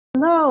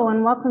Hello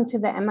and welcome to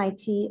the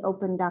MIT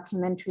Open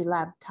Documentary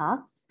Lab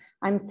Talks.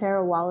 I'm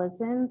Sarah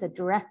Wallazin, the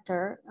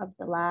director of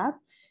the lab,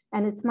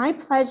 and it's my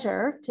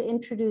pleasure to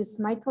introduce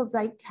Michael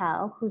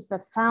Zytkow, who's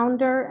the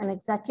founder and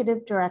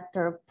executive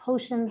director of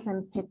Potions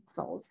and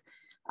Pixels.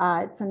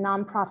 It's a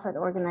nonprofit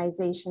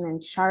organization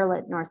in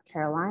Charlotte, North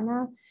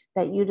Carolina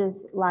that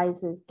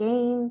utilizes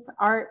games,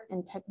 art,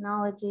 and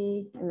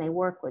technology, and they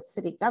work with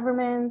city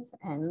governments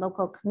and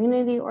local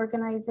community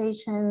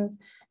organizations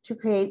to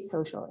create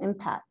social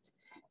impact.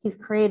 He's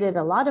created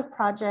a lot of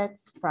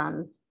projects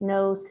from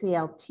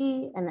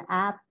KnowCLT, an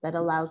app that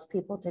allows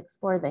people to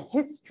explore the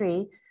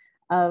history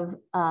of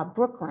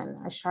Brooklyn,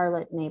 a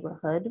Charlotte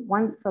neighborhood,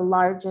 once the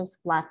largest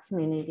Black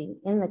community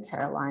in the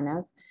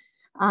Carolinas,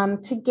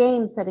 to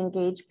games that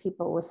engage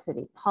people with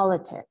city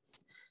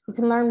politics. You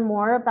can learn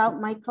more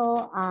about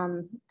Michael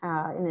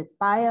in his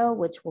bio,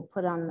 which we'll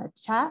put on the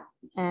chat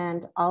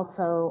and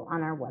also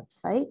on our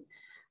website.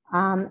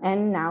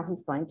 And now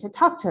he's going to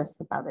talk to us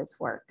about his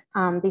work.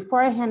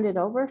 Before I hand it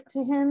over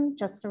to him,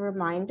 just a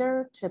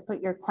reminder to put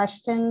your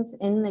questions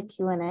in the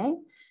Q&A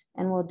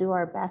and we'll do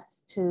our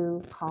best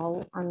to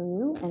call on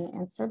you and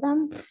answer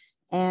them.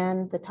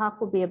 And the talk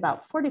will be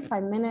about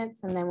 45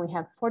 minutes and then we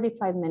have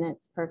 45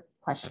 minutes for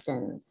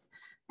questions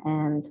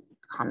and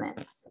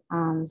comments.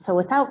 So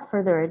without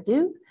further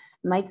ado,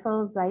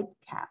 Michael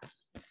Zytkow.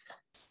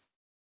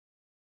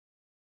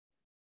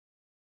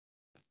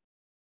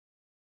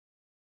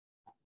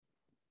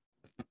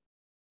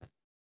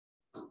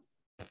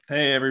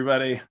 Hey,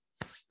 everybody.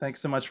 Thanks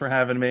so much for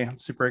having me. I'm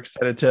super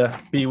excited to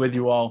be with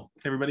you all.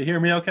 Everybody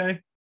hear me okay?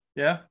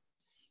 Yeah?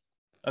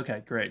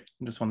 Okay, great.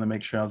 I just wanted to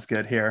make sure I was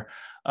good here.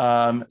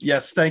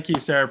 Yes, thank you,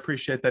 Sarah.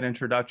 Appreciate that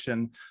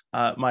introduction.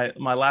 My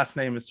last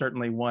name is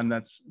certainly one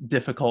that's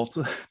difficult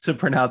to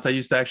pronounce. I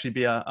used to actually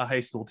be a high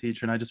school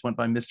teacher and I just went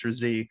by Mr.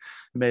 Z. It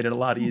made it a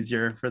lot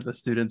easier for the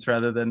students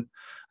rather than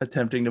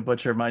attempting to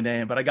butcher my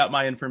name. But I got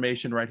my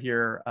information right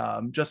here,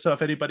 just so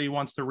if anybody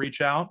wants to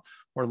reach out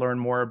or learn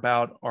more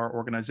about our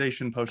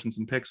organization, Potions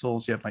and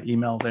Pixels, you have my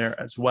email there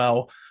as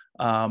well.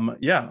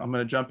 Yeah, I'm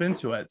going to jump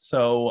into it.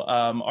 So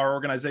our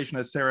organization,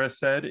 as Sarah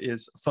said,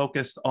 is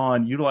focused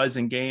on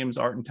utilizing games,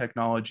 art, and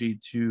technology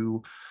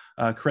to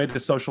create a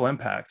social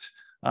impact.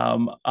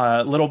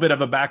 A little bit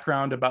of a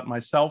background about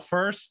myself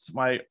first.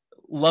 My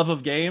love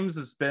of games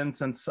has been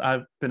since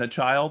I've been a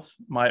child.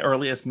 My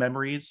earliest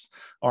memories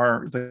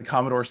are the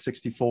Commodore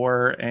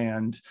 64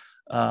 and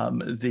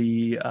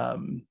the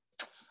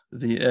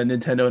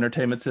Nintendo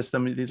Entertainment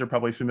System. These are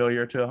probably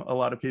familiar to a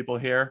lot of people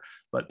here,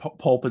 but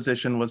Pole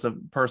Position was a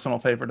personal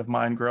favorite of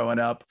mine growing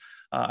up.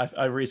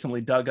 I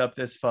recently dug up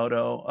this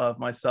photo of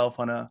myself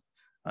on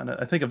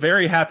I think a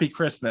very happy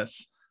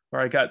Christmas,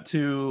 where I got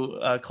two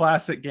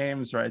classic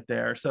games right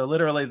there. So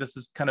literally this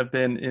has kind of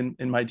been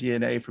in my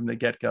DNA from the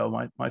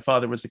get-go. My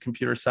father was a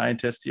computer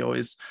scientist. He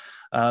always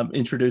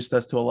introduced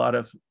us to a lot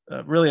of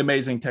really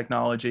amazing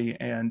technology,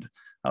 and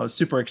I was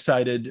super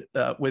excited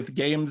with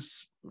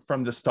games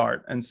from the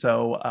start. And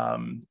so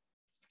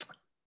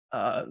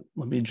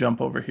let me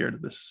jump over here to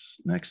this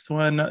next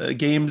one.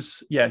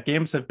 Games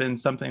have been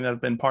something that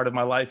have been part of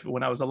my life.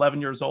 When I was 11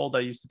 years old, I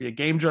used to be a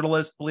game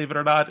journalist, believe it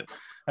or not.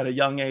 At a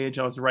young age,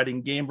 I was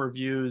writing game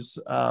reviews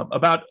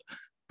about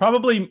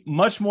probably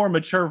much more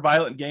mature,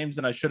 violent games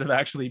than I should have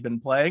actually been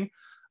playing.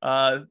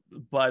 I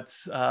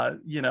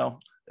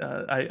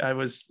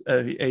was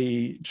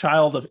a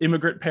child of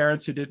immigrant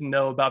parents who didn't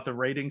know about the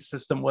rating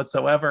system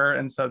whatsoever,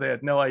 and so they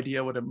had no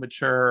idea what a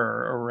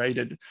mature or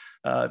rated,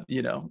 a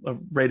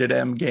rated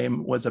M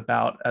game was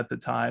about at the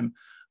time.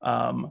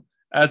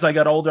 As I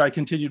got older, I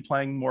continued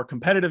playing more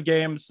competitive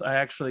games. I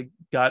actually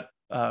got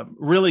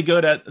really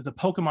good at the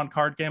Pokemon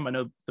card game. I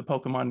know the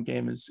Pokemon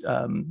game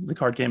the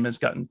card game has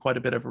gotten quite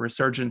a bit of a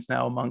resurgence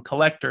now among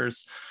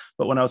collectors.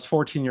 But when I was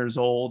 14 years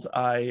old,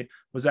 I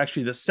was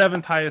actually the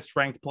 7th highest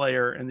ranked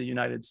player in the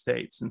United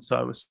States. And so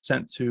I was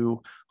sent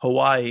to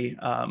Hawaii,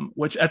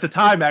 which at the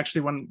time,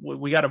 actually, when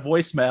we got a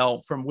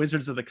voicemail from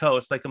Wizards of the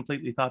Coast, I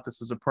completely thought this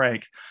was a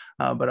prank.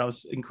 But I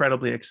was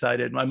incredibly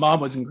excited. My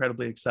mom was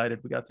incredibly excited.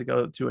 We got to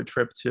go to a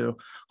trip to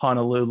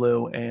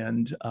Honolulu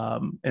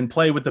and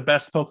play with the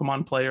best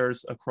Pokemon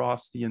players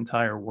across the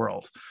entire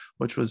world,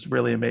 which was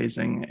really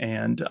amazing.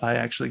 And I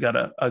actually got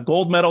a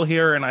gold medal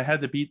here, and I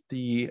had to beat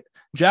the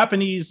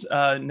Japanese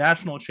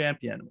national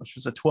champion, which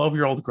was a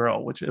 12-year-old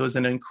girl, which it was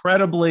an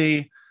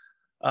incredibly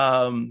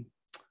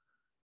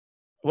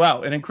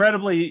an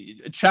incredibly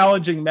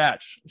challenging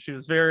match. She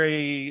was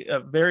very,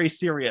 very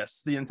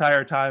serious the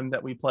entire time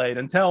that we played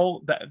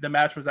until the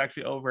match was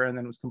actually over, and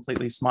then it was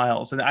completely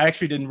smiles. And I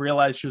actually didn't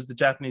realize she was the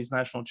Japanese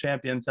national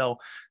champion until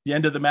the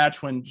end of the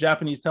match when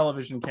Japanese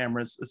television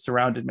cameras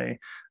surrounded me.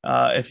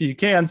 If you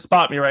can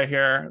spot me right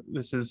here,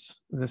 this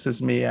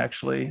is me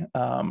actually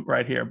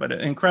right here. But an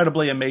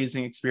incredibly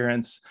amazing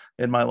experience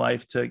in my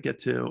life to get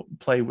to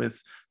play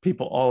with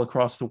people all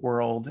across the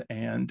world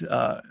and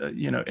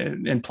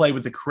and play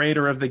with the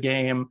creator of the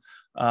game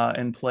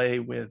and play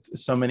with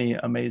so many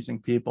amazing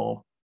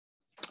people.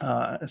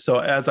 So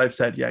as I've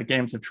said, yeah,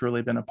 games have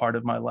truly been a part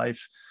of my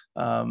life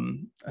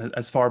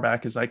as far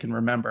back as I can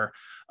remember.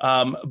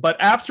 But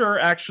after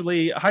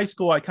actually high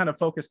school, I kind of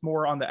focused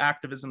more on the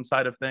activism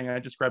side of things. I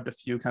just grabbed a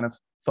few kind of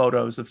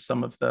photos of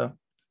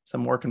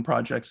some work and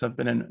projects I've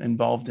been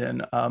involved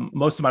in.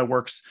 Most of my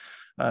works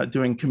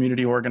doing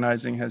community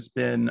organizing has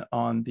been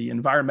on the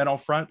environmental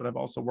front, but I've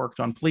also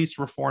worked on police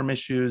reform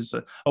issues,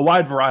 a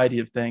wide variety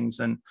of things.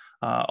 And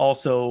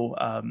also,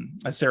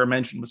 as Sarah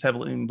mentioned, was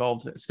heavily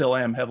involved, still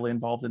am heavily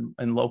involved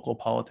in local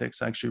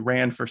politics. I actually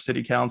ran for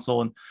city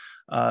council,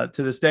 and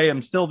to this day,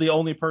 I'm still the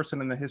only person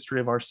in the history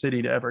of our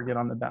city to ever get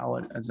on the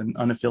ballot as an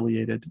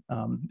unaffiliated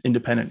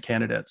independent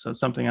candidate. So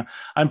something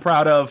I'm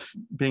proud of,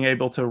 being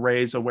able to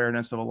raise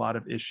awareness of a lot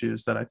of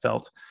issues that I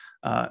felt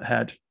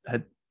had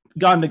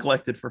gone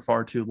neglected for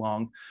far too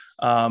long.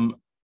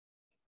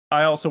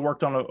 I also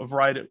worked on a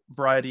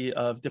variety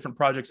of different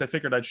projects. I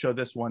figured I'd show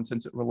this one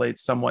since it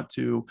relates somewhat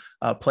to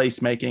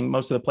placemaking.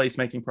 Most of the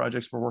placemaking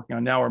projects we're working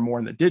on now are more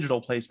in the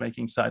digital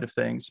placemaking side of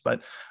things,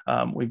 but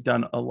we've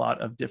done a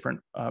lot of different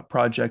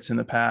projects in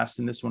the past.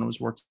 And this one was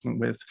working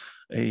with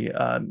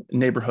a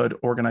neighborhood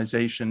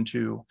organization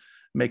to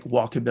make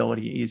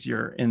walkability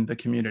easier in the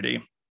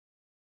community.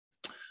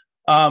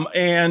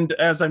 And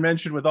as I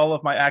mentioned, with all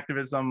of my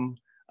activism,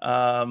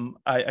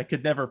 I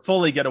could never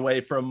fully get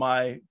away from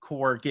my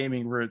core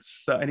gaming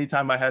roots. So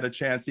anytime I had a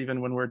chance, even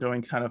when we're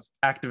doing kind of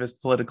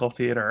activist political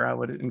theater, I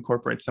would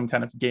incorporate some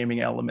kind of gaming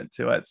element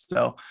to it.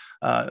 So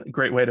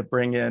great way to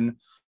bring in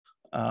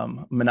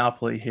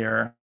Monopoly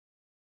here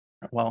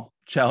while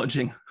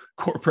challenging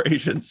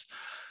corporations.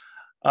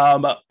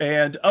 Yeah,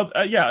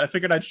 I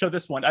figured I'd show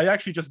this one. I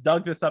actually just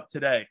dug this up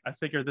today. I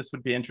figured this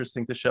would be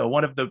interesting to show.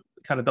 One of the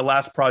kind of the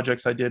last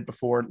projects I did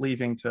before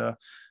leaving to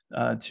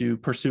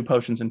pursue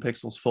Potions and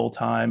Pixels full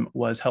time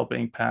was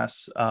helping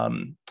pass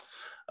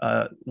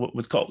what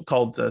was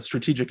called the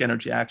Strategic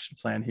Energy Action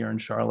Plan here in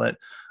Charlotte.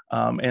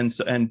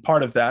 And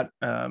part of that,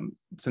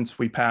 since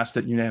we passed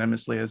it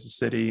unanimously as a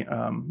city,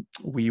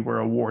 we were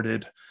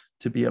awarded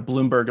to be a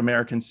Bloomberg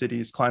American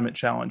Cities Climate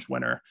Challenge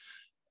winner.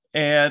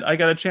 And I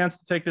got a chance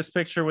to take this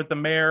picture with the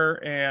mayor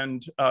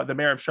and the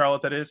mayor of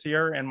Charlotte that is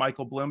here, and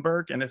Michael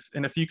Bloomberg.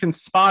 And if you can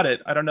spot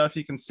it, I don't know if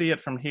you can see it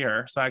from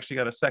here. So I actually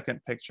got a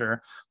second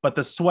picture, but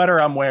the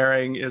sweater I'm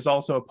wearing is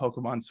also a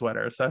Pokemon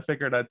sweater. So I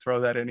figured I'd throw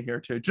that in here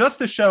too, just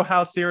to show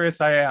how serious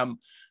I am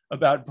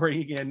about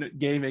bringing in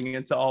gaming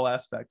into all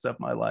aspects of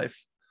my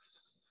life.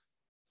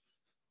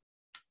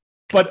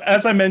 But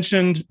as I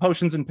mentioned,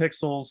 Potions and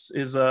Pixels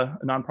is a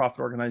nonprofit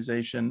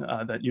organization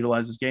that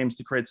utilizes games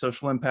to create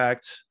social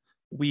impact.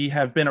 We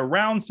have been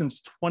around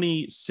since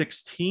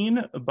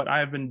 2016, but I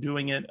have been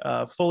doing it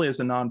fully as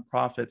a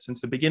nonprofit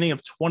since the beginning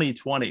of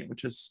 2020,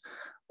 which is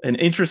an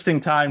interesting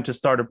time to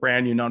start a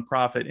brand new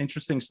nonprofit.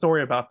 Interesting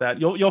story about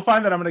that. You'll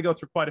find that I'm going to go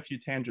through quite a few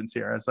tangents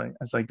here as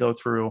I go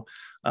through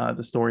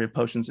the story of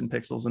Potions and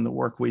Pixels and the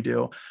work we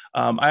do.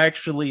 I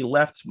actually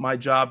left my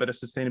job at a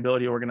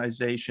sustainability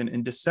organization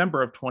in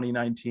December of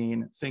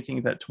 2019,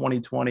 thinking that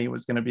 2020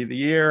 was going to be the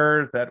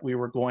year that we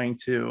were going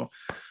to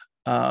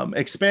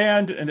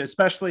expand, and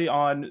especially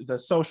on the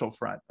social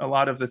front. A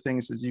lot of the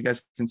things, as you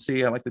guys can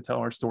see, I like to tell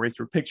our story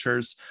through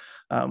pictures.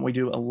 We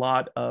do a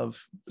lot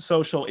of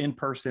social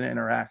in-person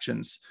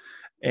interactions.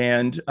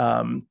 And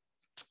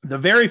the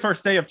very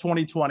first day of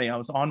 2020, I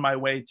was on my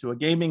way to a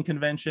gaming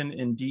convention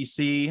in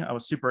DC. I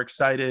was super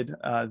excited.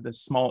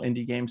 This small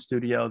indie game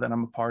studio that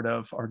I'm a part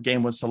of, our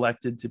game was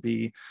selected to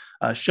be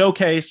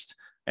showcased.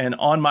 And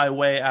on my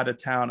way out of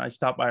town, I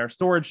stopped by our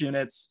storage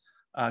units,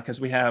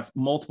 because we have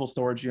multiple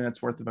storage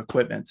units worth of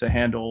equipment to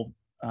handle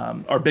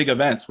our big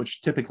events,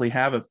 which typically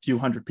have a few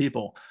hundred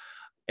people.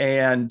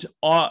 And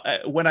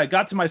when I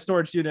got to my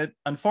storage unit,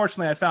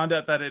 unfortunately, I found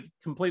out that it had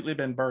completely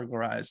been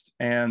burglarized.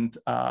 And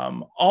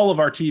all of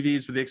our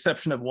TVs, with the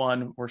exception of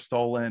one, were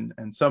stolen,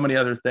 and so many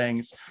other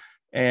things.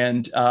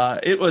 And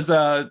it was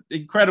an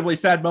incredibly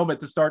sad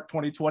moment to start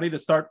 2020, to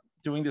start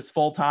doing this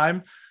full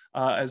time.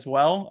 As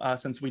well,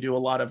 since we do a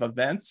lot of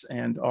events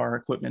and our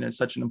equipment is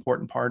such an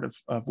important part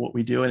of what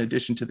we do, in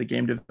addition to the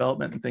game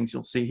development and things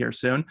you'll see here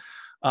soon.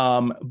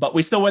 But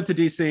we still went to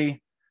DC,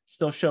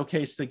 still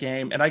showcased the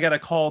game. And I got a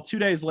call 2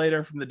 days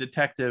later from the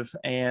detective,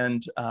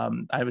 and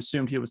I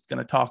assumed he was going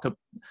to talk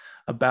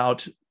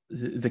about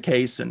the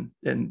case and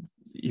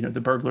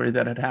the burglary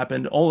that had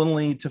happened,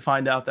 only to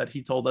find out that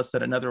he told us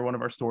that another one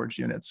of our storage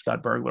units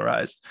got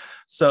burglarized.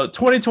 So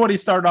 2020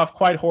 started off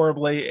quite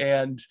horribly,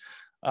 and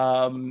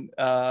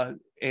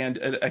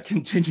it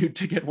continued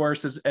to get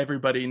worse, as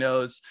everybody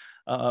knows.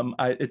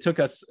 It took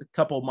us a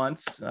couple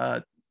months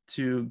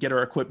to get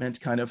our equipment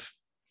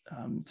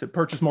to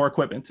purchase more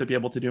equipment to be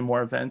able to do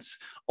more events,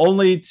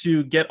 only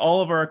to get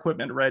all of our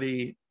equipment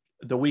ready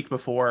the week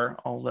before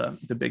all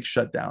the big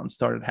shutdowns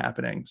started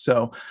happening.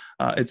 So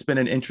it's been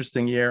an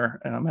interesting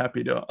year, and I'm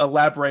happy to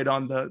elaborate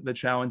on the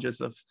challenges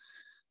of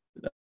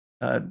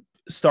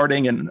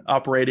starting and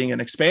operating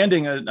and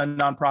expanding a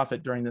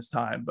nonprofit during this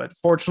time. But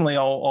fortunately,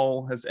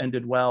 all has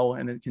ended well,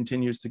 and it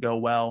continues to go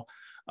well.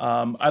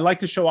 I like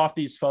to show off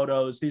these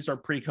photos. These are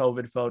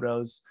pre-COVID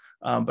photos,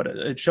 but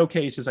it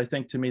showcases, I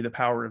think, to me, the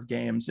power of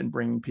games and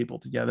bringing people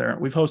together.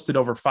 We've hosted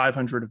over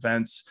 500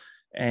 events,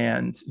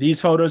 and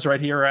these photos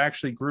right here are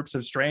actually groups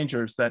of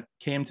strangers that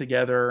came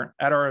together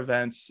at our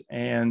events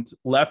and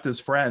left as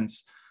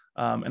friends.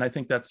 And I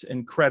think that's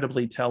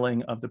incredibly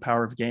telling of the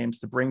power of games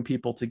to bring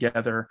people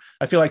together.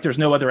 I feel like there's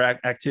no other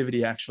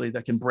activity actually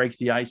that can break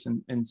the ice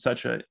in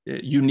such a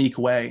unique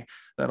way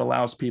that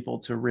allows people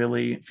to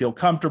really feel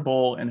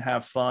comfortable and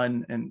have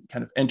fun and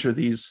kind of enter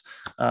these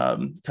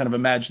kind of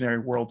imaginary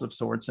worlds of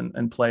sorts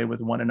and play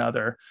with one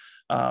another.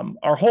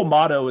 Our whole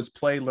motto is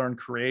play, learn,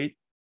 create.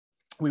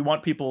 We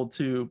want people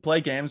to play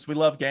games. We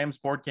love games,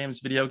 board games,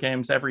 video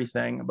games,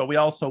 everything. But we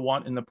also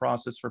want in the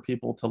process for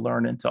people to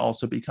learn and to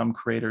also become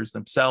creators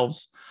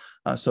themselves.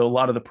 So a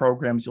lot of the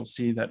programs you'll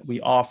see that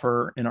we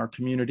offer in our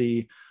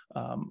community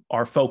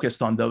are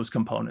focused on those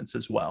components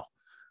as well.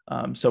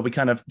 So we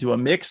kind of do a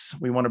mix.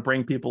 We want to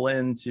bring people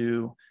in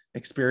to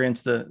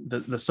experience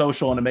the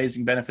social and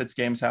amazing benefits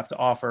games have to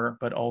offer,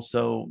 but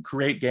also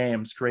create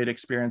games, create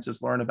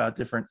experiences, learn about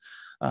different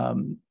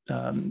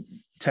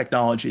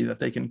technology that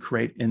they can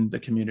create in the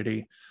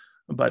community.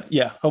 But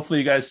yeah, hopefully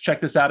you guys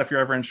check this out if you're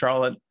ever in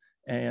Charlotte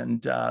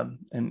and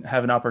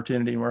have an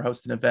opportunity. We're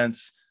hosting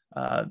events.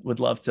 Would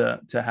love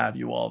to have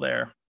you all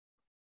there.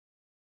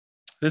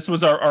 This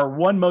was our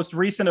one most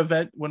recent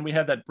event when we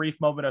had that brief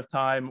moment of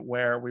time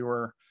where we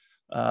were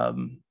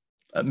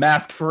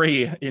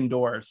mask-free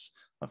indoors.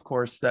 Of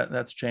course,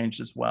 that's changed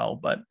as well,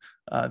 but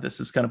this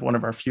is kind of one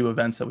of our few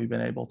events that we've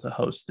been able to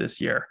host this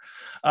year.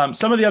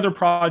 Some of the other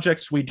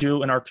projects we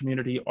do in our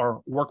community are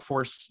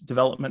workforce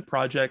development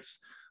projects.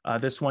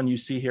 This one you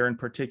see here in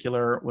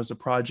particular was a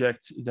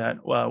project that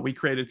we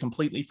created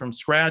completely from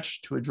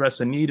scratch to address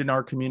a need in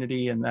our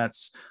community, and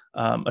that's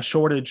a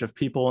shortage of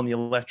people in the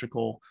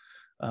electrical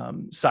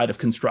side of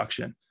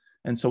construction.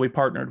 And so we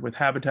partnered with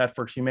Habitat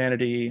for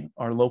Humanity,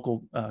 our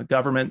local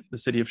government, the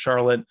city of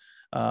Charlotte,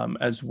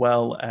 as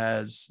well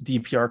as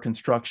DPR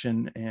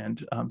Construction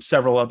and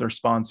several other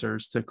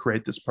sponsors to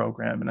create this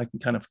program. And I can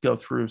kind of go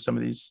through some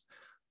of these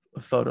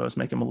photos,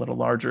 make them a little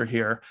larger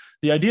here.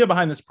 The idea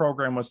behind this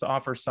program was to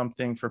offer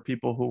something for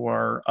people who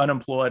are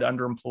unemployed,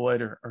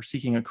 underemployed, or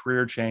seeking a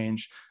career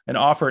change, and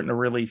offer it in a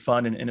really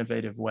fun and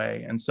innovative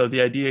way. And so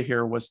the idea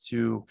here was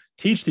to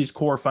teach these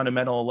core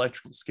fundamental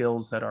electrical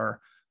skills that are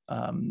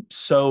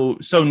so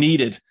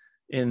needed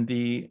in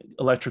the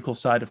electrical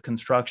side of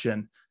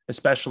construction,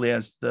 especially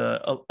as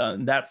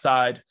that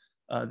side,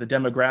 the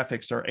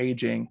demographics are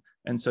aging.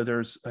 And so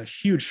there's a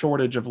huge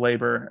shortage of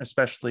labor,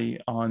 especially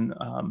on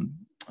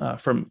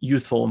from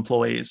youthful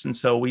employees. And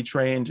so we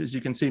trained, as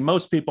you can see,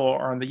 most people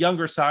are on the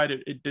younger side.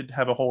 It did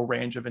have a whole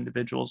range of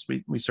individuals.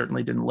 We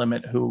certainly didn't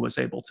limit who was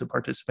able to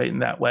participate in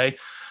that way.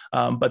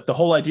 But the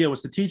whole idea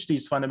was to teach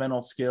these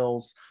fundamental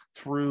skills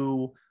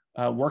through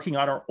working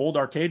on our old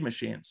arcade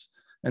machines.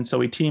 And so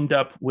we teamed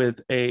up with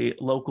a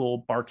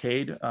local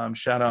barcade,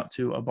 shout out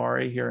to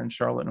Abari here in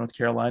Charlotte, North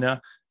Carolina,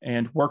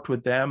 and worked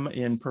with them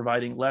in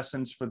providing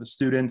lessons for the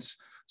students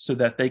so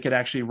that they could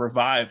actually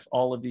revive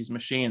all of these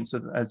machines.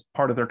 So as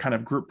part of their kind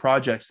of group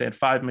projects, they had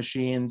 5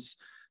 machines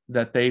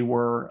that they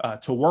were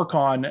to work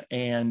on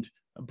and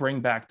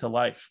bring back to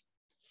life.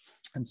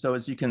 And so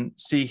as you can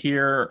see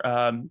here,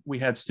 we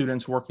had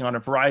students working on a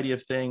variety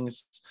of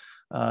things,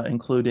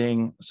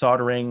 including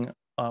soldering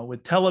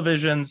with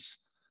televisions.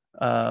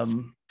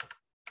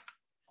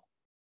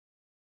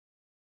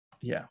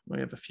 Yeah, we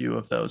have a few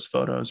of those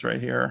photos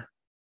right here.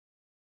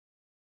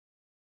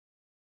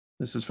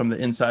 This is from the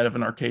inside of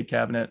an arcade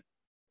cabinet.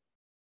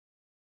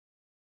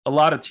 A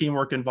lot of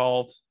teamwork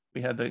involved.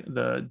 We had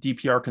the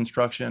DPR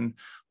Construction,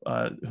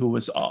 who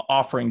was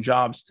offering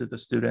jobs to the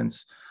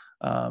students,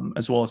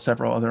 as well as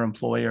several other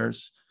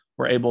employers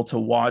were able to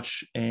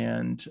watch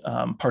and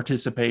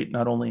participate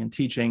not only in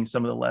teaching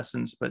some of the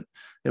lessons, but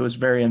it was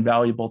very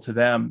invaluable to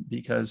them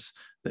because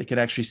they could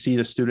actually see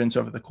the students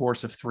over the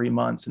course of 3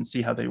 months and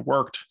see how they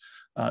worked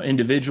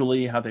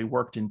individually, how they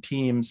worked in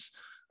teams,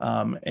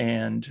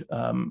 and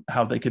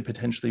how they could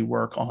potentially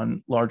work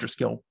on larger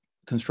scale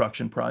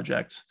construction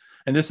projects.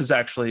 And this is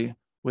actually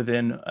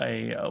within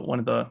one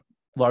of the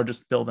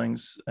largest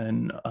buildings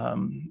in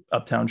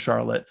uptown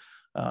Charlotte.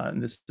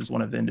 And this is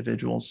one of the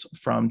individuals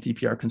from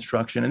DPR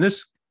Construction. And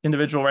this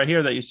individual right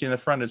here that you see in the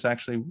front is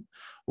actually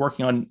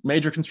working on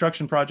major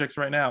construction projects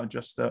right now,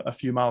 just a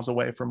few miles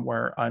away from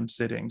where I'm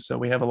sitting. So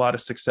we have a lot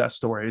of success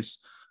stories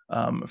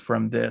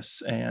from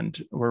this, and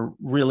we're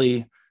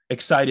really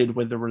excited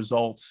with the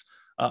results.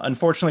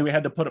 Unfortunately, we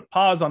had to put a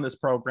pause on this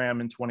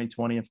program in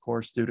 2020, of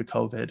course, due to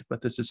COVID,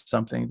 but this is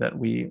something that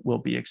we will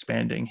be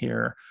expanding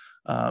here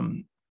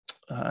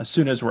as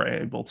soon as we're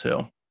able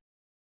to.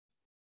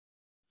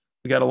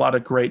 We got a lot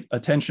of great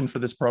attention for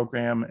this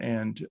program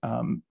and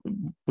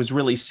was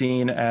really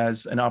seen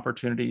as an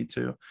opportunity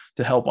to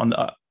help on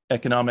the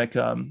economic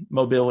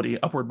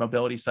mobility, upward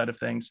mobility side of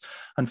things.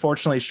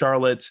 Unfortunately,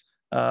 Charlotte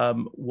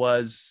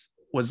was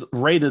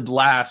rated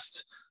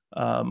last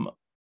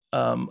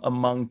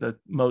among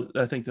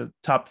the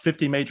top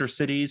 50 major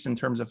cities in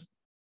terms of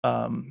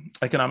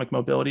economic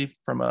mobility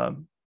from a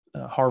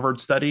Harvard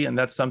study, and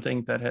that's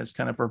something that has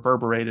kind of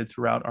reverberated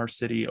throughout our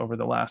city over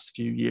the last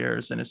few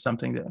years, and is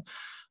something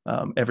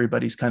that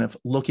everybody's kind of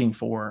looking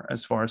for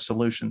as far as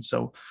solutions.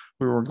 So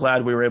we were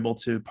glad we were able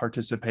to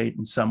participate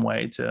in some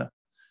way to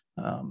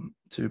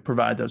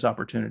provide those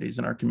opportunities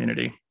in our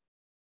community.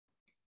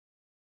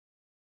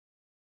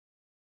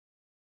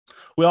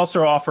 We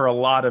also offer a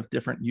lot of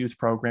different youth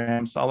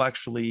programs. I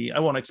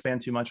won't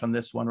expand too much on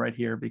this one right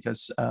here,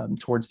 because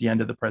towards the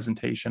end of the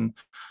presentation,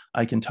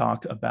 I can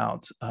talk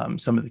about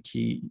some of the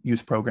key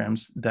youth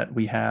programs that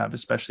we have,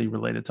 especially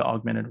related to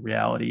augmented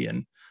reality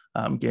and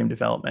game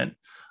development.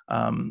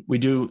 We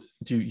do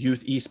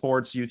youth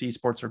esports. Youth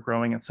esports are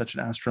growing at such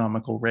an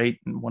astronomical rate.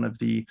 And one of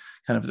the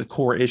kind of the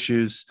core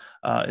issues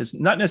is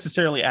not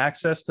necessarily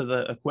access to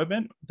the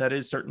equipment. That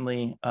is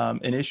certainly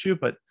an issue,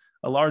 but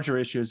a larger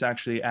issue is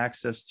actually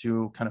access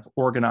to kind of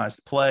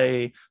organized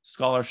play,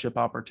 scholarship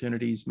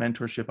opportunities,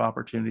 mentorship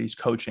opportunities,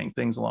 coaching,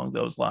 things along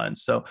those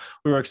lines. So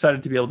we were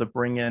excited to be able to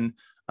bring in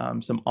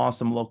some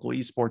awesome local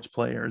esports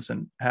players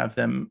and have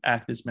them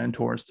act as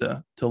mentors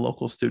to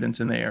local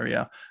students in the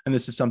area. And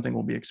this is something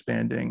we'll be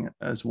expanding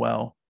as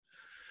well.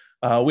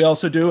 We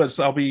also do, as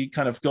I'll be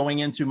kind of going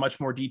into much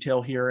more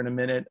detail here in a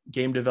minute,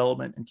 game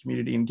development and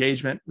community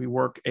engagement. We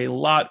work a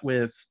lot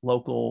with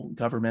local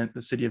government.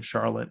 The city of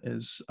Charlotte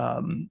is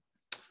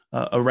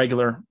a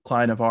regular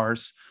client of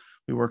ours.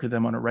 We work with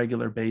them on a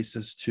regular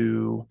basis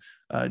to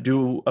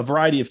do a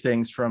variety of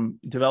things, from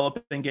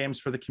developing games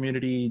for the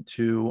community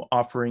to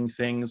offering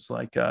things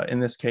like, in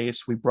this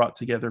case, we brought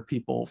together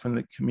people from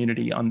the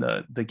community on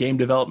the game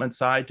development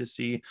side to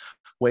see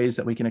ways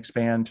that we can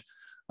expand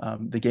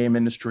the game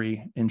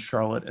industry in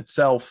Charlotte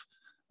itself.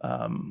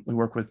 We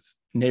work with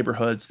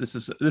neighborhoods. This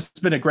has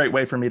been a great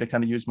way for me to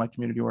kind of use my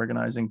community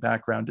organizing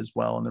background as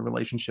well, and the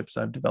relationships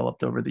I've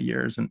developed over the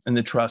years, and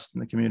the trust in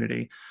the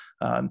community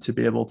to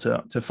be able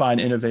to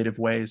find innovative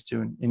ways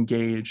to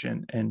engage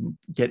and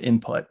get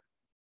input.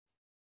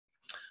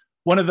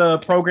 One of the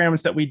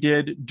programs that we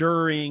did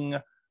during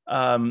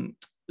kind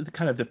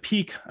of the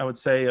peak, I would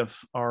say, of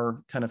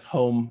our kind of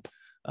home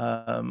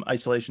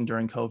isolation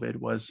during COVID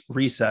was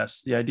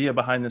Recess. The idea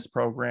behind this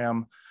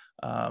program,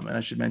 and I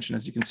should mention,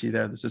 as you can see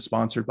there, this is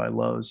sponsored by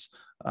Lowe's,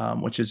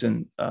 which is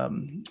in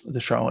the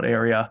Charlotte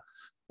area,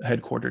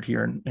 headquartered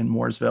here in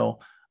Mooresville.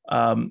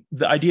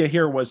 The idea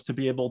here was to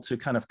be able to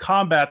kind of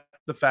combat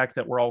the fact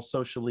that we're all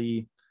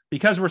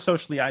because we're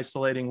socially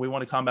isolating, we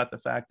want to combat the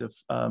fact of,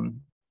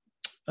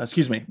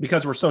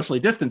 because we're socially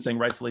distancing,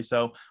 rightfully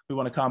so, we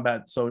want to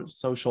combat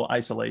social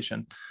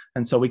isolation.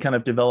 And so we kind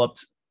of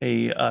developed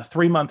a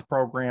 3-month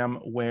program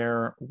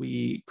where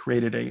we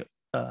created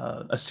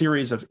a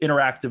series of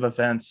interactive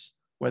events,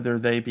 whether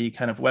they be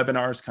kind of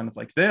webinars, kind of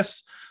like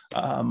this.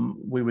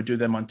 We would do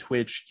them on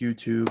Twitch,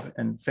 YouTube,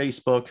 and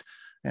Facebook,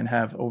 and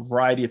have a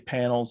variety of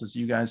panels, as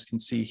you guys can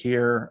see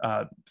here.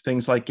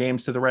 Things like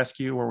Games to the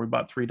Rescue, where we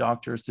brought 3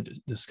 doctors to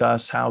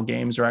discuss how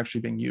games are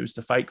actually being used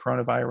to fight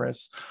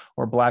coronavirus,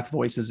 or Black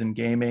Voices in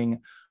Gaming.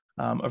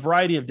 A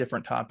variety of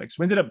different topics.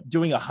 We ended up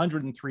doing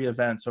 103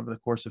 events over the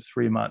course of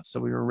 3 months. So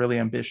we were really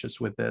ambitious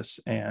with this,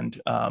 and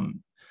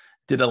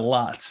did a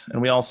lot.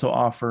 And we also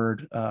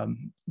offered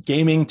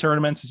gaming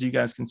tournaments, as you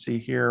guys can see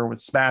here, with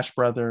Smash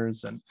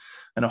Brothers and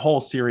a whole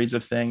series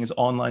of things,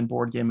 online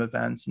board game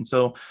events. And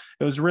so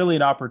it was really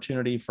an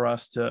opportunity for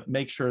us to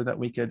make sure that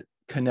we could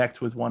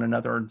connect with one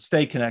another and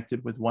stay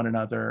connected with one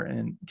another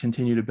and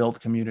continue to build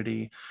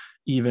community,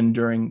 even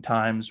during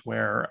times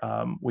where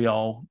we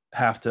all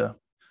have to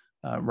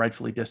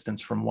rightfully distance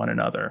from one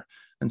another.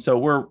 And so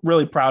we're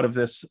really proud of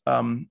this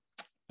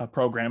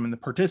program, and the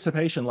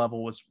participation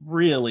level was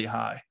really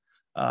high.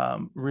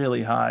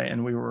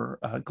 And we were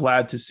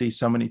glad to see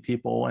so many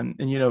people, and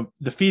you know,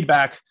 the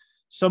feedback,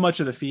 so much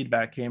of the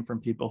feedback came from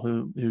people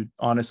who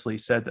honestly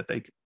said that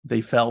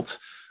they felt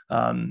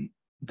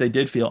they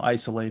did feel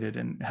isolated,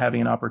 and having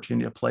an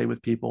opportunity to play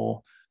with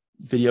people,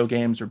 video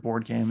games or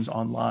board games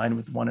online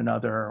with one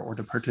another, or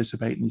to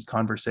participate in these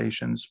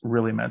conversations,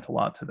 really meant a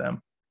lot to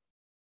them.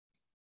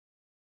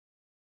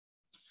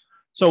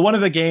 So one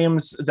of the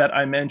games that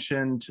I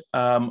mentioned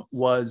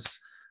was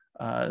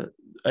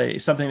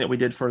something that we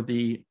did for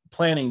the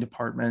planning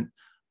department,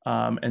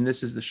 and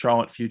this is the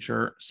Charlotte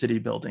Future City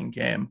Building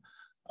game.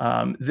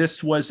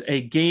 This was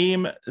a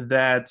game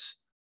that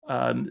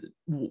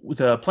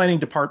the planning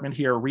department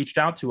here reached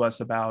out to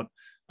us about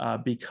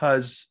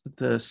because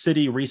the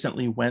city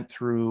recently went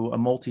through a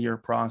multi-year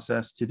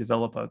process to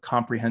develop a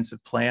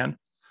comprehensive plan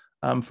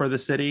for the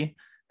city.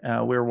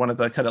 We're one of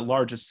the kind of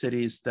largest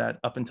cities that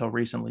up until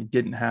recently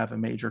didn't have a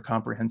major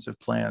comprehensive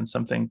plan,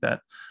 something that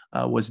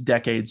was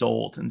decades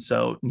old and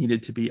so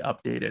needed to be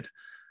updated.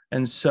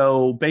 And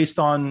so based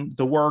on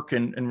the work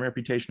and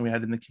reputation we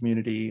had in the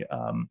community,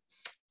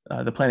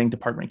 the planning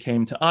department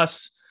came to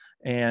us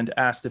and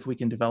asked if we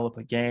can develop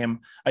a game.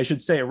 I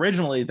should say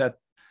originally that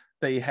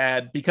they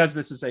had, because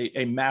this is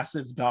a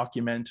massive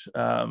document,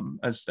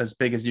 as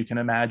big as you can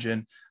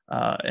imagine,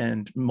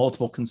 and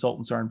multiple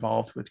consultants are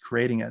involved with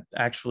creating it.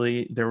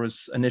 Actually, there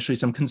was initially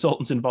some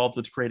consultants involved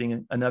with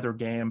creating another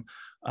game,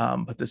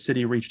 but the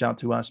city reached out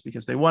to us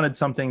because they wanted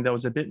something that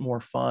was a bit more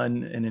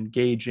fun and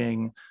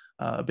engaging,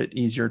 a bit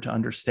easier to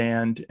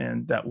understand,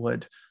 and that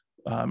would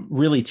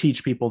really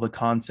teach people the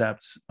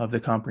concepts of the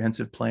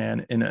comprehensive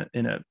plan in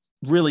a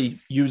really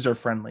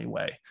user-friendly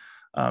way.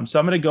 So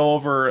I'm going to go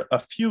over a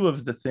few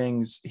of the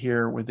things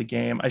here with the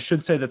game. I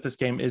should say that this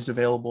game is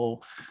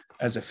available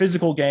as a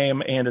physical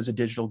game and as a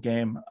digital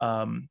game.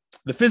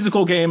 The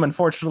physical game,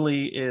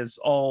 unfortunately, is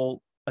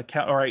all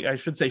I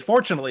should say,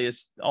 fortunately,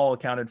 is all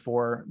accounted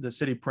for. The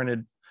city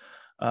printed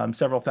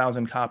several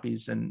thousand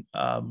copies, and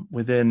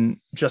within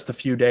just a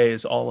few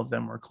days, all of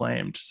them were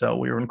claimed. So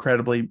we were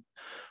incredibly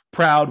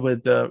proud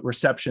with the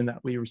reception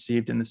that we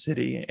received in the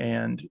city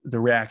and the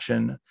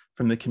reaction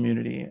from the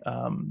community,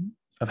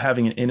 of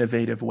having an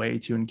innovative way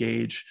to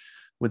engage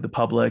with the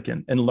public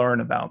and learn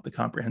about the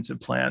comprehensive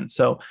plan.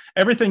 So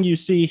everything you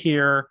see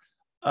here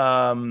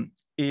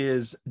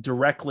is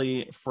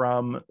directly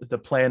from the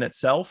plan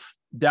itself,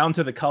 down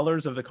to the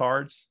colors of the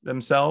cards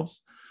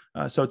themselves.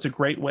 So it's a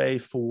great way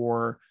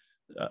for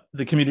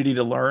the community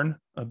to learn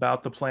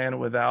about the plan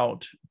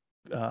without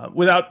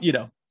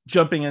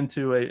jumping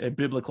into a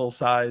biblical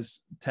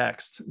size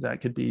text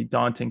that could be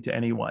daunting to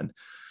anyone.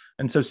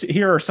 And so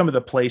here are some of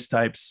the place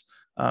types.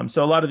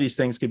 So a lot of these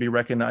things could be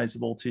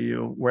recognizable to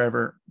you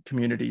wherever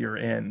community you're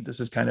in.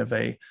 This is kind of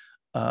a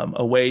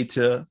way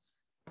to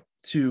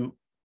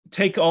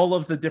take all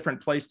of the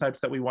different place types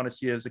that we want to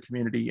see as a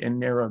community and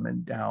narrow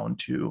them down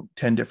to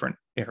 10 different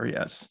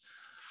areas.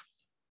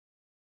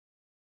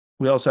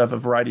 We also have a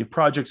variety of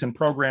projects and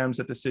programs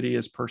that the city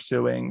is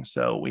pursuing.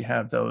 So we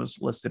have those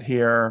listed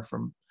here,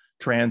 from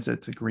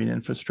transit to green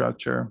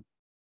infrastructure.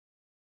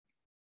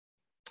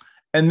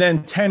 And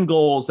then 10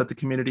 goals that the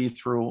community,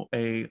 through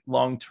a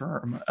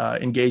long-term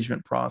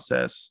engagement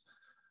process,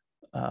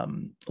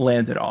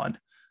 landed on.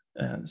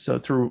 So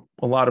through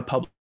a lot of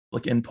public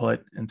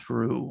input and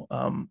through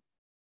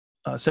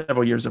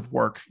several years of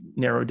work,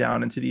 narrowed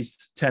down into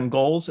these 10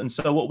 goals. And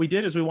so what we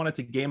did is we wanted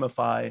to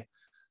gamify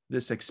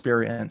this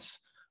experience.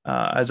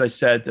 As I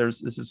said,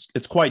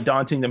 it's quite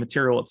daunting, the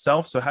material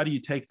itself. So how do you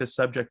take this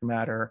subject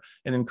matter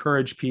and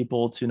encourage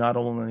people to not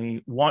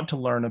only want to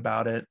learn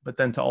about it, but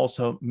then to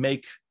also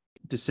make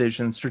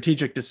decisions,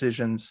 strategic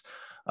decisions,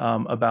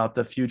 about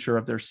the future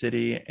of their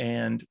city,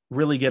 and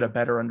really get a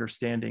better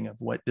understanding of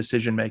what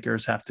decision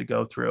makers have to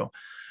go through.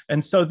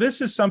 And so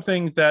this is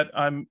something that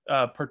I'm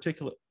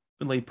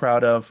particularly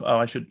proud of. Oh,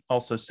 I should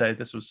also say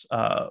this was,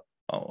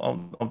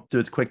 I'll do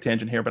a quick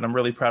tangent here, but I'm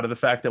really proud of the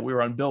fact that we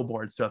were on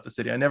billboards throughout the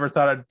city. I never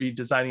thought I'd be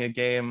designing a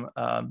game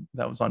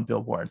that was on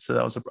billboards. So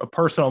that was a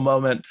personal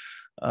moment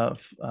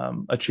of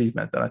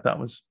achievement that I thought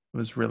was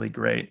really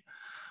great.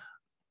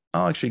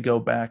 I'll actually go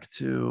back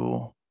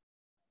to,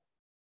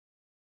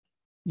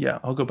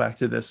 I'll go back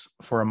to this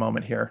for a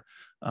moment here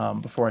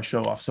before I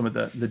show off some of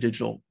the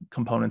digital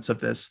components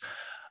of this.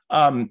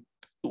 A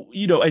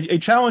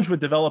challenge with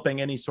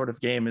developing any sort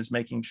of game is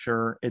making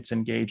sure it's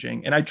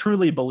engaging. And I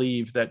truly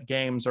believe that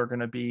games are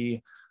going to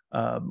be,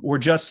 we're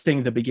just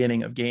seeing the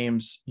beginning of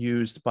games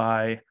used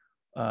by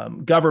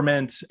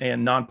government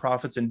and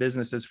nonprofits and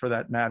businesses, for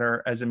that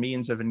matter, as a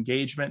means of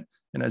engagement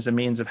and as a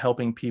means of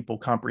helping people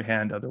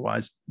comprehend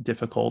otherwise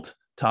difficult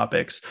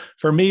topics.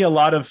 For me, a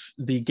lot of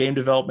the game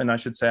development, I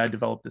should say, I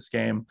developed this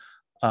game,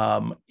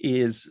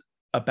 is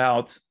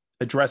about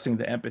addressing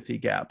the empathy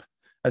gap.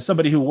 As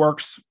somebody who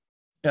works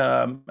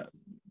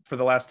for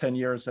the last 10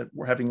 years, that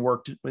we're having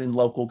worked in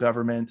local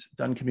government,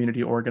 done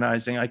community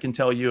organizing, I can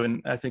tell you,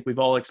 and I think we've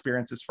all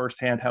experienced this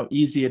firsthand, how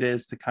easy it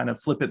is to kind of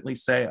flippantly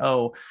say,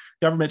 oh,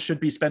 government should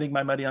be spending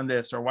my money on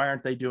this, or why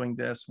aren't they doing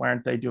this? Why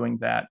aren't they doing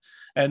that?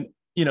 And,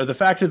 the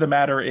fact of the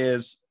matter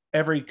is,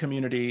 every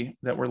community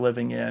that we're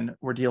living in,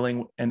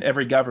 and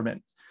every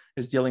government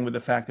is dealing with the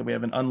fact that we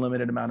have an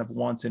unlimited amount of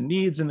wants and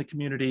needs in the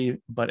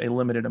community, but a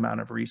limited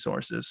amount of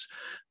resources.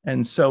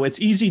 And so it's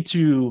easy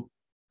to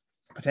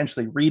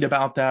potentially read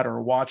about that or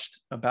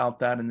watched about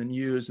that in the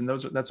news. And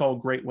that's all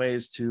great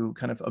ways to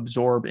kind of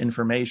absorb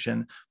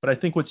information. But I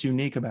think what's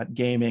unique about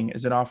gaming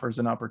is it offers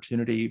an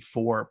opportunity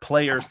for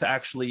players to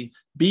actually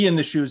be in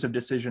the shoes of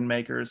decision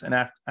makers and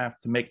have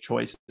to make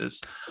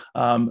choices.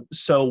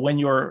 So when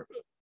you're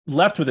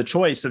left with a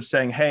choice of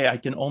saying, hey, I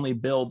can only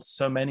build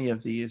so many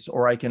of these,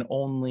 or I can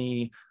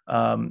only,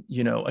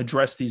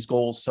 address these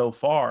goals so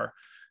far,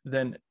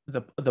 then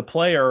the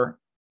player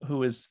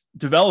who is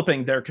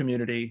developing their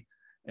community,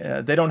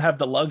 they don't have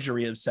the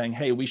luxury of saying,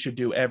 hey, we should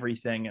do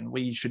everything, and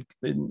we should,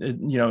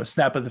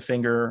 snap of the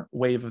finger,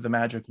 wave of the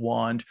magic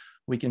wand,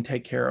 we can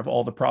take care of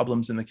all the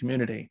problems in the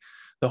community.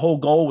 The whole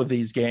goal with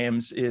these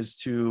games is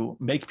to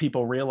make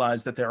people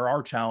realize that there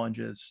are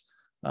challenges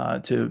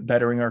to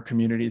bettering our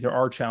community. There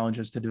are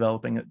challenges to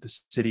developing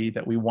the city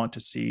that we want to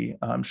see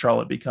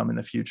Charlotte become in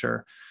the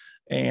future.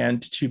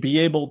 And to be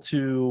able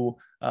to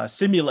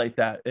simulate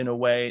that in a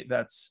way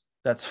that's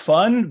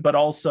fun, but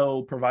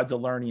also provides a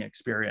learning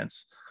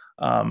experience.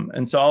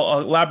 And so I'll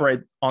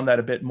elaborate on that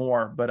a bit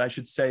more, but I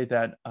should say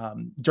that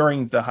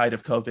during the height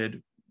of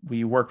COVID,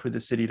 we worked with the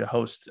city to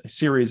host a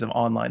series of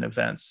online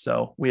events.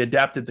 So we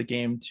adapted the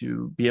game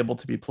to be able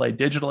to be played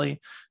digitally.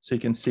 So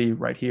you can see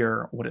right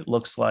here what it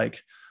looks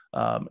like.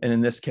 And in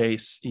this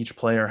case, each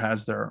player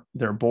has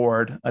their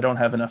board. I don't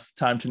have enough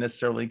time to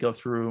necessarily go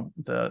through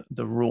the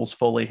rules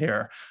fully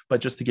here,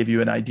 but just to give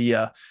you an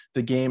idea,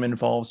 the game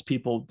involves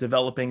people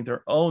developing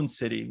their own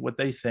city, what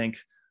they think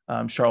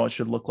Charlotte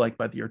should look like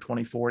by the year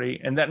 2040.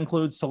 And that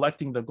includes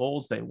selecting the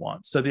goals they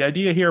want. So the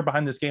idea here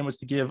behind this game was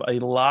to give a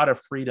lot of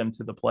freedom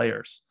to the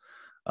players.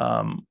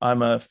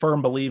 I'm a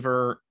firm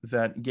believer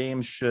that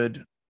games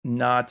should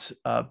not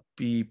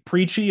be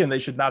preachy and they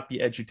should not be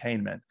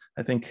edutainment.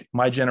 I think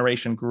my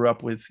generation grew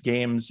up with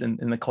games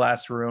in the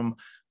classroom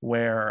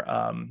where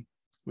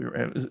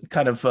it was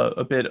kind of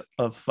a bit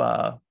of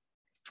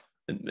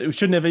we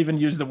shouldn't have even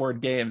used the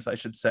word games, I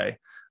should say.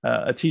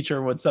 A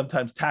teacher would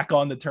sometimes tack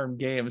on the term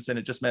games, and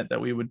it just meant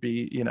that we would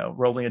be,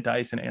 rolling a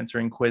dice and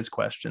answering quiz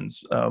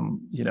questions,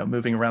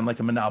 moving around like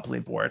a Monopoly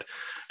board.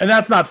 And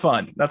that's not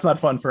fun. That's not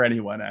fun for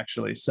anyone,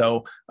 actually.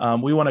 So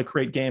we want to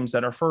create games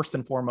that are first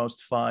and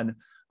foremost fun,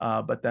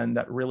 but then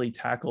that really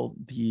tackle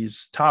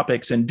these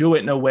topics and do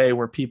it in a way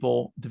where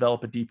people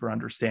develop a deeper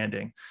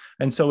understanding.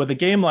 And so with a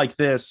game like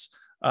this,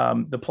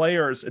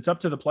 it's up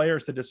to the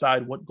players to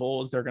decide what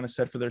goals they're going to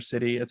set for their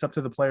city. It's up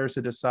to the players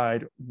to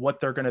decide what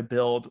they're going to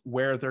build,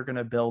 where they're going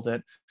to build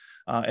it.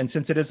 And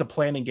since it is a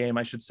planning game,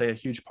 I should say a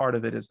huge part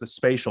of it is the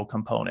spatial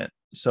component.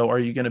 So are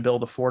you going to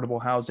build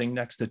affordable housing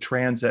next to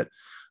transit?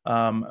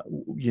 Are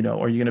you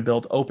going to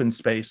build open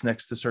space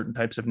next to certain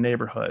types of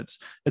neighborhoods?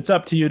 It's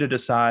up to you to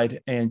decide.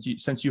 And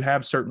since you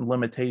have certain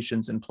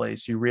limitations in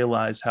place, you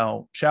realize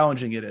how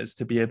challenging it is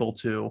to be able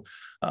to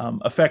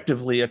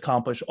effectively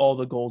accomplish all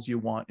the goals you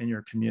want in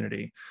your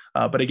community.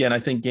 But again, I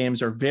think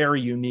games are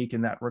very unique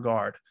in that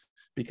regard,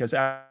 because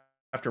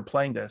after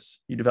playing this,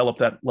 you develop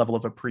that level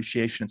of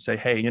appreciation and say,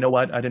 hey, you know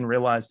what? I didn't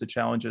realize the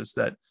challenges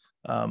that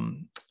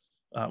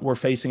we're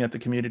facing at the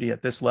community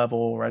at this level,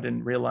 or I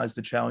didn't realize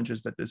the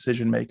challenges that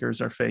decision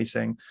makers are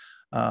facing.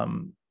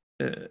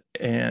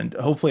 And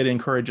hopefully it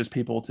encourages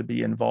people to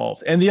be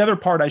involved. And the other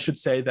part I should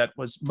say that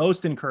was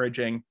most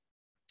encouraging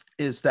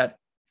is that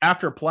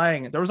after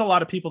playing, there was a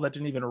lot of people that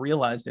didn't even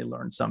realize they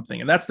learned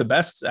something. And that's the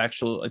best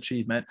actual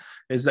achievement,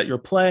 is that you're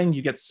playing,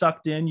 you get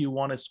sucked in, you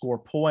want to score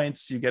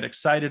points, you get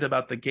excited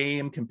about the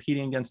game,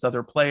 competing against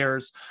other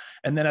players.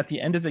 And then at the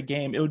end of the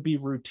game, it would be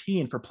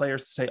routine for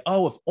players to say,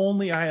 oh, if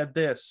only I had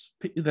this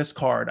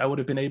card, I would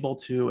have been able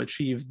to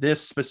achieve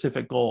this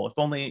specific goal. If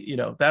only,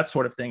 that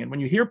sort of thing. And when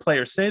you hear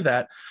players say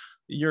that,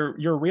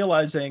 you're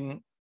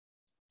realizing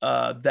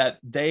that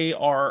they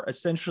are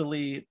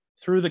essentially,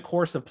 through the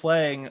course of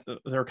playing,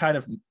 they're kind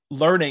of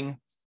learning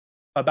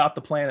about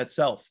the plan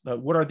itself.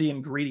 What are the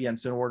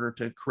ingredients in order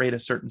to create a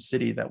certain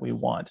city that we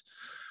want?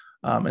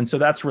 And so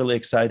that's really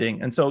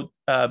exciting. And so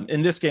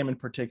in this game in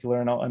particular,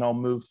 and I'll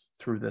move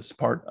through this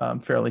part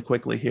fairly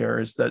quickly here,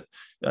 is that,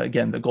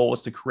 again, the goal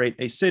was to create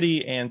a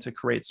city and to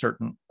create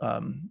certain,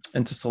 and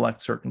to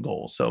select certain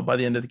goals. So by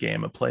the end of the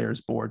game, a player's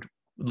board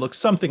would look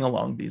something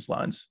along these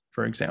lines,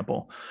 for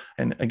example.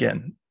 And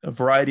again, a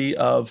variety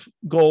of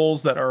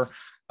goals that are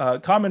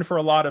common for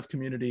a lot of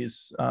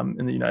communities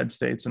in the United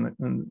States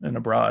and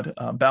abroad: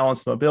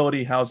 balanced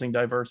mobility, housing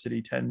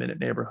diversity, 10-minute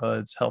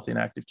neighborhoods, healthy and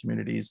active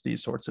communities,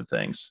 these sorts of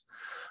things.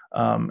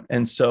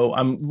 And so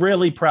I'm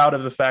really proud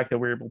of the fact that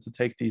we're able to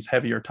take these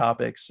heavier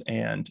topics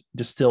and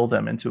distill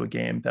them into a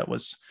game that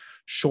was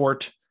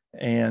short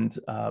and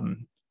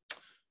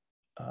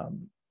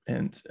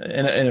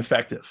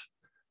effective.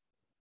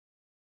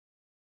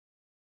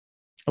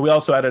 We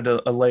also added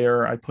a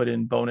layer. I put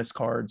in bonus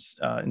cards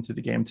into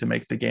the game to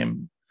make the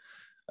game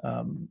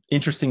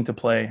interesting to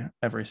play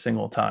every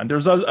single time.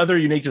 There's other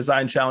unique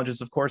design challenges,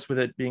 of course, with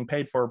it being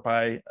paid for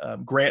by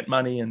grant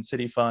money and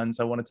city funds.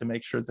 I wanted to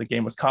make sure the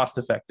game was cost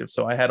effective.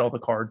 So I had all the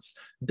cards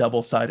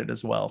double-sided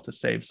as well to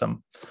save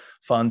some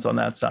funds on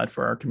that side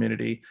for our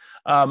community.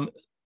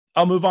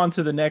 I'll move on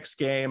to the next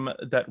game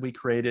that we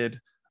created.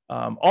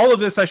 All of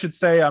this, I should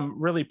say, I'm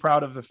really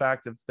proud of the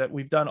fact that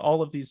we've done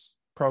all of these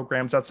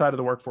programs outside of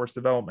the workforce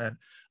development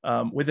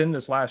within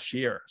this last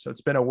year. So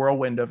it's been a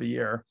whirlwind of a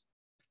year.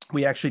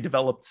 We actually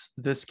developed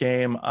this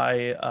game.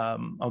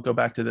 I'll go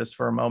back to this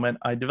for a moment.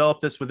 I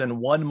developed this within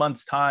 1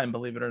 month's time,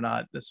 believe it or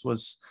not. This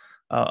was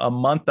a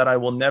month that I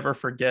will never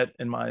forget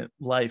in my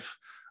life.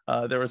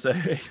 There was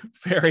a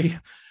very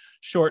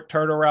short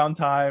turnaround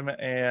time,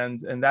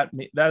 and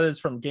that is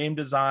from game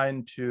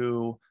design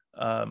to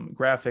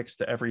graphics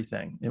to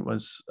everything. It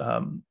was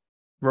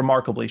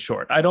remarkably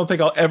short. I don't think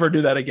I'll ever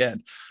do that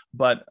again,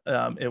 but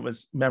it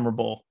was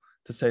memorable,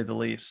 to say the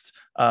least.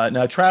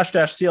 Now,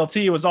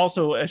 Trash-CLT was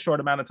also a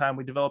short amount of time.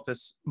 We developed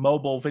this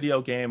mobile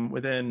video game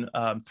within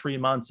 3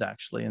 months,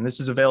 actually, and this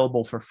is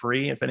available for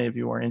free if any of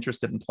you are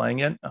interested in playing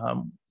it.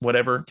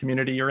 Whatever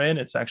community you're in,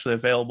 it's actually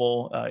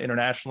available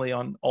internationally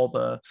on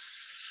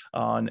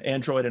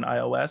Android and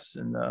iOS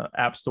in the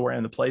App Store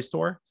and the Play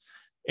Store.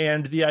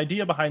 And the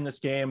idea behind this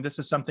game, this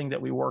is something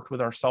that we worked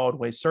with our solid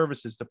waste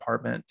services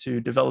department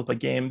to develop a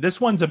game. This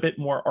one's a bit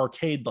more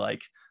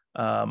arcade-like.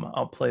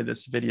 I'll play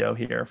this video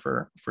here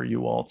for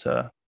you all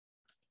to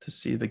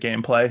see the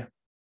gameplay.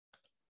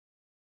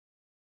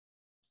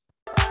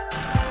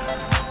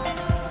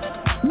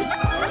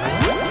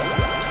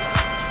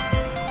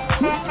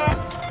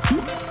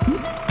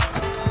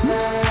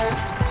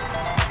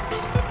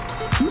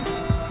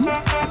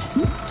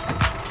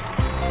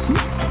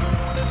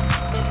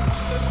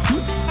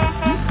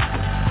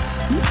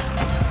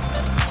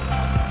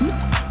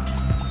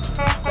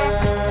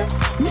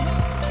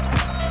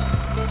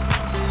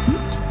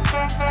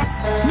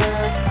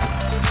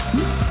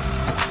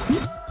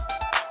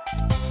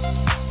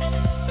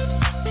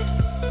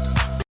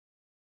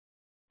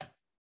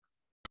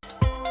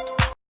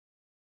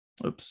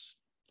 Oops.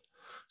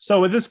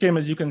 So with this game,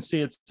 as you can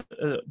see, it's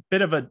a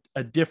bit of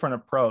a different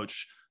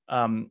approach.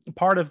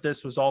 Part of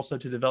this was also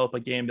to develop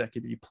a game that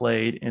could be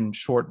played in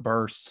short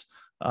bursts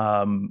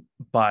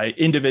by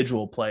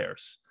individual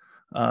players.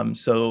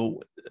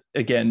 So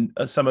again,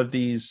 some of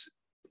these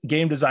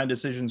game design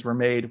decisions were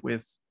made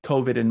with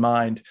COVID in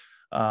mind,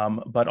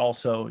 but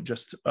also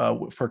just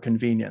for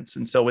convenience.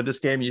 And so with this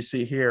game you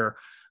see here,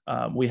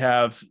 we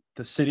have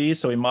the city.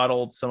 So we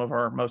modeled some of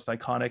our most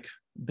iconic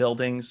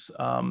buildings.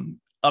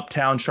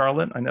 Uptown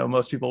Charlotte. I know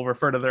most people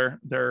refer to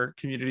their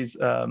communities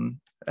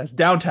as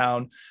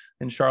downtown.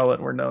 In Charlotte,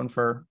 we're known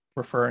for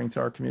referring to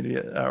our community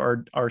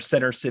or our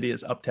center city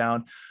as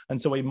Uptown.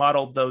 And so we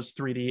modeled those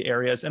 3D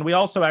areas. And we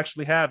also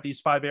actually have these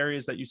 5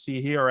 areas that you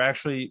see here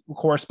actually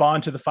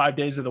correspond to the 5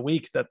 days of the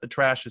week that the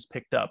trash is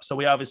picked up. So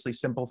we obviously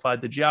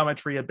simplified the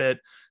geometry a bit,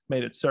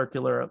 made it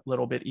circular, a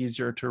little bit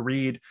easier to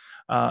read.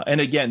 And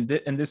again,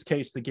 in this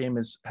case, the game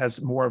has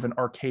more of an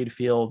arcade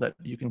feel that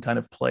you can kind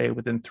of play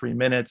within 3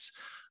 minutes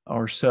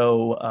or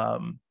so.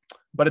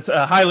 But it's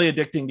a highly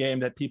addicting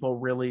game that people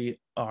really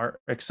are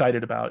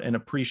excited about and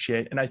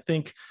appreciate. And I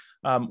think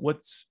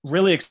what's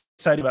really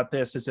exciting about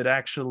this is it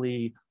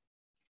actually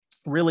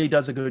really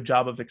does a good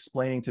job of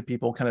explaining to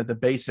people kind of the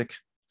basic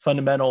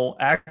fundamental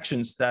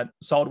actions that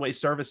solid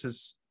waste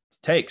services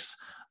takes.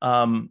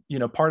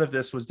 Part of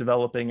this was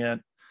developing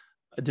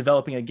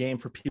a game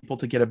for people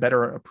to get a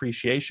better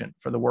appreciation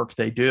for the work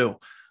they do.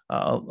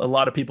 A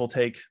lot of people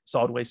take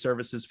solid waste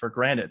services for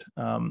granted.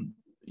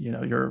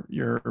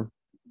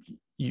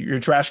 Your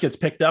trash gets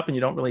picked up and you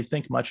don't really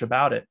think much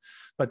about it.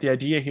 But the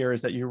idea here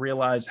is that you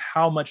realize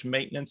how much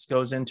maintenance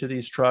goes into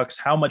these trucks,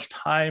 how much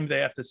time they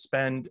have to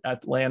spend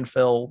at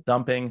landfill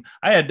dumping.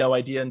 I had no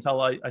idea until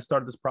I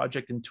started this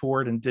project and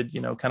toured and did,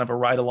 kind of a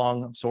ride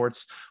along of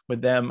sorts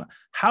with them,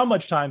 how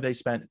much time they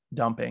spent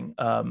dumping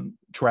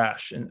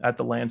trash at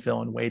the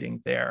landfill and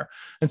waiting there.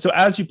 And so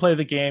as you play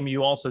the game,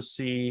 you also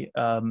see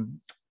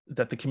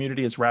that the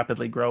community is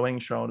rapidly growing.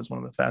 Charlotte is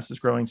one of the fastest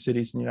growing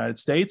cities in the United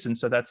States. And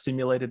so that's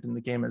simulated in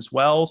the game as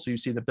well. So you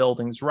see the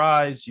buildings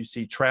rise, you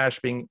see trash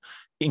being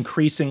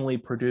increasingly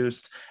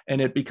produced, and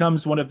it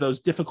becomes one of those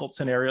difficult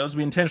scenarios.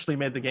 We intentionally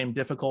made the game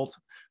difficult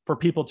for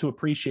people to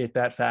appreciate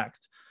that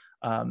fact,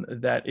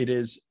 that it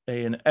is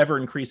an ever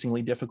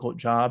increasingly difficult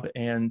job,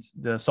 and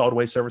the solid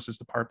waste services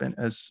department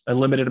has a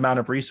limited amount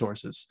of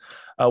resources.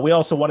 We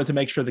also wanted to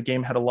make sure the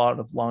game had a lot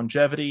of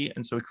longevity,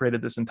 and so we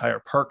created this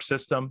entire perk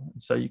system.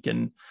 And so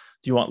do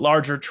you want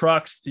larger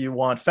trucks? Do you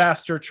want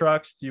faster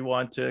trucks? Do you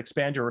want to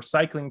expand your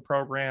recycling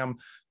program?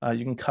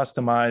 You can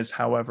customize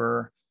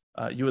however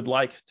you would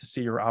like to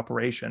see your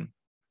operation.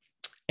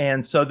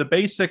 And so the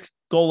basic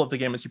goal of the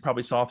game, as you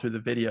probably saw through the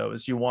video,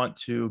 is you want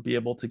to be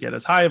able to get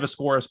as high of a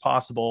score as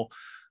possible.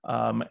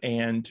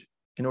 And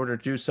in order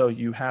to do so,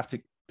 you have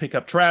to pick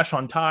up trash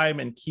on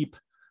time and keep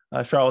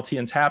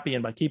Charlotteans happy.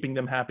 And by keeping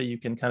them happy, you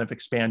can kind of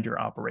expand your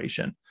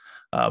operation.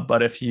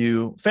 But if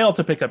you fail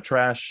to pick up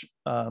trash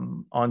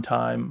on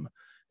time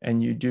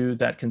and you do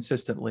that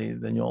consistently,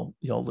 then you'll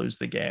lose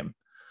the game.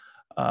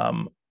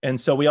 And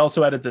so we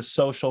also added this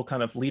social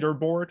kind of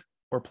leaderboard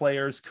where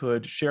players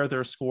could share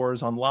their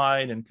scores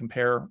online and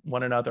compare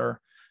one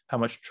another, how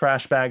much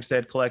trash bags they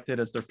had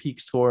collected as their peak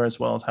score, as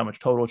well as how much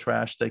total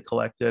trash they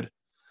collected.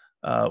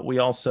 We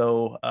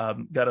also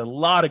got a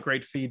lot of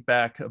great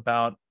feedback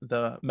about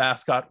the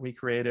mascot we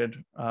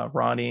created,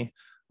 Ronnie,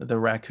 the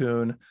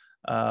raccoon.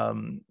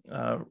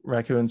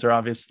 Raccoons are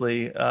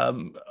obviously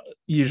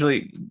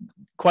usually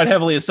quite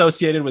heavily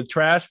associated with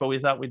trash, but we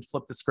thought we'd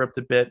flip the script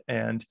a bit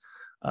and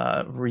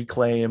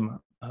reclaim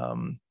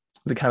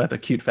the kind of the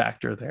cute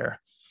factor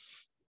there.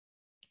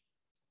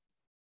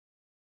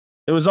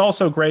 It was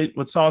also great.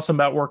 What's awesome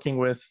about working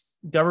with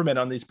government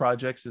on these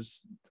projects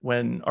is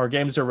when our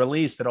games are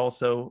released, it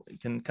also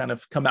can kind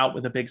of come out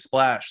with a big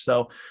splash.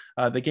 So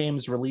the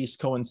game's release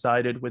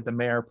coincided with the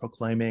mayor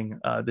proclaiming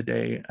the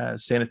day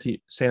as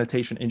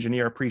Sanitation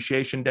Engineer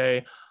Appreciation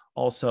Day.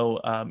 Also,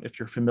 if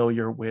you're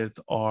familiar with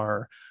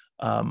our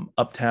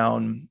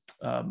Uptown,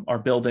 our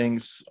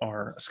buildings,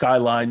 our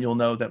skyline, you'll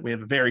know that we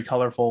have a very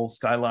colorful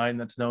skyline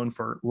that's known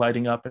for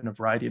lighting up in a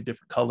variety of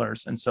different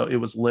colors. And so it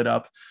was lit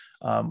up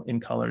in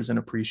colors in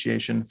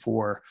appreciation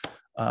for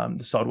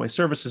the Solid Waste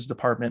Services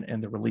Department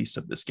and the release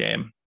of this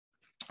game.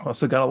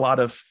 Also got a lot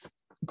of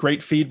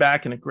great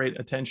feedback and a great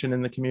attention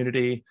in the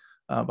community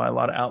by a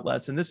lot of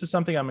outlets. And this is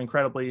something I'm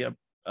incredibly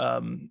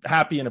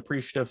happy and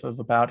appreciative of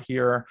about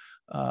here,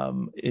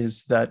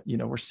 is that, you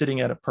know, we're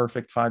sitting at a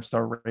perfect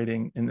 5-star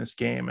rating in this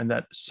game, and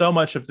that so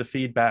much of the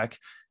feedback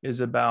is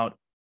about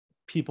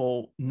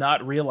people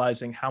not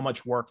realizing how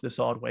much work the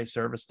solid waste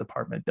service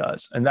department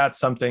does. And that's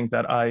something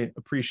that I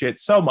appreciate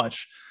so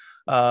much,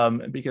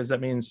 because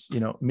that means, you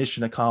know,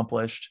 mission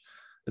accomplished,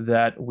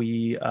 that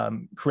we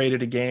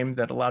created a game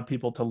that allowed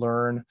people to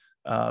learn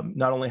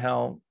not only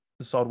how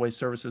the solid waste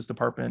services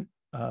department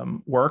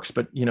works,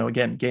 but, you know,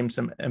 again, gain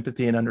some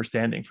empathy and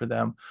understanding for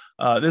them.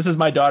 This is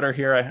my daughter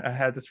here. I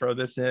had to throw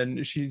this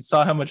in. She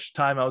saw how much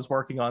time I was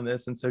working on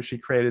this, and so she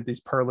created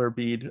these perler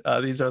bead.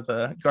 These are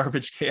the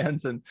garbage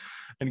cans and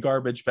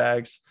garbage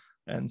bags,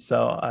 and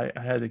so I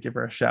had to give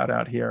her a shout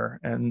out here.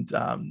 And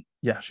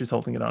yeah, she's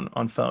holding it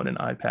on phone and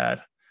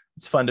iPad.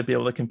 It's fun to be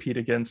able to compete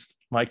against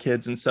my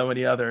kids and so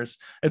many others.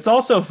 It's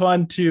also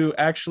fun to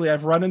actually,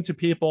 I've run into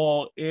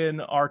people in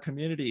our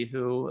community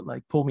who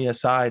like pull me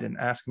aside and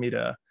ask me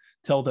to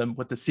tell them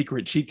what the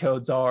secret cheat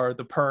codes are,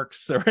 the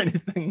perks, or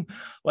anything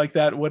like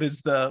that. What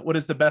is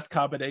the best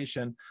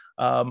combination?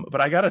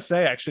 But I gotta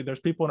say, actually, there's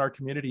people in our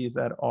community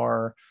that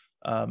are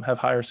have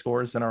higher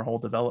scores than our whole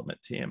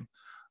development team.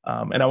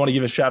 And I want to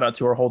give a shout out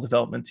to our whole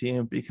development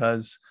team,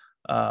 because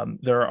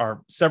there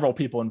are several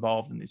people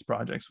involved in these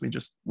projects.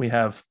 We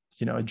have,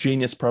 you know, a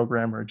genius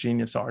programmer, a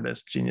genius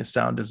artist, genius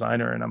sound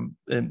designer, and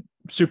I'm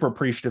super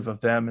appreciative of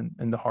them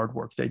and the hard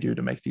work they do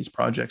to make these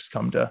projects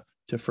come to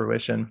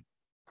fruition.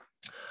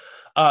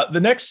 The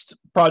next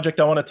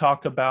project I want to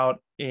talk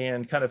about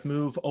and kind of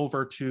move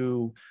over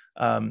to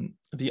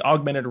the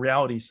augmented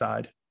reality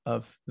side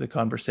of the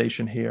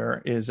conversation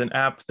here is an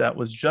app that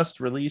was just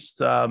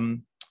released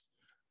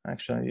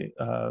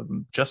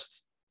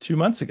just 2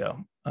 months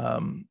ago.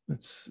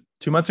 It's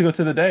 2 months ago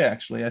to the day,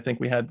 actually. I think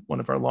we had one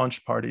of our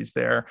launch parties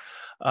there.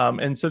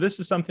 And so this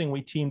is something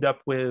we teamed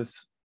up with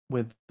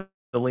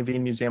the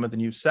Levine Museum of the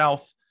New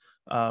South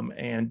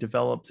and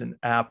developed an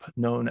app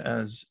known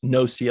as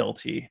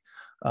KnowCLT.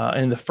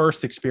 In the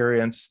first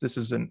experience, this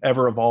is an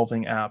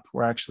ever-evolving app.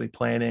 We're actually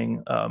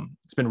planning,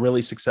 it's been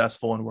really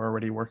successful, and we're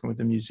already working with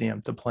the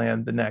museum to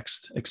plan the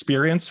next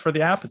experience for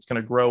the app. It's going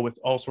to grow with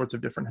all sorts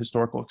of different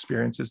historical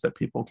experiences that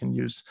people can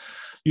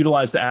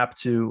utilize the app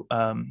to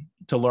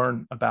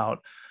learn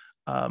about.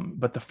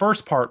 But the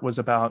first part was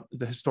about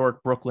the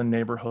historic Brooklyn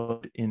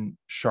neighborhood in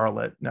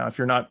Charlotte. Now, if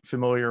you're not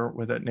familiar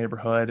with that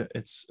neighborhood,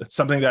 it's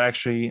something that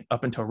actually,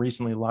 up until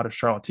recently, a lot of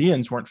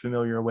Charlotteans weren't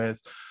familiar with.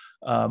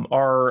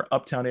 Our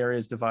uptown area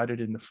is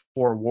divided into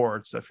 4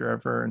 wards. So if you're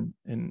ever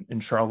in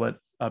Charlotte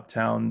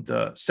uptown,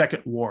 the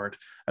second ward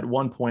at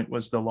one point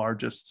was the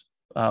largest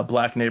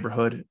Black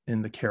neighborhood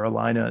in the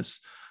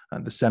Carolinas,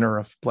 the center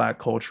of Black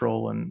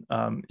cultural and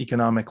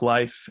economic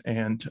life,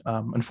 and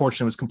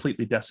unfortunately was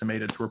completely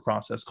decimated through a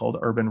process called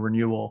urban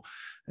renewal.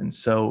 And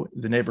so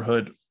the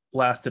neighborhood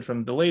lasted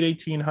from the late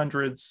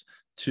 1800s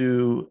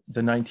to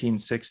the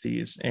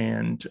 1960s,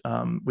 and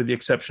with the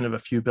exception of a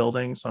few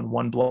buildings on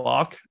one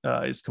block,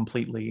 is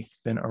completely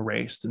been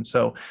erased. And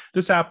so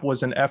this app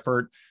was an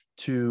effort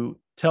to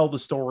tell the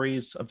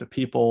stories of the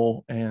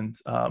people and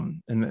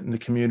in the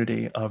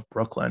community of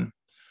Brooklyn.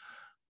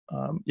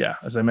 Yeah,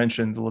 as I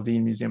mentioned, the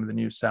Levine Museum of the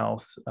New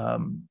South,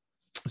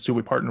 so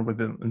we partnered with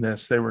them in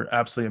this. They were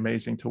absolutely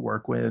amazing to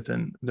work with,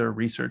 and their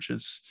research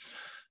is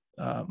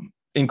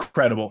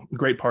incredible.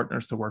 Great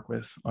partners to work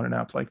with on an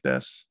app like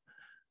this.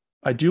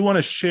 I do want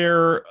to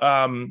share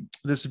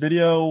this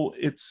video.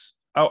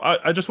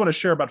 I just want to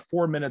share about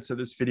 4 minutes of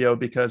this video,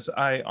 because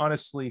I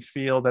honestly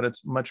feel that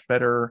it's much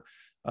better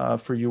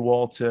for you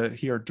all to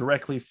hear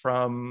directly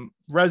from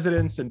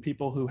residents and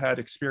people who had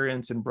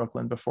experience in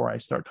Brooklyn before I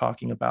start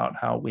talking about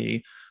how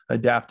we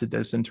adapted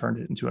this and turned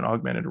it into an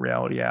augmented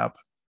reality app.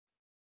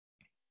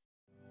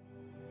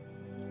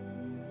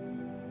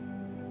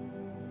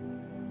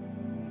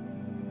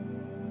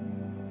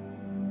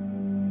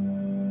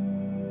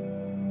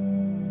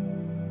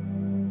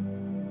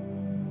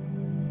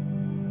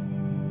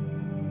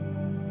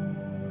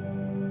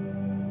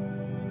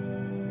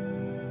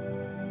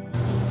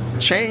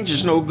 Change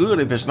is no good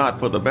if it's not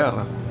for the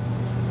better.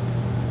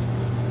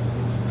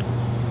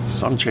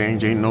 Some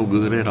change ain't no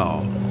good at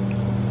all.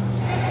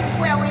 This is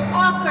where we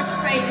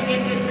orchestrated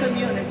in this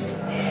community.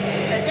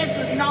 And this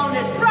was known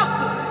as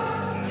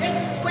Brooklyn. This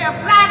is where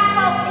Black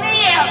folk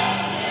lived.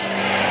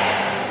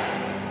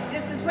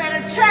 This is where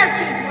the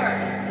churches were.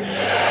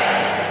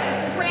 This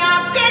is where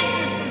our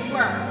businesses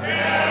were.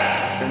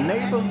 The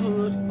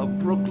neighborhood of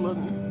Brooklyn,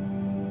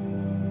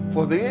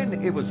 for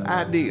then it was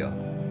ideal,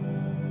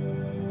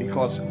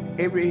 because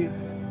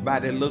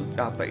everybody looked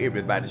after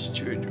everybody's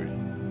children.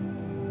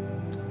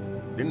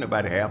 Didn't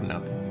nobody have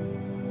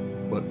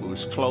nothing, but it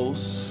was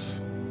close.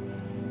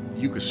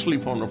 You could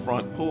sleep on the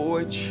front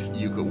porch,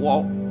 you could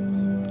walk,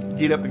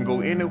 get up and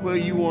go anywhere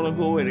you want to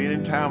go at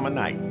any time of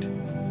night.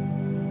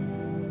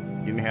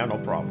 Didn't have no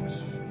problems.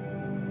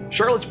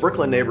 Charlotte's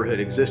Brooklyn neighborhood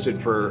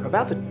existed for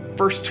about the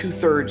first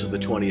 2/3 of the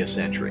 20th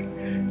century.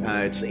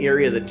 It's the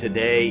area that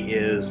today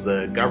is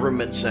the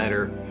government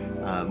center,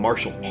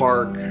 Marshall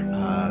Park,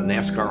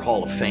 NASCAR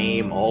Hall of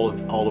Fame, all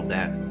of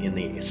that in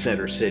the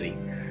center city.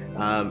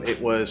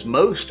 It was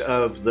most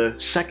of the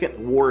Second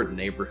Ward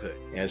neighborhood.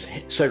 As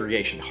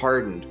segregation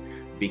hardened,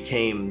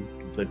 became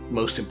the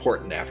most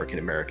important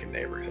African-American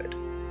neighborhood.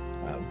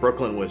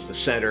 Brooklyn was the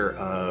center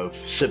of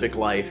civic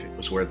life. It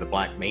was where the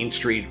Black Main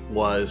Street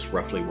was,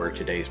 roughly where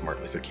today's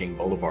Martin Luther King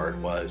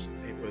Boulevard was.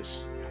 It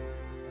was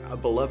a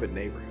beloved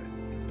neighborhood.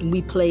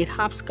 We played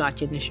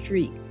hopscotch in the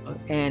street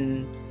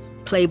and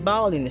played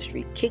ball in the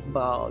street,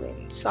 kickball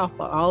and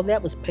softball. All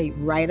that was played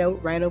right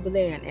over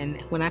there. And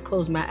when I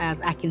close my eyes,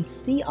 I can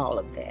see all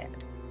of that.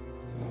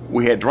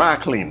 We had dry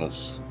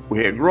cleaners.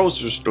 We had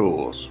grocery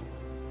stores.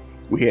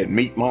 We had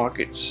meat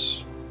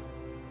markets.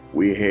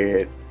 We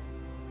had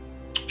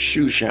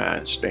shoe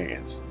shine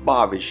stands,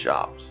 barber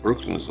shops.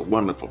 Brooklyn is a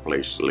wonderful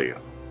place to live.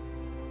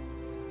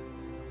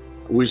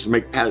 We used to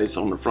make pallets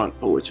on the front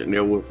porch and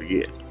never will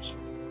forget.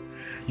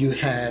 You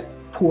had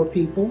poor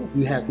people,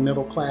 you had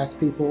middle class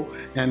people,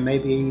 and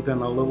maybe even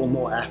a little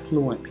more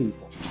affluent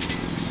people.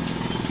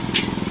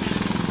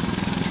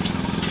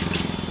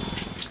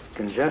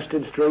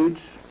 Congested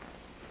streets,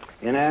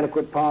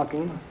 inadequate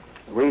parking,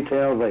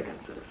 retail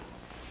vacancies.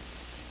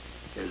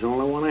 There's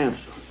only one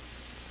answer.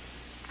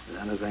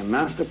 That is a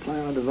master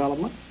plan of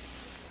development.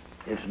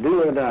 It's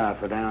do or die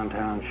for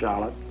downtown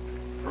Charlotte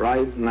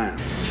right now.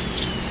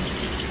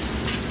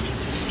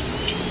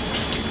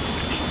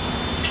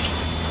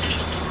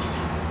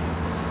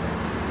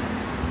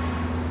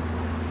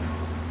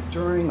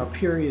 During a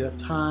period of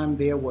time,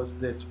 there was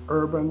this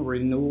urban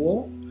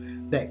renewal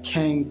that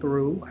came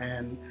through,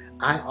 and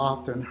I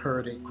often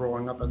heard it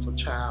growing up as a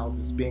child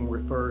as being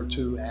referred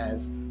to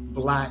as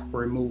Black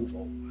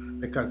removal,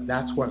 because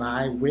that's what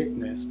I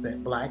witnessed,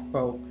 that Black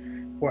folk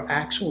were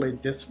actually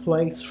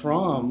displaced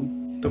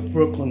from the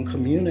Brooklyn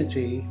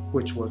community,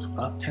 which was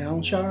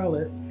uptown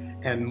Charlotte,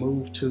 and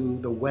moved to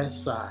the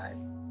west side.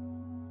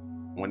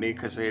 When they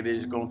could say they're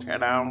just gonna tear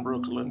down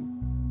Brooklyn,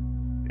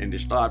 and they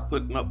start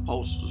putting up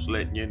posters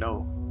letting you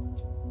know,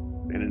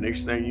 and the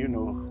next thing you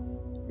know,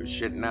 they're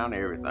shutting down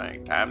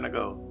everything. Time to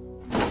go.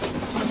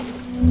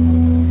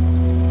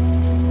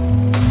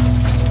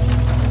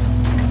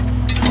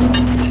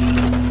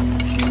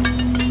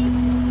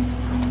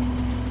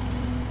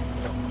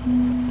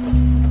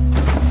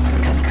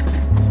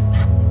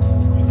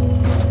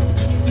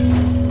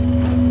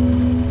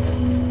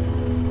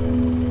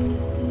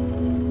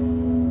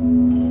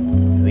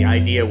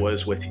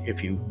 Was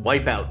if you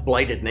wipe out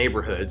blighted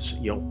neighborhoods,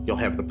 you'll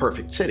have the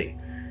perfect city.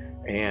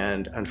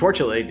 And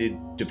unfortunately,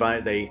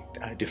 they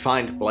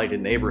defined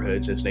blighted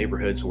neighborhoods as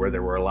neighborhoods where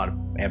there were a lot of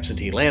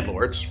absentee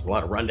landlords, a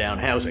lot of rundown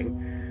housing,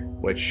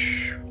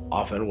 which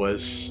often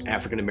was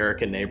African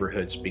American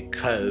neighborhoods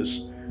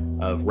because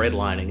of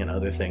redlining and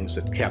other things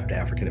that kept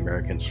African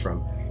Americans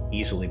from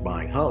easily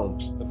buying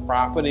homes. The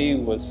property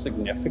was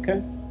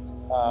significant.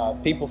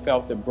 People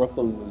felt that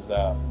Brooklyn was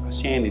a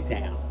shanty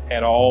town,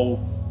 had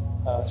all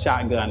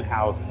shotgun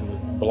houses, it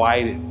was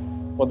blighted.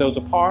 Well, there was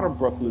a part of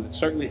Brooklyn that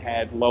certainly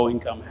had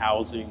low-income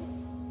housing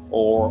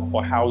or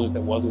houses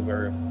that wasn't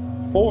very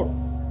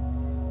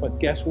affordable. But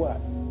guess what?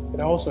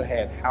 It also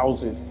had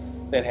houses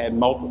that had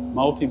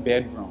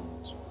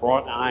multi-bedrooms,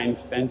 wrought iron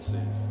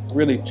fences,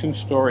 really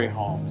two-story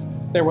homes.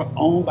 They were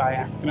owned by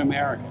African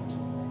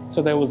Americans.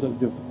 So there was a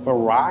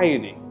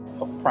variety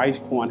of price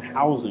point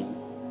housing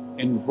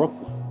in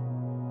Brooklyn.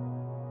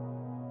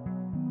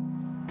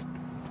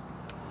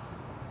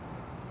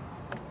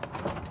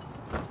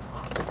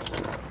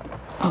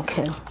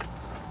 Okay.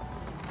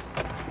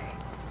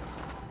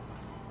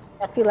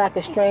 I feel like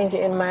a stranger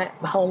in my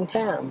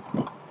hometown.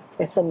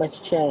 There's so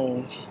much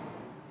change.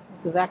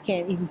 Because I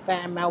can't even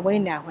find my way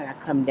now when I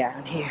come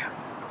down here.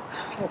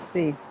 Let's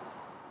see.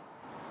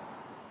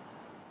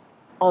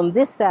 On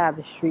this side of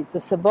the street,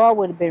 the Savoy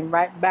would have been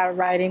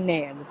right in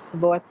there, the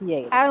Savoy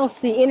Theater. I don't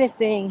see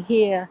anything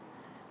here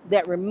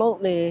that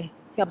remotely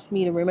helps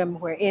me to remember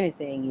where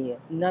anything is.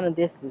 None of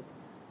this is.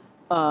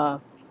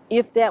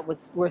 If that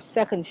were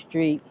 2nd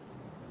Street,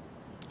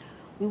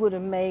 we would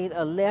have made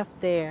a left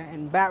there,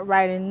 and about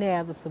right in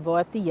there, the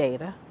Savoy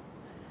Theater.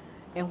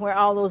 And where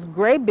all those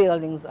gray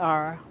buildings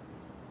are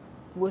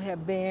would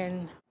have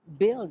been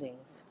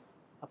buildings,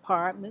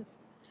 apartments.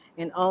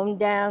 And on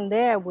down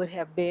there would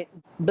have been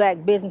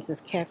Black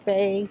businesses,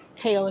 cafes,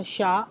 tailor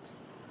shops,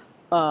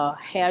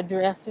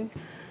 hairdressers.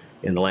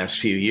 In the last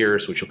few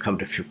years, which will come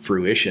to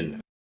fruition.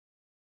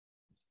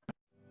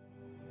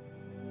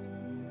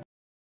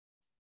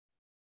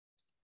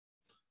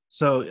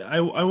 So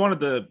I wanted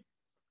to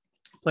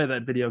play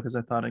that video because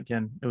I thought,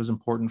 again, it was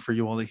important for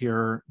you all to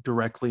hear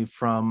directly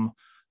from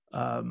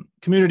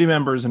community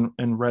members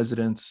and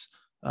residents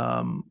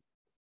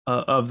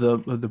of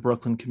the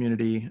Brooklyn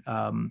community,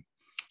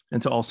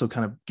 and to also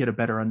kind of get a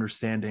better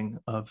understanding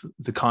of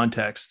the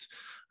context.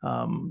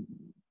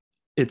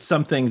 It's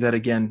something that,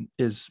 again,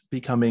 is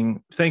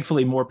becoming,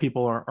 thankfully, more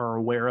people are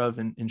aware of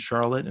in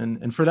Charlotte.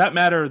 And for that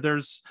matter,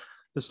 there's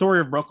the story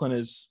of Brooklyn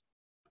is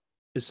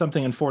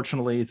something,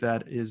 unfortunately,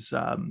 that is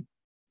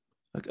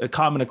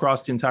common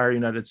across the entire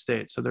United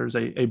States. So there's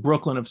a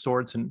Brooklyn of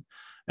sorts in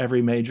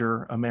every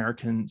major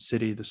American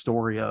city, the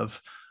story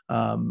of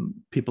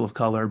people of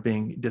color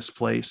being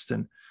displaced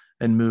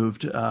and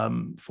moved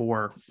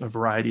for a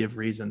variety of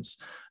reasons.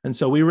 And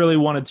so we really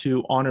wanted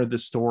to honor the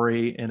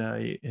story in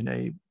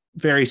a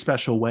very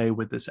special way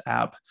with this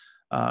app.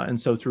 And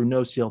so through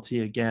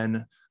KnowCLT,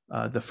 again,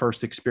 the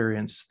first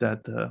experience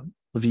that the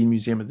Levine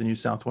Museum of the New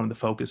South wanted to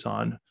focus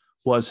on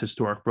was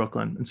historic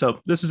Brooklyn. And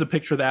so this is a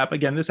picture of the app.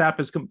 Again, this app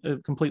is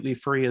completely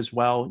free as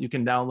well. You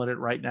can download it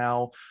right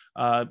now.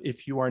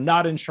 If you are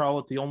not in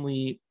Charlotte, the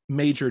only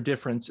major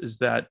difference is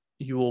that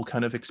you will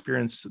kind of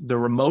experience the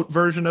remote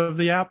version of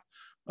the app.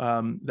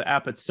 The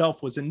app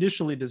itself was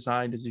initially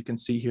designed, as you can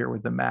see here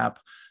with the map,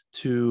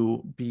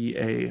 to be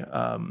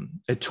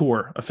a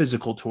tour, a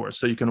physical tour.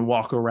 So you can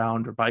walk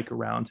around or bike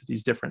around to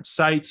these different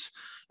sites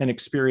and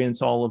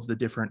experience all of the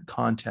different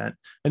content.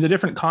 And the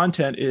different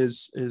content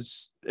is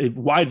a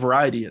wide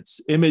variety. It's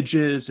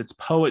images, it's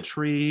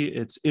poetry,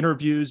 it's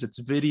interviews, it's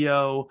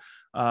video,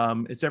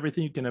 it's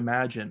everything you can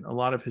imagine. A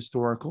lot of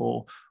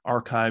historical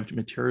archived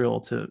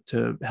material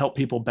to help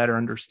people better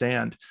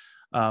understand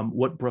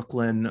what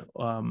Brooklyn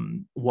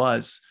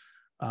was.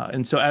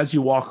 And so as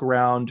you walk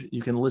around,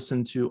 you can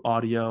listen to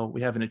audio.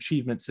 We have an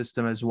achievement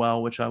system as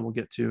well, which I will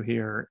get to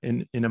here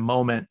in a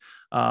moment.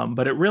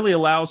 But it really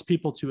allows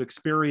people to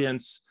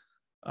experience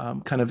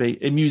kind of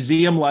a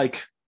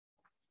museum-like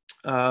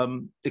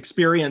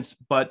experience,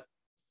 but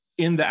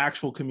in the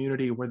actual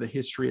community where the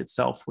history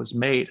itself was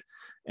made.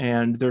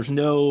 And there's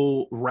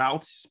no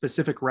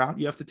specific route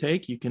you have to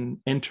take. You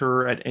can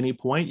enter at any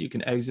point. You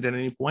can exit at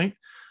any point.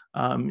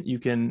 You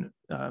can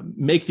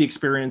make the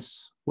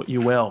experience what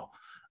you will.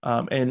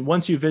 And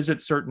once you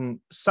visit certain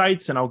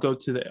sites, and I'll go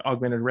to the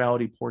augmented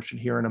reality portion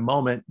here in a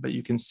moment, but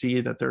you can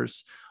see that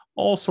there's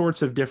all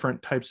sorts of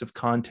different types of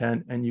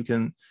content, and you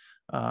can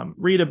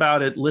read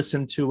about it,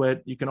 listen to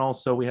it. You can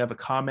also, we have a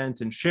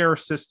comment and share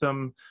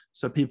system,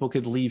 so people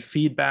could leave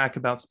feedback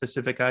about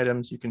specific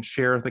items. You can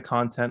share the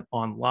content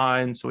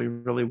online. So we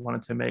really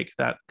wanted to make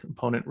that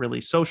component really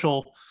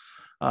social.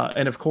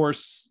 And of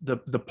course, the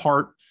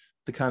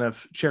kind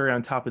of cherry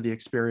on top of the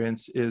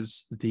experience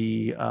is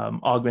the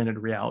augmented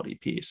reality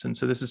piece. And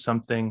so this is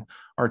something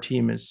our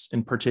team is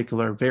in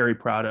particular very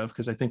proud of,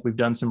 because I think we've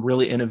done some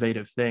really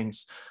innovative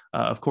things.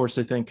 Of course,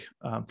 I think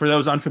for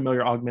those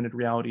unfamiliar, augmented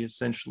reality is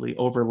essentially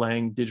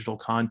overlaying digital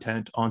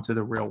content onto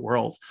the real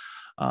world.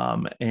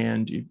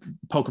 And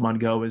Pokemon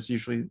Go is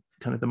usually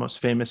kind of the most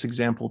famous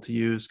example to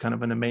use kind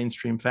of in a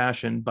mainstream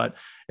fashion. But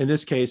in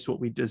this case, what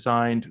we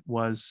designed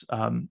was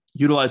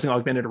utilizing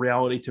augmented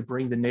reality to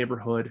bring the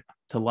neighborhood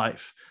to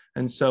life.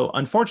 And so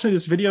unfortunately,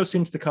 this video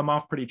seems to come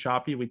off pretty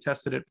choppy. We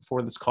tested it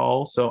before this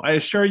call. So I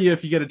assure you,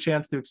 if you get a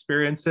chance to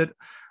experience it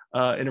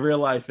in real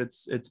life,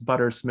 it's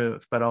butter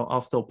smooth, but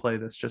I'll still play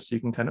this just so you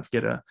can kind of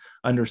get a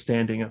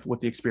understanding of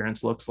what the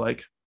experience looks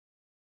like.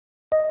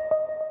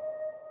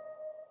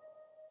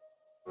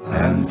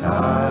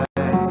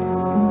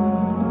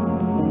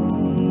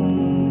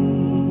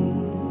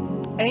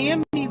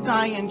 AME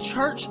Zion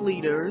church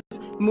leaders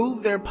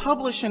moved their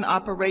publishing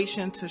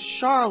operation to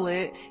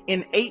Charlotte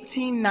in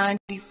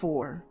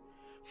 1894.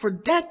 For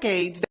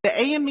decades, the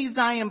AME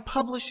Zion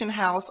Publishing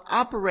House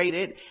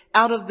operated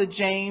out of the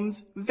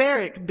James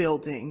Varick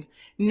Building,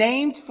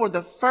 named for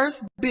the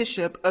first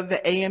bishop of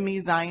the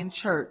AME Zion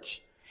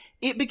Church.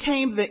 It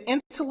became the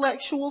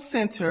intellectual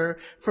center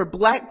for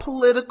Black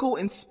political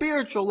and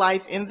spiritual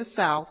life in the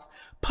South,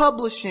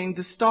 publishing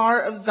the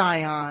Star of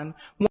Zion,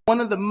 one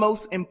of the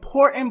most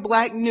important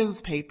Black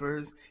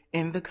newspapers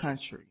in the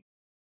country.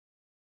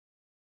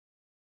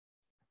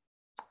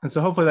 And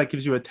so hopefully that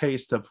gives you a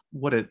taste of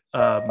what it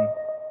looked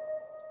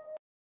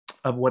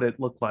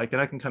like.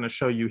 And I can kind of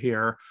show you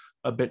here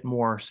a bit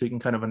more so you can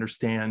kind of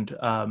understand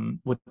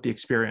what the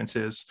experience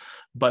is.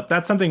 But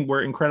that's something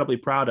we're incredibly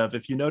proud of.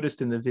 If you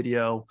noticed in the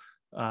video,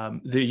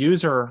 the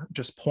user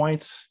just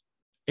points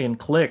and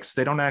clicks.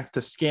 They don't have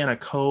to scan a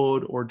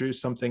code or do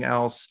something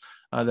else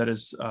that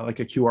is like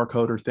a QR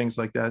code or things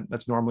like that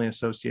that's normally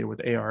associated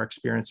with AR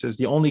experiences.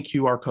 The only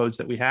QR codes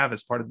that we have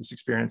as part of this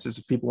experience is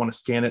if people want to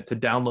scan it to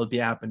download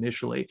the app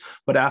initially.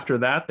 But after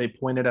that, they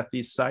point it at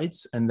these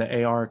sites, and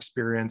the AR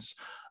experience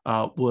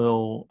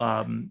will,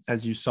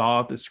 as you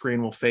saw, the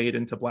screen will fade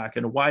into black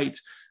and white,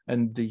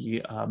 and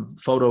the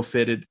photo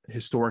fitted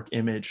historic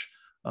image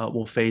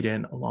will fade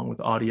in along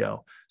with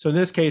audio. So in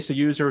this case, the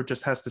user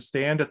just has to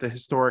stand at the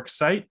historic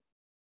site.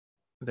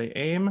 They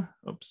aim,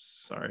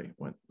 oops, sorry,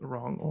 went the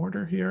wrong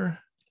order here.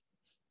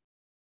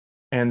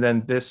 And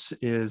then this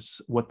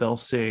is what they'll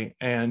see.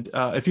 And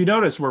if you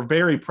notice, we're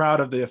very proud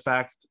of the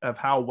effect of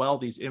how well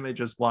these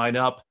images line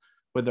up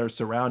with their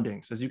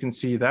surroundings. As you can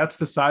see, that's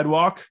the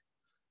sidewalk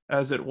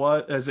as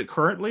it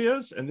currently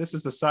is, and this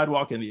is the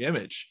sidewalk in the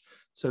image.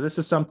 So this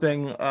is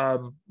something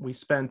we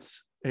spent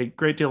a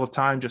great deal of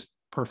time just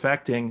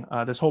perfecting.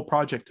 This whole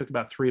project took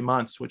about 3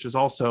 months, which is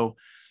also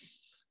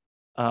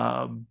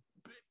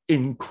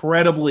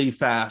incredibly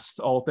fast,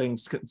 all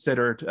things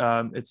considered.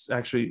 It's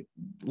actually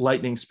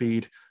lightning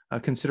speed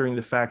considering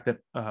the fact that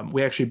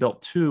we actually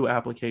built 2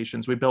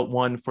 applications. We built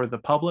one for the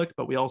public,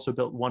 but we also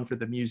built one for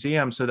the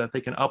museum so that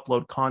they can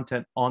upload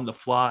content on the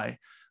fly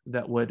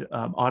that would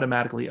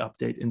automatically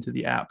update into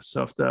the app.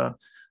 So if the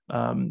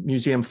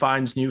museum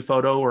finds new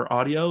photo or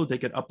audio, they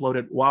could upload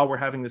it while we're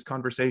having this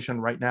conversation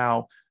right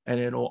now, and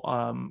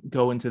it'll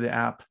go into the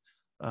app.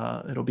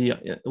 It'll be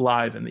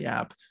live in the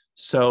app.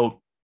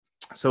 So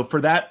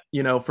for that,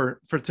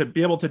 for to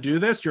be able to do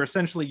this, you're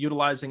essentially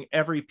utilizing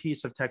every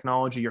piece of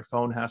technology your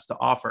phone has to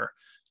offer.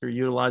 You're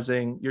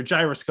utilizing your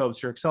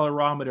gyroscopes, your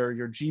accelerometer,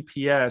 your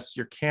GPS,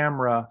 your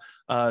camera.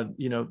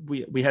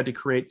 We had to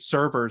create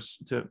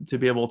servers to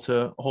be able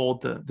to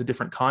hold the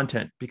different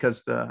content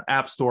because the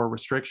App Store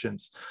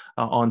restrictions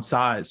on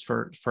size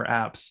for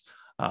apps.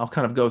 I'll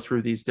kind of go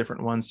through these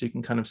different ones so you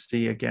can kind of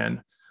see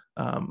again.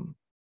 And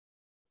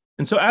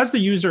so as the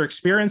user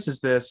experiences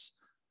this,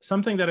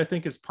 something that I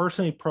think is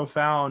personally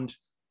profound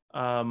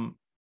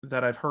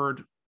that I've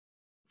heard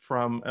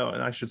from,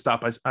 and I should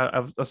stop.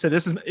 I'll say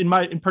this is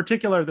in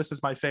particular, this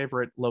is my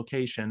favorite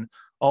location,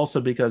 also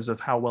because of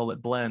how well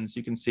it blends.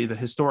 You can see the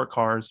historic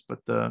cars, but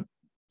the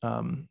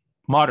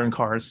modern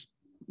cars,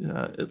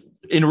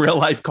 in real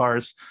life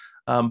cars,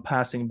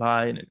 passing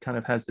by, and it kind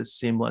of has this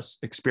seamless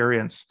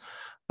experience.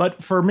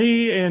 But for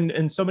me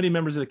and so many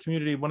members of the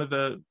community, one of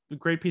the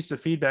great pieces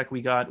of feedback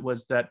we got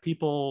was that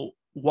people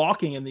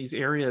walking in these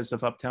areas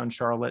of Uptown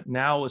Charlotte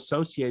now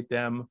associate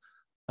them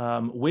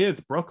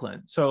with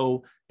Brooklyn.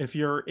 So if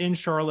you're in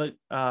Charlotte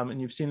and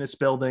you've seen this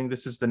building,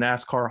 this is the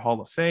NASCAR Hall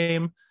of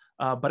Fame.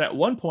 But at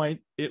one point,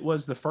 it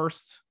was the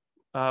first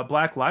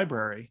Black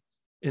library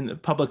in the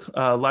public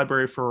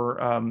library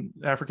for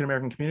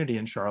African-American community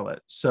in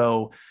Charlotte.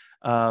 So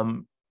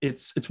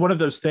it's one of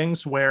those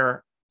things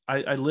where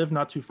I live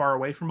not too far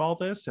away from all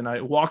this, and I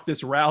walked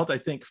this route. I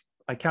think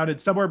I counted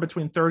somewhere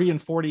between 30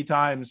 and 40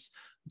 times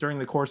during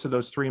the course of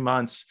those 3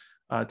 months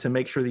to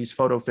make sure these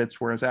photo fits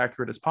were as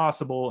accurate as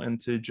possible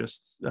and to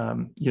just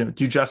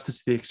do justice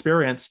to the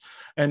experience.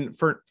 And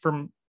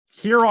from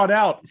here on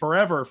out,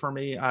 forever for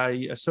me,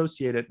 I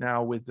associate it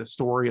now with the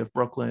story of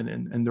Brooklyn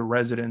and the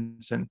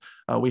residents. And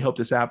we hope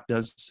this app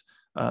does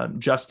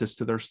justice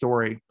to their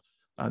story.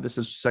 This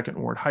is Second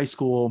Ward High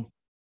School,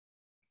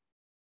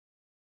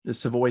 the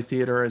Savoy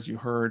Theater, as you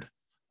heard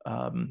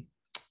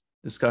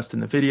discussed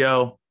in the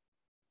video,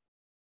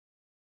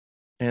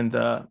 and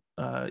the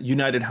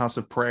United House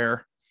of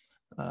Prayer.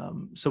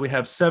 So we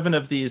have 7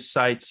 of these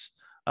sites.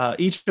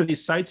 Each of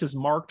these sites is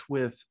marked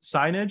with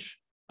signage.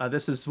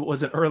 This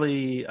was an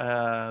early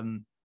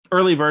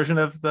version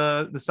of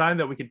the sign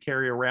that we could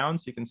carry around.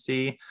 So you can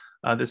see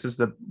this is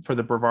for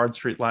the Brevard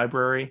Street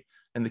Library.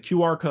 And the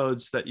QR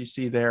codes that you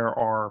see there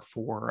are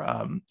for,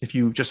 if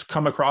you just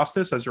come across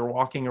this as you're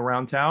walking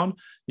around town,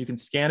 you can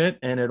scan it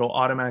and it'll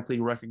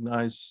automatically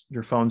recognize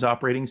your phone's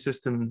operating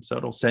system. So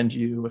it'll send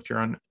you, if you're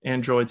on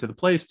Android, to the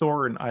Play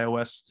Store and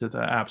iOS to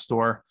the App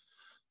Store.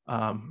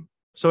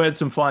 So I had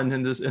some fun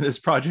in this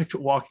project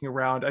walking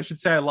around. I should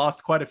say I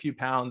lost quite a few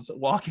pounds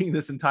walking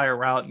this entire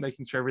route,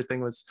 making sure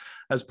everything was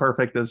as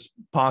perfect as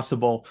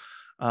possible.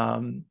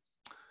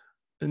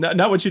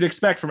 Not what you'd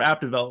expect from app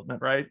development,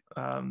 right?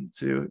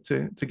 To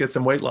get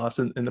some weight loss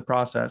in the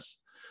process.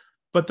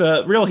 But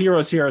the real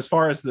heroes here, as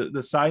far as the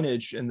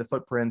signage and the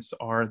footprints,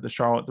 are the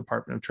Charlotte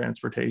Department of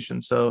Transportation.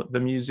 So the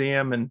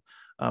museum and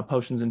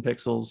Potions and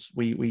Pixels,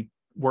 we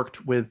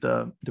worked with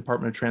the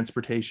Department of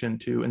Transportation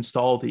to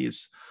install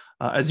these.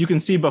 As you can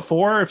see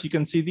before, if you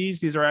can see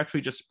these are actually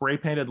just spray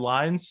painted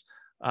lines.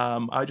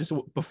 I just,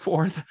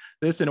 before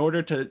this, in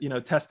order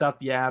to test out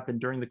the app and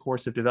during the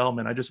course of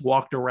development, I just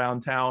walked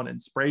around town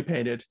and spray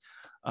painted.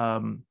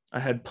 I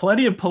had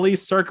plenty of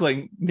police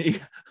circling me,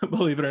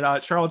 believe it or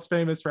not. Charlotte's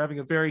famous for having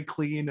a very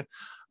clean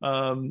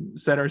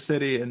center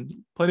city, and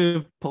plenty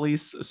of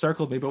police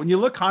circled me. But when you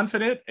look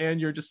confident and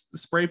you're just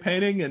spray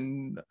painting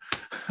and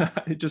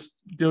just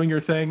doing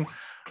your thing,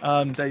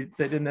 they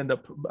didn't end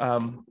up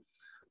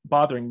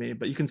bothering me.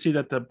 But you can see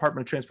that the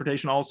Department of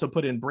Transportation also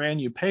put in brand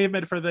new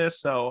pavement for this.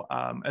 So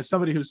as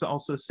somebody who's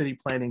also a city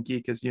planning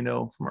geek, as you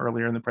know from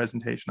earlier in the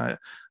presentation, I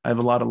have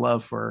a lot of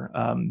love for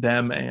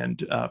them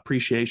and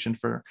appreciation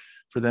for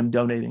them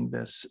donating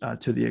this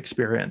to the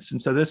experience.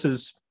 And so this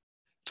is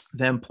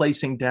them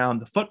placing down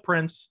the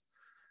footprints.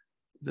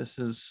 This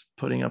is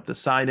putting up the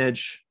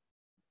signage.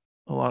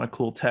 A lot of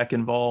cool tech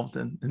involved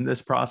in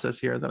this process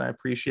here that I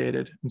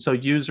appreciated. And so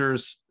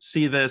users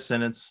see this,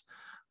 and it's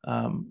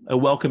a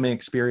welcoming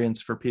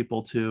experience for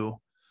people to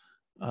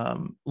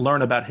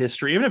learn about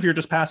history, even if you're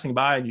just passing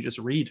by and you just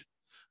read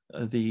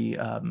the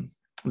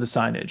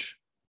signage.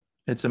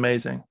 It's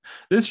amazing.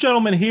 This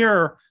gentleman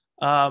here,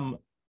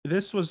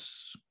 this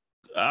was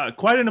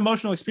quite an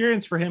emotional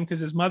experience for him because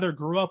his mother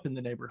grew up in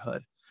the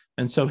neighborhood,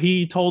 and so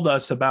he told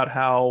us about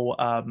how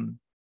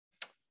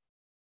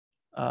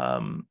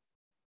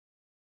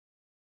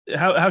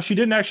she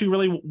didn't actually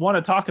really want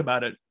to talk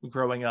about it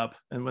growing up,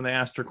 and when they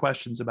asked her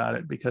questions about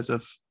it, because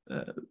of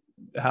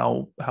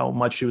how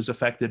much she was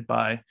affected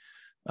by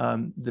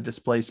the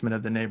displacement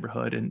of the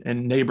neighborhood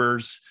and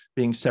neighbors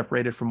being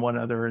separated from one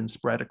another and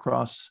spread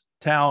across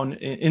town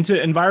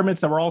into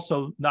environments that were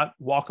also not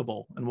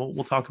walkable. And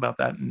we'll talk about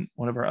that in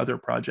one of our other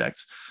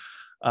projects.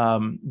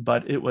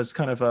 But it was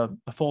kind of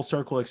a full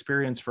circle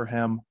experience for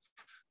him,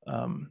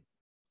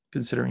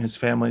 considering his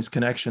family's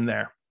connection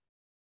there.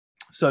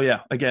 So yeah,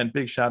 again,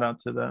 big shout out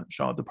to the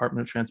Charlotte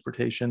Department of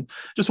Transportation.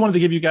 Just wanted to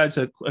give you guys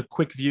a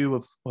quick view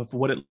of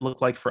what it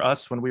looked like for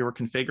us when we were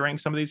configuring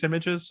some of these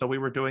images. So we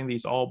were doing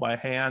these all by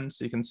hand.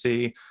 So you can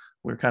see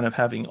we're kind of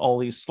having all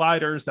these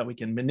sliders that we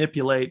can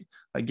manipulate.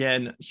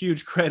 Again,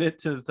 huge credit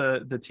to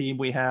the team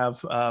we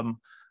have.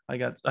 I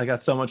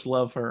got so much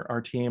love for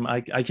our team.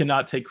 I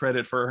cannot take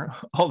credit for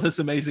all this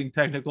amazing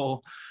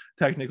technical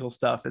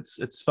stuff.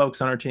 It's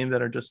folks on our team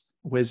that are just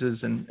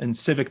whizzes and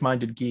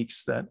civic-minded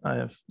geeks that I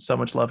have so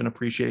much love and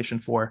appreciation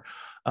for.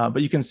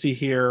 But you can see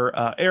here,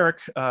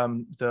 Eric,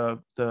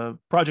 the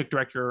project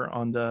director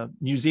on the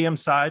museum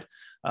side,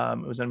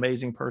 was an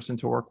amazing person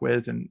to work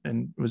with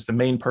and was the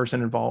main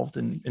person involved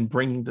in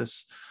bringing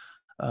this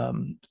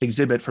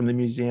exhibit from the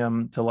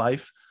museum to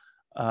life.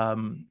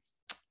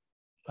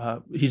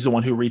 He's the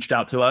one who reached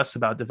out to us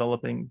about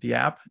developing the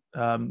app.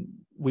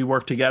 We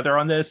worked together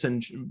on this,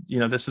 and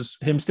this is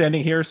him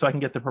standing here so I can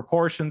get the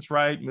proportions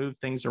right, move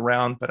things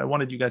around. But I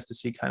wanted you guys to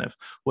see kind of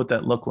what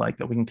that looked like,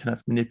 that we can kind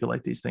of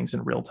manipulate these things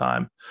in real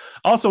time.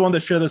 Also wanted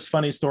to share this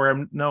funny story.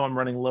 I know I'm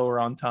running lower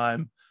on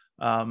time,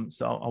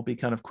 so I'll be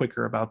kind of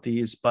quicker about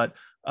these. But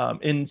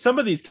in some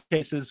of these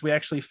cases, we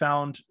actually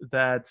found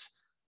that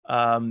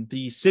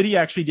the city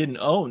actually didn't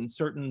own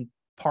certain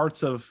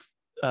parts of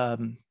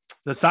the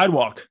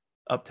sidewalk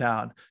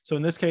uptown. So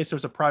in this case,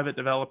 there's a private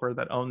developer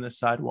that owned this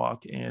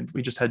sidewalk, and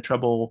we just had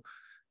trouble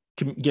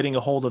getting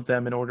a hold of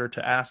them in order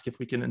to ask if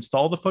we can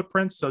install the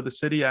footprints. So the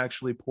city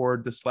actually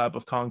poured the slab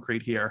of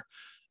concrete here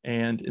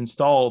and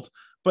installed.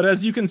 But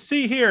as you can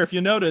see here, if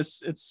you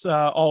notice, it's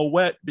all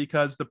wet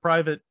because the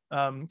private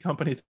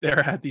company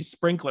there had these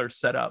sprinklers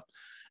set up.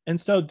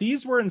 And so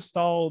these were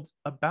installed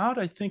about,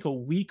 I think, a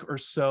week or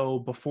so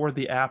before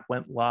the app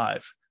went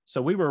live.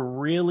 So we were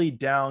really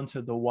down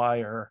to the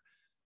wire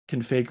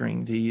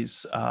configuring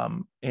these.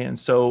 And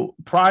so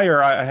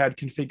prior, I had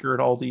configured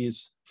all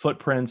these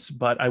footprints,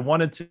 but I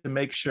wanted to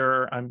make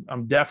sure,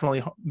 I'm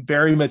definitely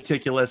very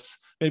meticulous,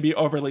 maybe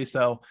overly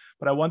so,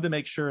 but I wanted to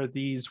make sure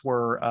these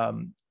were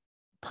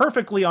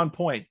perfectly on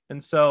point.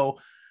 And so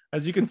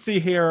as you can see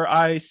here,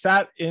 I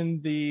sat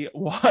in the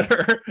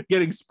water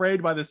getting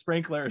sprayed by the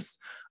sprinklers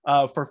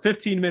for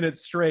 15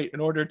 minutes straight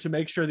in order to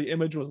make sure the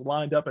image was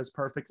lined up as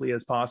perfectly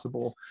as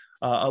possible.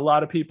 A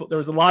lot of people, there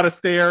was a lot of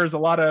stares, a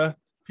lot of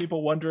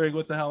people wondering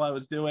what the hell I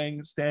was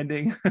doing,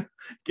 standing,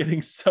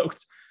 getting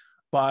soaked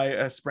by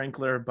a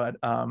sprinkler. But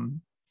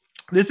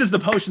this is the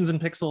Potions and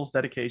Pixels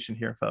dedication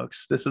here,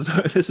 folks. This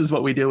is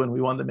what we do, and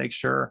we wanted to make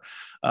sure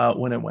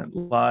when it went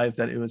live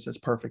that it was as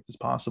perfect as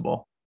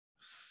possible.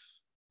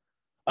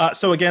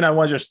 So again, I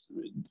want to just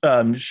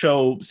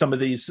show some of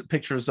these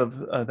pictures of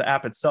the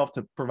app itself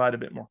to provide a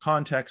bit more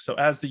context. So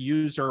as the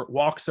user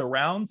walks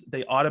around,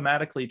 they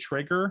automatically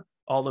trigger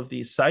all of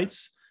these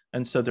sites.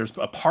 And so there's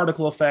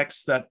particle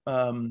effects that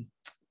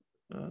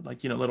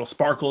like, little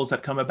sparkles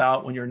that come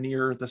about when you're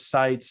near the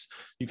sites.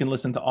 You can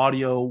listen to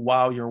audio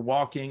while you're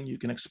walking. You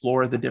can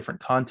explore the different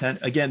content.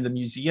 Again, the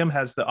museum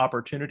has the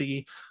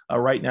opportunity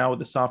right now with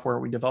the software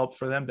we developed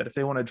for them that if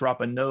they want to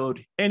drop a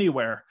node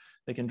anywhere,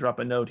 they can drop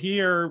a node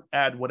here,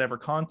 add whatever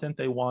content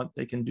they want.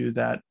 They can do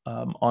that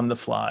on the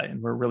fly.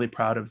 And we're really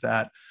proud of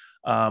that.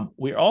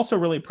 We're also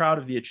really proud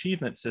of the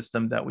achievement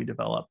system that we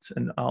developed.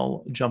 And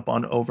I'll jump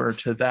on over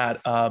to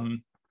that.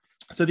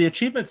 So the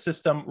achievement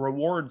system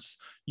rewards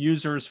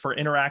users for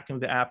interacting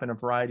with the app in a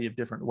variety of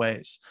different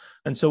ways.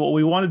 And so what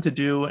we wanted to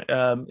do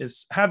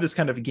is have this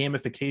kind of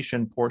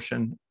gamification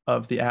portion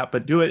of the app,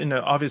 but do it in an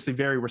obviously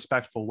very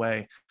respectful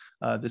way.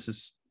 This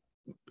is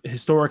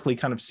historically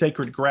kind of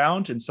sacred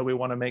ground. And so we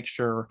want to make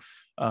sure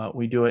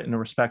we do it in a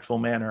respectful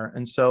manner.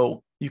 And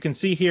so you can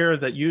see here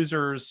that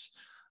users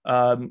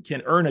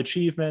can earn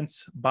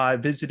achievements by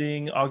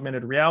visiting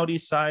augmented reality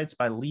sites,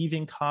 by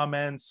leaving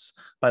comments,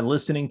 by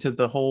listening to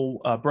the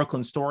whole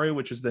Brooklyn story,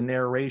 which is the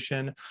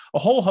narration, a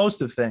whole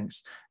host of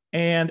things.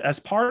 And as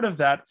part of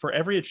that, for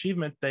every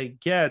achievement they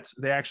get,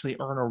 they actually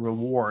earn a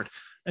reward.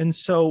 And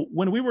so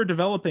when we were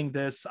developing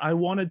this, I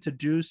wanted to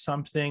do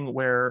something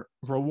where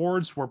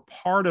rewards were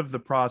part of the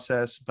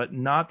process, but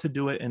not to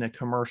do it in a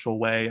commercial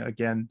way,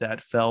 again,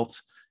 that felt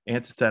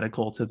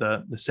antithetical to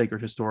the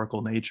sacred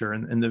historical nature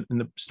and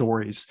the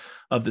stories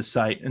of the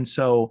site. And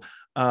so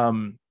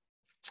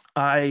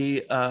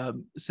I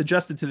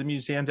suggested to the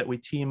museum that we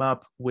team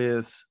up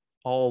with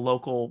all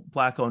local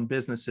Black-owned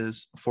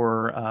businesses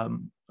for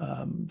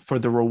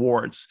the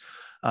rewards.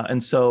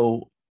 And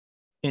so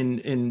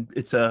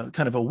it's a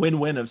kind of a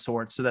win-win of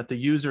sorts, so that the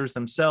users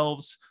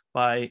themselves,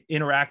 by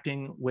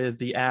interacting with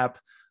the app,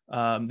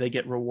 they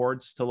get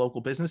rewards to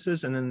local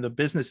businesses, and then the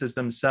businesses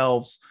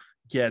themselves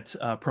get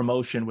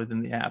promotion within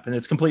the app, and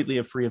it's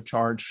completely free of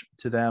charge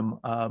to them.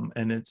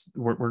 And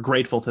we're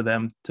grateful to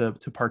them to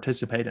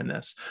participate in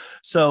this.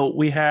 So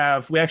we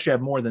actually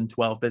have more than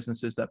 12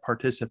 businesses that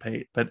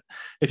participate. But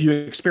if you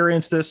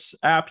experience this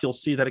app, you'll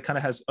see that it kind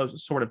of has a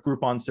sort of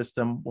Groupon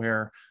system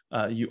where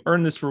you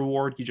earn this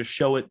reward, you just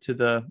show it to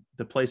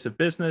the place of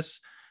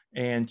business,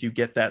 and you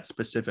get that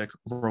specific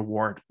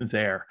reward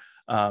there.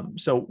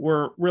 So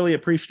we're really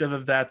appreciative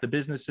of that. The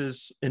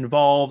businesses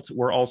involved,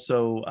 we're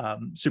also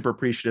super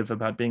appreciative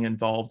about being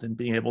involved and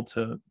being able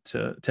to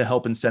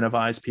help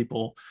incentivize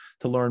people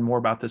to learn more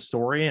about this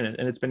story. And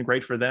it's been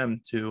great for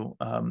them to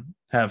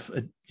have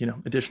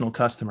additional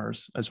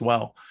customers as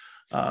well.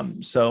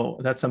 So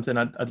that's something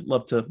I'd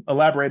love to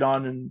elaborate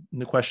on in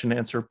the question and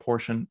answer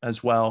portion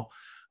as well.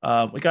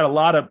 We got a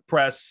lot of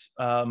press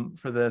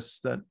for this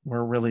that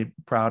we're really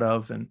proud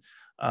of, and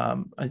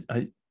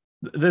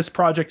this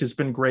project has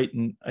been great,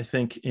 and I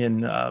think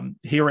in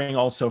hearing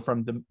also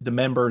from the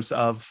members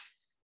of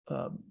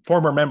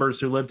former members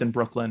who lived in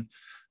Brooklyn.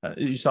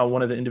 You saw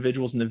one of the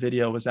individuals in the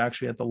video was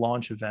actually at the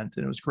launch event,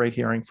 and it was great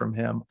hearing from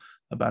him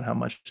about how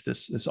much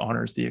this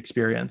honors the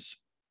experience.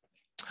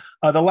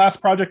 The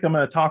last project I'm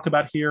going to talk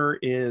about here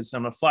is,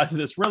 I'm going to fly through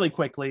this really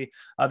quickly.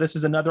 This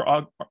is another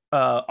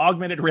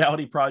augmented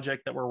reality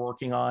project that we're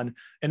working on,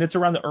 and it's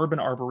around the Urban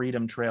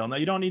Arboretum Trail. Now,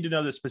 you don't need to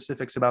know the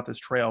specifics about this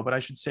trail, but I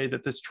should say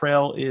that this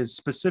trail is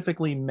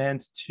specifically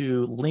meant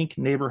to link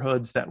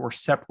neighborhoods that were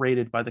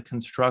separated by the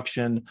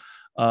construction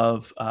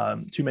of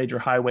two major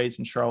highways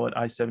in Charlotte,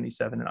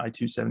 I-77 and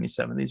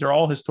I-277. These are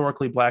all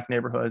historically Black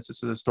neighborhoods. This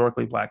is a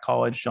historically Black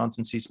college,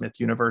 Johnson C. Smith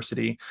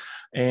University.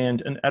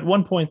 And at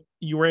one point,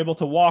 you were able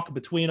to walk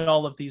between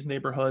all of these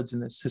neighborhoods in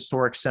this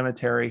historic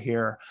cemetery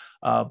here,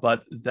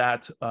 but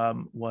that's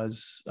not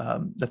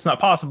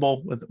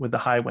possible with the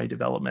highway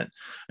development.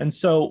 And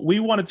so we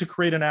wanted to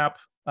create an app.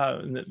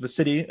 The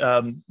city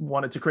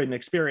wanted to create an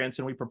experience,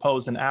 and we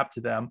proposed an app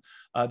to them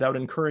that would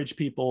encourage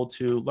people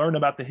to learn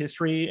about the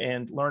history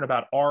and learn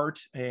about art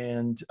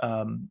and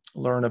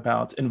learn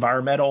about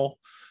environmental,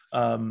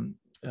 learn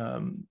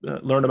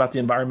about the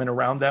environment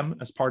around them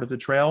as part of the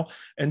trail.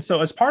 And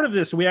so as part of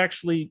this, we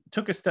actually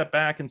took a step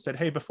back and said,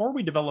 hey, before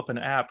we develop an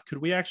app, could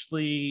we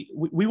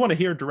we want to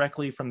hear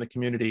directly from the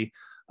community.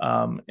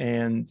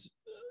 And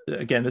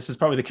again, this is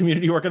probably the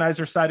community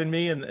organizer side in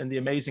me and the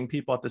amazing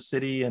people at the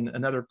city and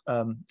another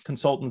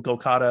consultant,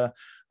 Golkata,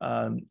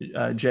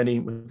 Jenny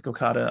with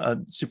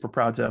Golkata. Super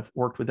proud to have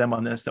worked with them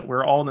on this, that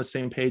we're all on the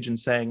same page and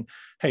saying,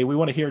 hey, we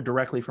want to hear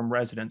directly from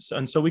residents.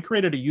 And so we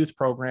created a youth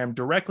program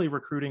directly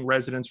recruiting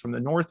residents from the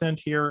North End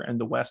here and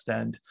the West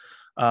End.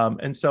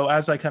 And so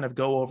as I kind of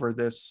go over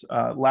this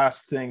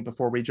last thing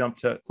before we jump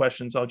to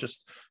questions, I'll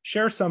just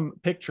share some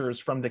pictures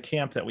from the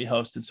camp that we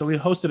hosted. So we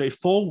hosted a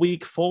full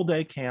week, full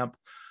day camp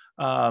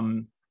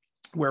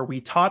where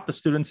we taught the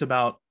students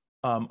about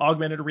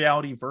augmented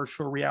reality,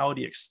 virtual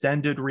reality,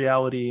 extended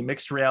reality,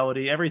 mixed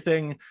reality,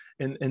 everything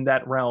in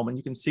that realm. And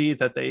you can see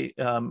that they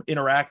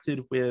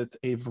interacted with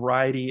a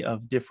variety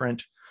of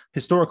different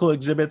historical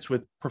exhibits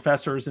with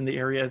professors in the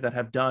area that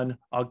have done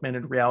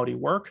augmented reality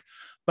work.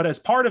 But as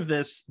part of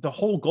this, the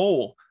whole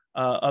goal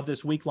of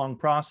this week-long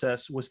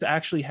process was to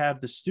actually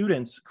have the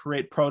students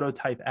create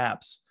prototype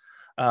apps.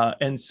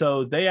 And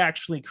so they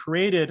actually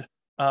created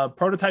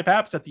prototype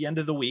apps at the end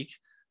of the week.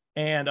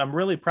 And I'm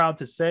really proud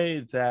to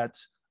say that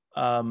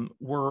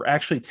we're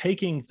actually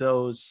taking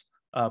those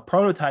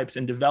prototypes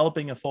and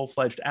developing a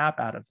full-fledged app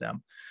out of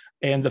them.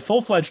 And the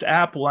full-fledged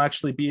app will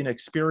actually be an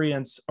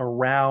experience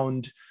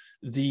around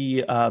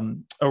the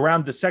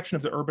section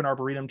of the Urban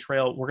Arboretum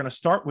Trail. We're going to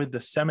start with the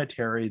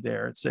cemetery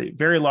there. It's a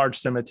very large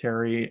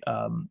cemetery,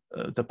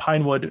 the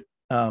Pinewood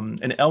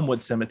and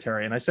Elmwood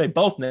Cemetery. And I say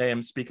both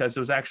names because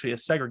it was actually a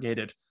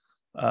segregated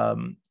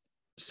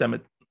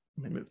cemetery.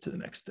 Let me move to the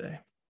next day.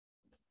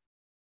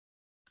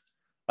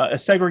 A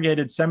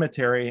segregated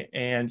cemetery,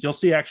 and you'll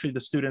see actually the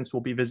students will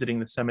be visiting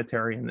the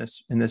cemetery in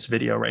this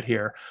video right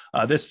here.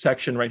 This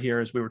section right here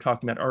is we were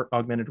talking about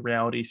augmented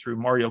reality through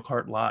Mario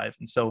Kart Live,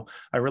 and so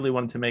I really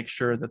wanted to make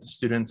sure that the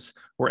students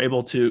were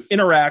able to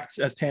interact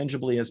as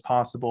tangibly as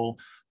possible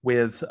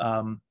with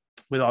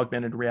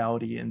augmented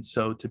reality, and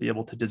so to be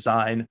able to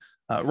design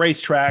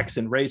racetracks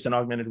and race in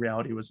augmented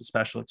reality was a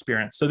special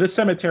experience. So this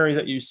cemetery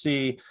that you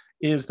see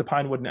is the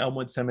Pinewood and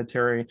Elmwood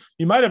Cemetery.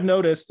 You might have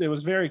noticed it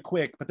was very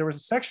quick, but there was a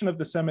section of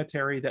the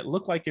cemetery that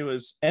looked like it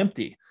was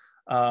empty,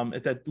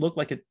 that looked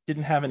like it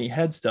didn't have any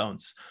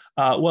headstones.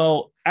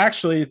 Well,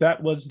 actually,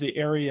 that was the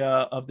area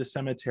of the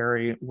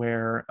cemetery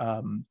where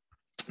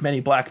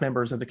many Black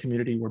members of the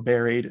community were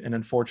buried and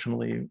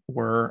unfortunately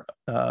were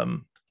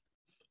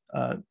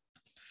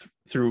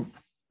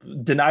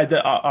denied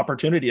the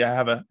opportunity to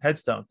have a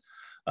headstone.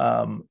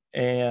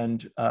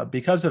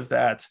 Because of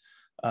that,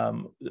 a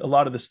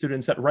lot of the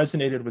students, that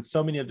resonated with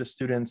so many of the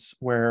students,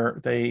 where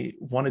they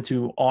wanted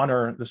to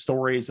honor the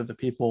stories of the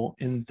people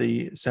in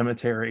the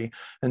cemetery.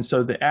 And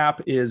so the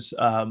app is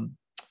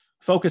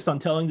focused on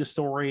telling the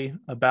story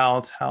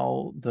about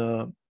how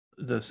the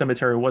the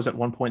cemetery was at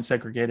one point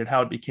segregated,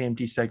 how it became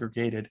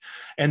desegregated.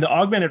 And the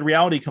augmented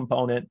reality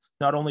component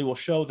not only will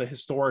show the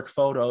historic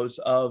photos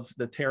of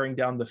the tearing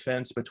down the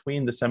fence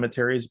between the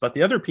cemeteries, but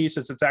the other piece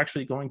is it's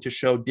actually going to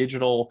show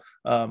digital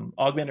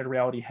augmented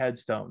reality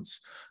headstones.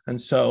 And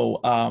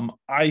so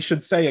I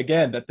should say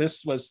again that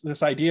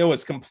this idea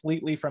was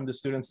completely from the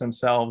students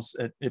themselves.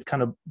 It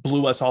kind of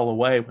blew us all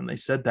away when they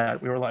said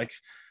that. We were like,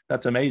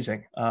 that's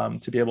amazing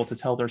to be able to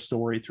tell their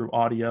story through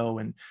audio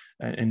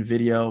and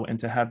video, and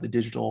to have the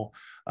digital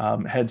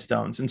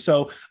headstones. And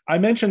so I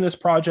mentioned this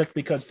project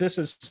because this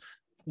is,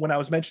 when I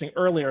was mentioning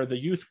earlier, the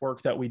youth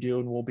work that we do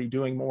and we'll be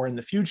doing more in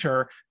the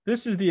future,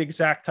 this is the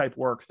exact type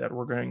work that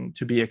we're going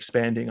to be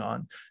expanding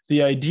on.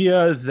 The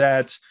idea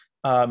that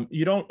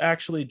you don't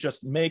actually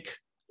just make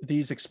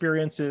these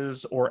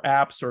experiences or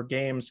apps or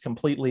games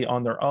completely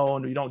on their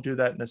own. You don't do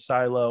that in a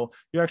silo.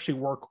 You actually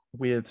work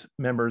with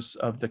members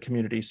of the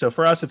community. So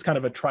for us, it's kind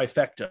of a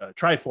trifecta,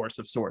 triforce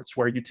of sorts,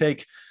 where you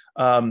take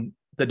the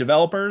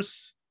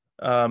developers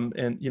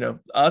and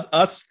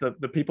us,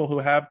 the people who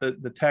have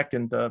the tech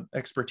and the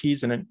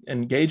expertise and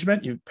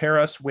engagement. You pair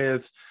us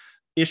with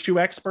issue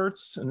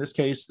experts, in this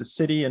case, the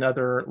city and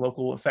other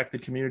local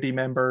affected community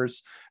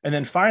members. And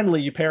then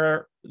finally, you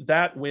pair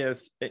that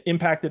with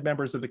impacted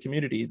members of the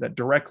community that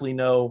directly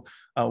know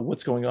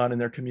what's going on in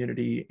their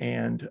community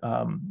and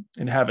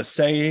have a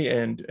say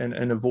and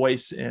a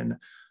voice in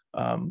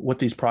what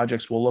these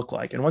projects will look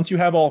like. And once you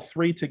have all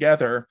three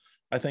together,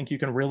 I think you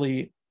can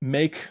really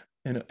make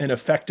an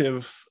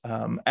effective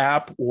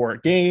app or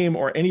game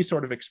or any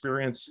sort of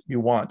experience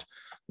you want.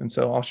 And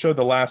so I'll show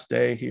the last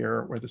day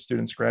here where the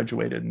students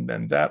graduated, and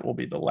then that will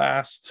be the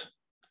last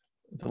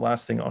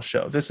thing I'll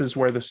show. This is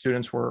where the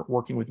students were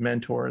working with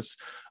mentors.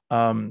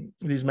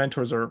 These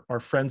mentors are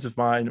friends of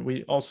mine.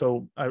 We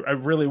also, I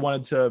really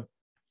wanted to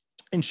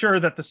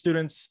ensure that the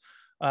students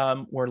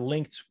were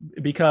linked,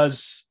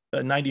 because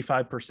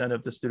 95%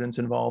 of the students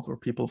involved were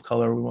people of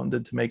color. We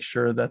wanted to make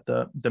sure that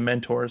the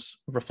mentors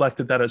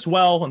reflected that as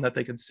well, and that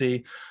they could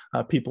see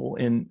people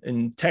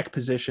in tech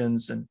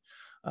positions and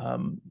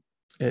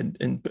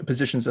in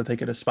positions that they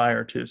could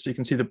aspire to. So you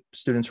can see the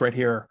students right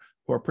here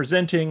who are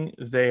presenting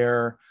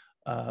their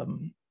app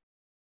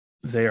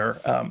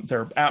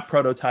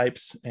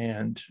prototypes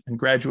and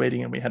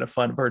graduating, and we had a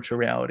fun virtual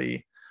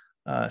reality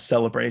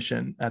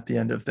celebration at the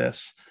end of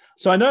this.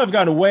 So I know I've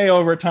gone way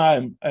over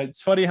time.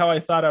 It's funny how I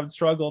thought I would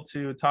struggle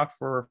to talk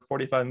for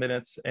 45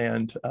 minutes,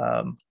 and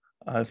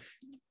I've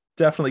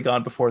definitely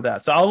gone before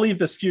that. So I'll leave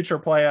this future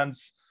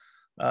plans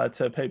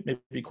to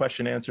maybe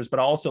question answers, but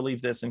I'll also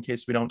leave this in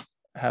case we don't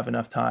have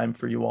enough time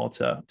for you all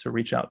to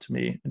reach out to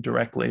me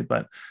directly.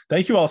 But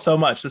thank you all so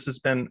much. This has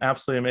been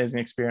absolutely amazing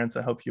experience.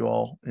 I hope you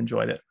all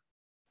enjoyed it.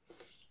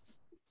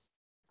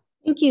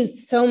 Thank you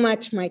so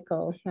much,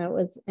 Michael. That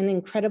was an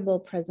incredible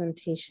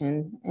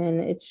presentation. And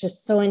it's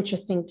just so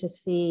interesting to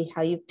see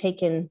how you've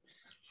taken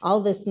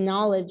all this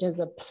knowledge as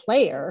a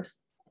player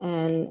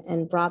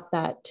and brought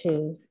that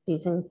to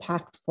these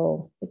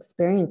impactful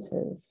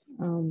experiences.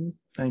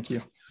 Thank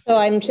you.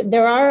 So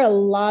there are a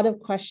lot of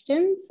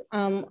questions.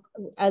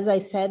 As I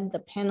said, the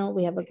panel,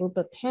 we have a group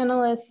of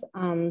panelists.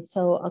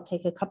 So I'll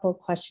take a couple of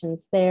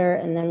questions there,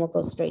 and then we'll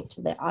go straight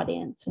to the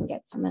audience and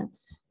get some of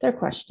their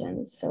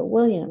questions. So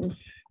William.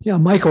 Yeah,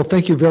 Michael,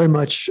 thank you very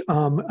much.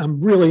 I'm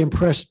really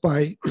impressed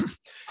by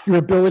your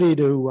ability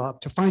to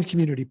find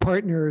community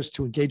partners,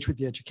 to engage with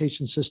the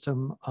education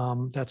system.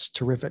 That's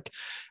terrific.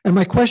 And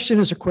my question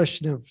is a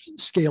question of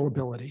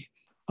scalability.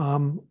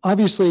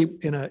 Obviously,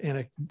 in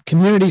a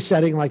community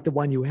setting like the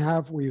one you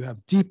have, where you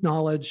have deep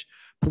knowledge,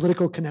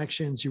 political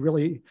connections, you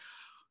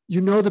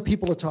know the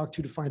people to talk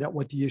to find out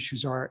what the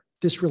issues are.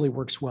 This really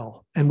works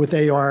well. And with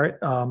AR,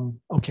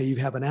 okay, you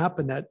have an app,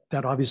 and that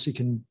obviously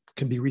can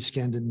be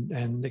rescanned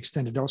and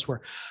extended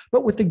elsewhere.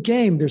 But with the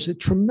game, there's a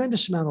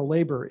tremendous amount of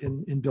labor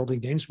in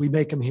building games. We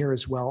make them here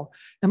as well.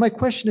 And my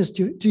question is,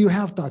 do you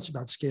have thoughts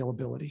about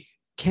scalability?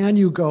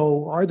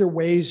 Are there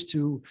ways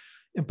to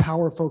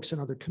empower folks in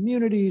other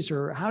communities,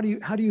 or how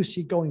do you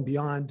see going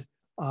beyond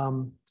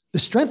the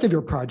strength of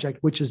your project,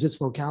 which is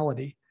its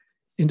locality,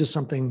 into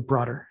something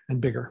broader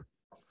and bigger?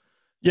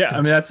 Yeah, thanks.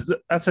 I mean,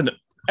 that's an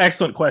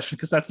excellent question,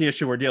 because that's the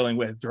issue we're dealing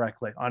with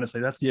directly.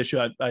 Honestly, that's the issue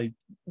I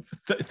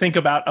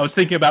was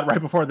thinking about right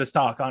before this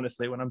talk,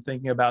 honestly, when I'm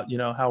thinking about,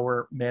 how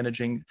we're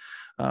managing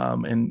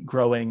and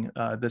growing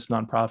this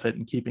nonprofit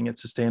and keeping it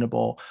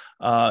sustainable.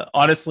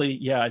 Honestly,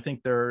 yeah, I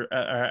think there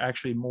are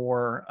actually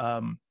more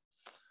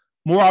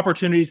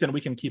opportunities than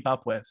we can keep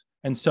up with.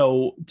 And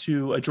so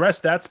to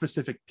address that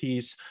specific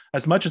piece,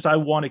 as much as I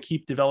want to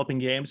keep developing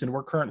games, and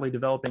we're currently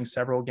developing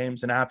several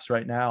games and apps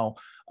right now,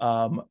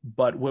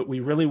 but what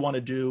we really want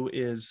to do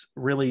is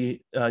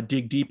really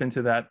dig deep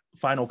into that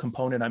final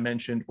component I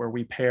mentioned, where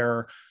we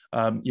pair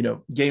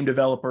game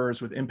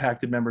developers with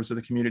impacted members of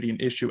the community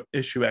and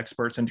issue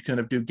experts, and to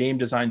kind of do game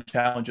design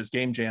challenges,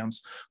 game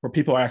jams, where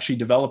people are actually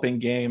developing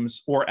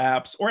games or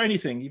apps or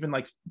anything, even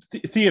like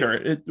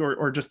theater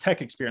or just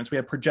tech experience. We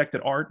have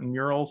projected art and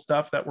mural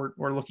stuff that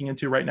we're looking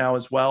into right now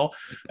as well.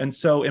 And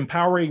so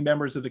empowering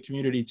members of the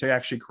community to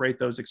actually create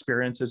those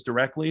experiences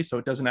directly, so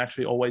it doesn't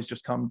actually always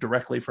just come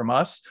directly from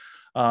us.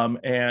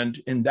 And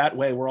in that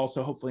way, we're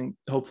also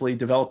hopefully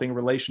developing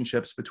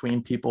relationships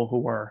between people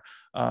who are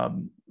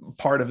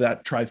part of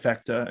that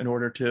trifecta in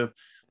order to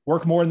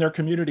work more in their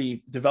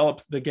community,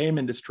 develop the game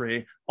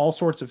industry, all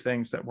sorts of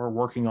things that we're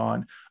working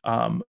on.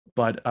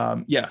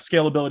 Yeah,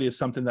 scalability is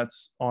something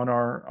that's on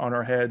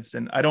our heads,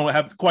 and I don't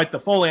have quite the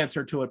full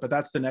answer to it, but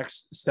that's the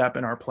next step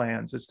in our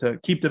plans, is to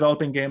keep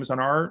developing games on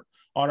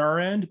our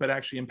end, but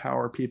actually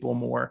empower people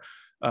more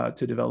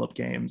to develop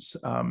games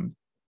and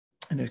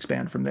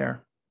expand from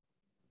there.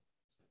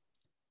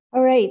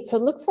 All right, so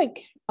it looks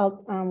like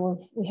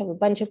we have a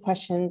bunch of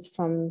questions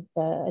from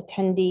the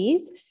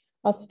attendees.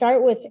 I'll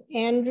start with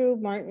Andrew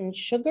Martin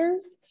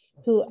Sugars,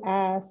 who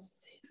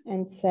asks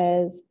and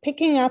says,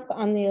 picking up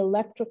on the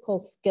electrical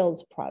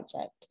skills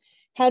project,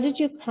 how did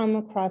you come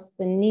across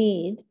the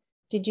need?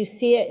 Did you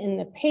see it in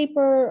the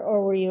paper,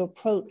 or were you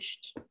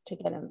approached to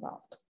get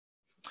involved?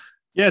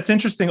 Yeah, it's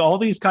interesting. All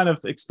these kind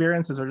of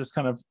experiences are just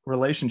kind of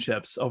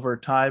relationships over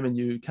time, and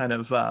you kind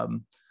of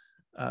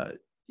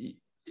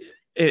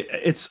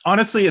it's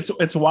honestly,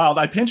 it's wild.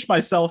 I pinch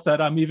myself that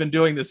I'm even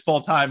doing this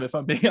full time, if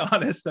I'm being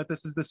honest, that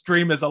this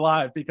dream is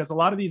alive, because a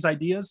lot of these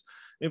ideas,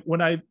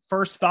 when I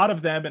first thought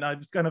of them, and I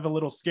was kind of a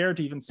little scared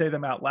to even say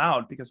them out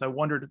loud, because I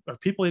wondered, are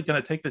people going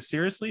to take this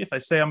seriously? If I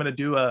say I'm going to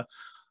do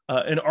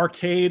an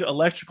arcade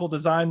electrical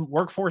design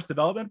workforce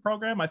development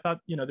program, I thought,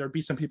 there'd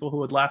be some people who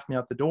would laugh me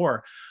out the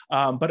door.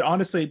 But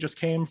honestly, it just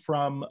came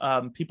from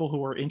people who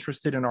were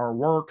interested in our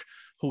work,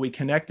 who we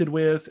connected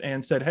with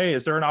and said, hey,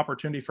 is there an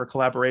opportunity for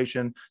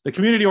collaboration? The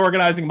community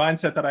organizing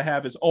mindset that I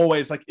have is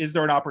always like, is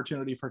there an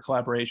opportunity for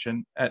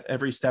collaboration at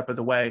every step of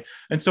the way?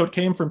 And so it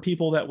came from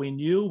people that we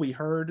knew. We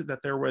heard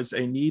that there was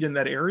a need in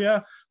that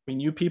area. We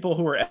knew people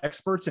who were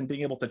experts in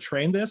being able to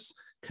train this,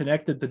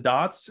 connected the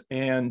dots,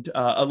 and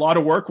a lot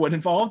of work went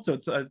involved. So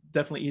it's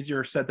definitely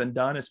easier said than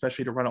done,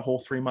 especially to run a whole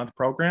 3-month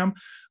program.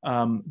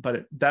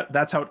 But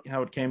that's how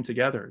it came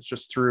together. It's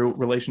just through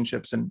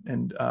relationships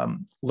and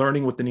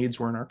learning what the needs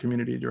were in our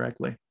community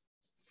directly.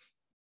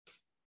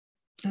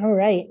 All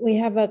right, we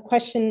have a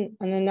question,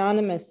 an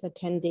anonymous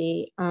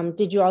attendee.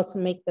 Did you also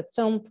make the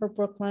film for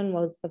Brooklyn?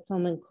 Was the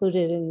film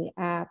included in the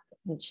app?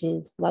 And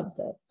she loves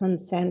it, from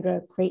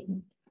Sandra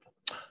Creighton.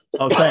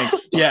 Oh,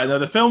 thanks. Yeah, no,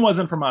 the film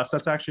wasn't from us.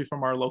 That's actually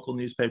from our local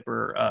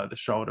newspaper, the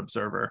Charlotte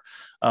Observer.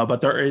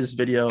 But there is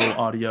video,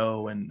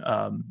 audio, and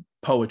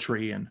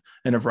poetry, and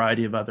a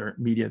variety of other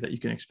media that you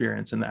can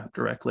experience in the app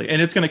directly.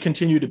 And it's going to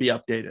continue to be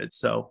updated.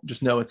 So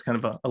just know it's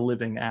kind of a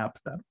living app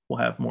that will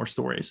have more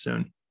stories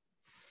soon.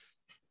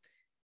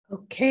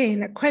 Okay,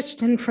 and a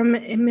question from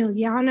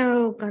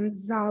Emiliano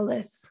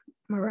Gonzalez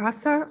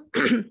Marasa.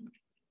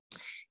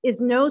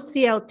 Is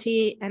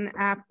KnowCLT an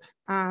app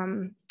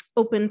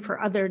open for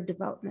other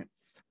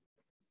developments?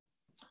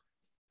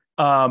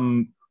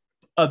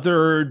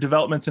 Other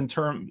developments in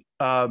terms,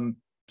 so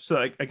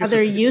I guess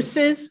other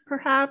uses,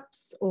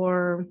 perhaps,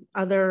 or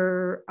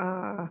other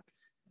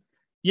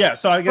yeah.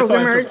 So I guess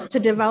programmers to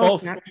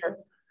develop.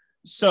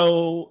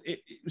 So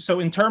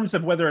in terms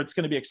of whether it's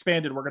going to be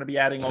expanded, we're going to be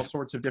adding all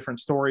sorts of different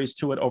stories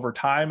to it over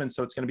time. And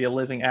so it's going to be a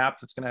living app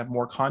that's going to have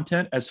more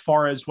content. As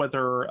far as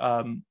whether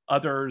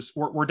others,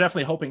 we're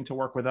definitely hoping to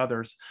work with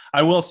others.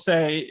 I will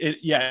say,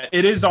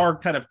 it is our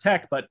kind of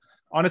tech, but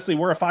honestly,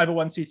 we're a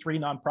 501c3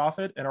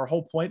 nonprofit, and our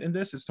whole point in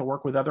this is to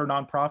work with other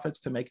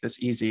nonprofits to make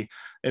this easy.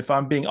 If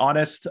I'm being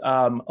honest,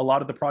 a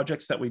lot of the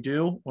projects that we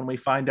do, when we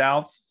find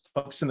out,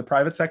 folks in the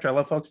private sector, I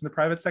love folks in the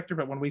private sector,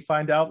 but when we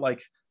find out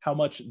like how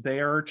much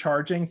they're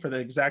charging for the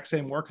exact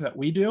same work that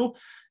we do,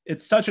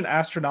 it's such an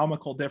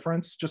astronomical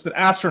difference, just an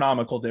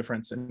astronomical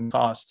difference in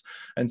cost.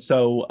 And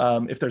so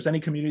if there's any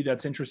community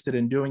that's interested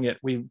in doing it,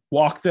 we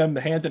walk them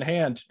hand in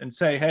hand and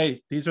say,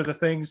 hey, these are the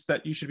things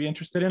that you should be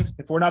interested in.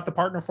 If we're not the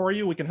partner for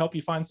you, we can help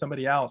you find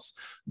somebody else.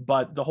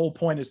 But the whole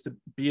point is to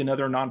be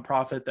another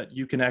nonprofit that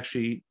you can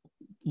actually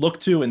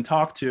look to and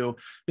talk to,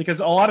 because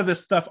a lot of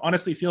this stuff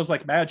honestly feels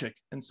like magic.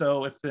 And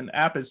so if an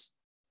app is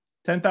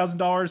 $10,000,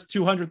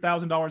 $200,000,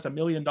 $1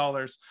 million,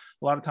 a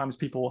lot of times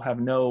people have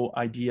no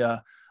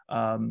idea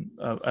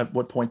at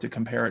what point to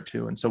compare it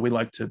to. And so we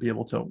like to be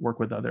able to work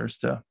with others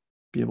to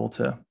be able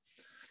to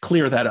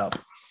clear that up.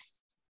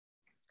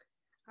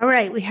 All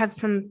right, we have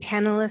some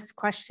panelist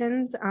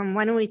questions.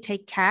 Why don't we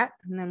take Kat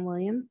and then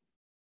William?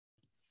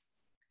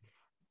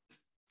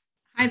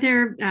 Hi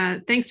there.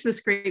 Thanks for this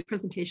great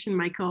presentation,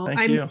 Michael.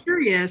 I'm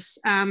curious,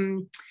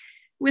 from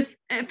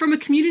a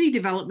community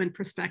development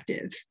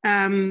perspective,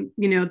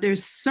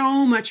 there's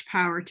so much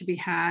power to be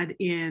had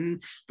in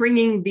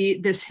bringing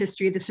this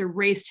history, this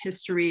erased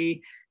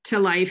history, to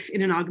life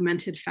in an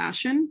augmented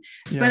fashion.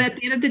 Yeah. But at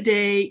the end of the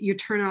day, you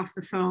turn off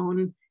the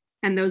phone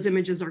and those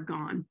images are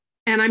gone.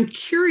 And I'm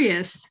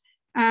curious,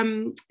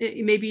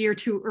 maybe you're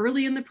too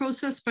early in the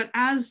process, but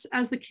as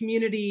the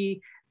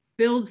community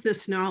builds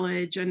this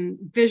knowledge and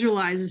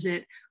visualizes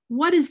it,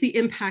 what is the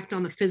impact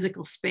on the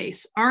physical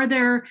space? Are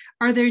there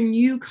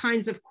new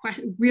kinds of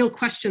real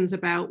questions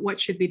about what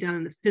should be done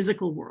in the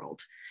physical world?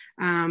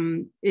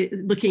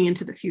 looking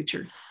into the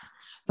future?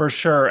 For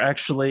sure.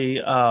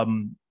 Actually,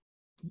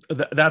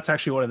 that's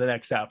actually one of the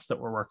next apps that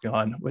we're working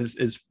on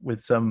is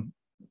with some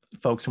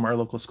folks from our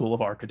local School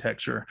of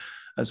Architecture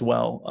as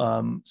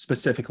well,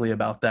 specifically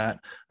about that.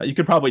 You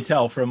could probably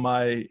tell from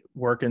my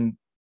work in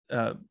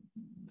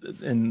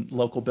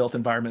local built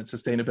environment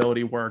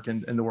sustainability work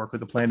and the work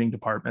with the planning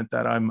department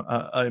that I'm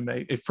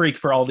a freak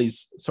for all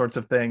these sorts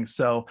of things.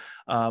 So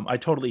I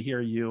totally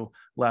hear you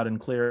loud and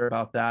clear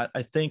about that.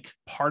 I think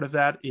part of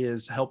that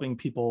is helping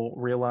people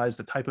realize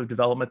the type of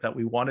development that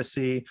we want to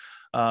see.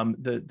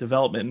 The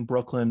development in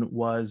Brooklyn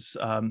was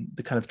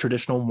the kind of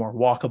traditional, more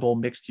walkable,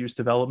 mixed-use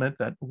development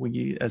that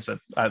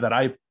that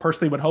I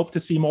personally would hope to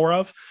see more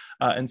of.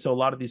 And so a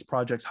lot of these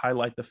projects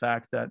highlight the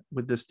fact that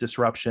with this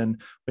disruption,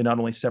 we not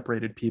only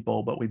separated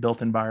people, but we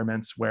built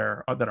environments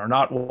that are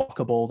not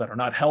walkable, that are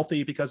not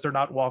healthy because they're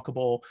not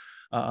walkable,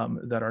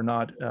 that are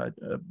not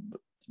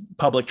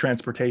public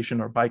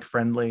transportation or bike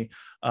friendly.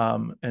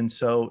 And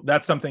so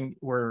that's something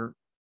we're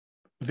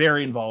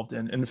very involved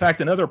in. In fact,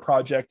 another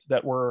project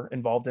that we're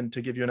involved in,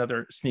 to give you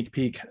another sneak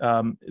peek,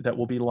 that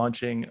we'll be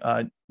launching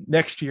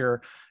next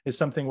year, is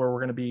something where we're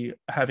going to be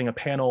having a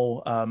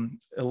panel,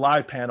 a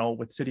live panel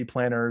with city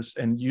planners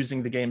and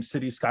using the game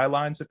City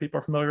Skylines, if people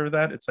are familiar with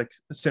that. It's like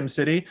Sim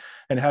City,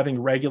 and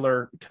having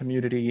regular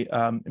community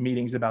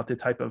meetings about the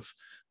type of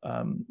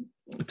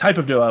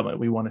development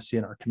we want to see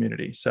in our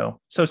community. So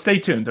stay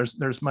tuned.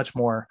 There's much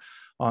more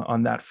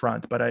on that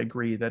front, but I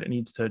agree that it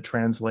needs to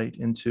translate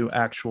into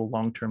actual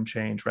long-term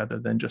change rather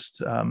than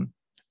just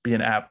be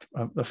an app,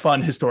 a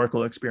fun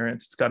historical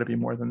experience. It's got to be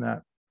more than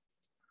that.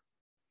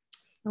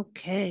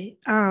 Okay,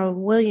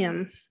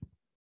 William.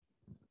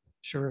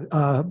 Sure.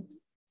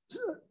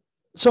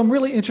 So I'm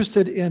really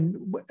interested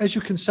in, as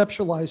you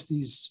conceptualize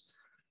these,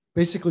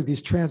 basically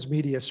these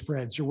transmedia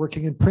spreads, you're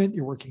working in print,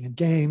 you're working in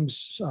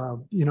games,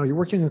 you're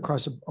working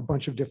across a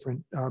bunch of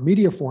different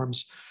media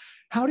forms.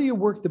 How do you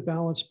work the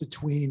balance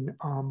between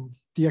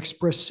the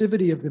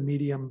expressivity of the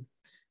medium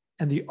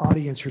and the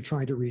audience you're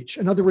trying to reach?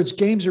 In other words,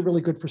 games are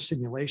really good for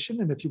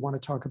simulation. And if you want to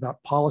talk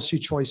about policy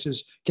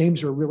choices,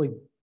 games are a really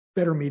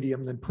better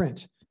medium than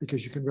print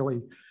because you can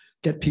really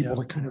get people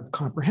to kind of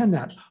comprehend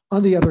that.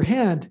 On the other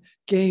hand,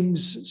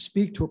 games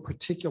speak to a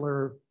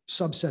particular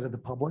subset of the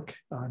public,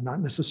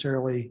 not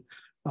necessarily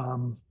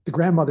the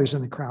grandmothers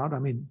in the crowd. I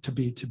mean, to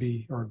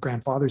be, or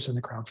grandfathers in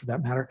the crowd for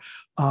that matter.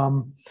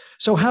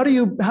 So how do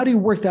you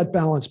work that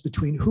balance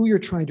between who you're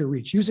trying to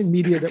reach, using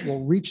media that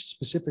will reach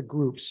specific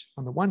groups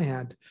on the one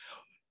hand,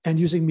 and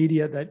using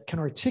media that can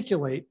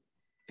articulate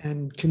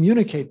and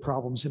communicate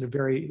problems in a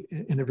very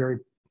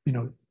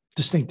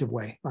distinctive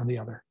way on the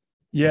other?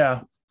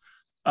 Yeah.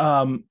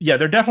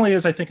 There definitely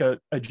is, I think, a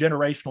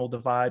generational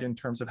divide in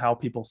terms of how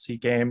people see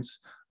games.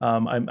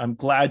 I'm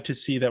glad to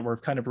see that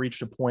we've kind of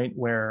reached a point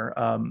where,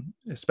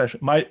 especially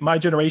my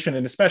generation,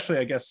 and especially,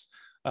 I guess,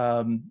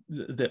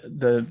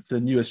 the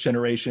newest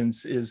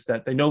generations, is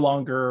that they no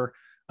longer,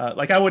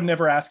 like I would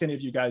never ask any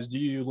of you guys, do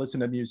you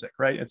listen to music,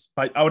 right?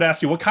 I would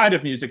ask you, what kind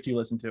of music do you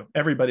listen to?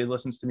 Everybody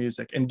listens to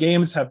music, and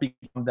games have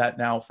become that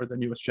now for the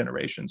newest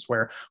generations,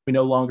 where we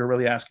no longer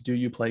really ask, do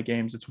you play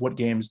games? It's what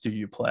games do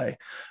you play?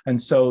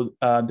 And so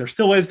there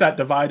still is that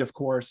divide, of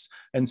course.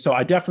 And so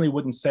I definitely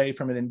wouldn't say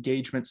from an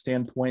engagement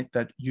standpoint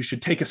that you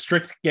should take a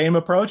strict game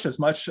approach. As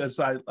much as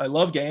I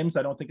love games,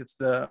 I don't think it's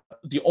the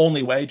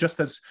only way. Just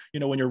as,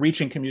 when you're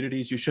reaching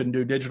communities, you shouldn't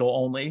do digital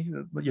only,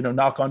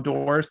 knock on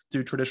doors,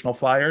 do traditional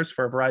flyers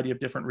for a variety of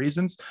different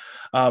reasons.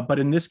 But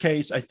in this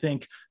case, I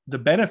think the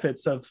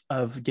benefits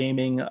of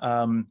gaming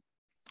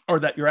are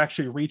that you're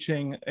actually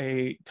reaching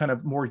a kind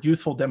of more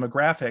youthful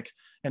demographic,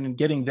 and in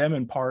getting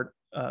them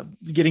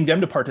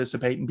to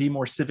participate and be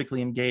more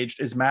civically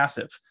engaged is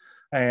massive.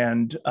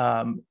 And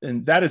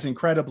that is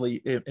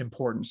incredibly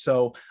important.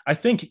 So I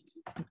think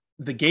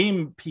the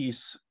game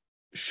piece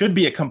should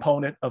be a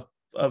component of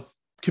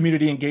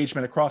community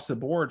engagement across the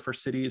board for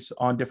cities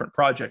on different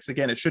projects.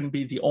 Again, it shouldn't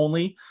be the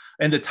only,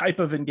 and the type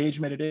of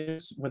engagement it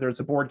is, whether it's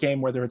a board game,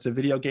 whether it's a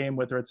video game,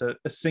 whether it's a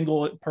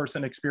single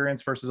person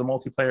experience versus a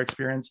multiplayer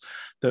experience,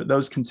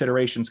 those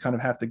considerations kind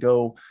of have to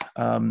go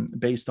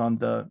based on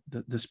the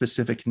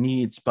specific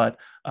needs. But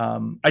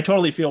I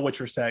totally feel what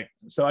you're saying.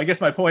 So I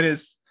guess my point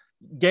is,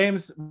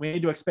 games, we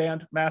need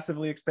to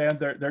massively expand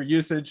their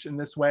usage in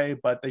this way,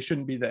 but they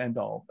shouldn't be the end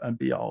all and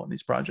be all in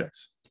these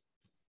projects.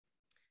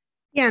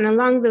 Yeah, and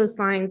along those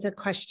lines, a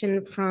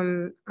question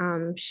from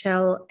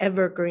Shell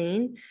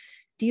Evergreen.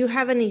 Do you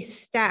have any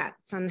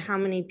stats on how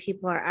many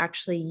people are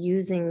actually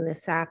using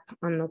this app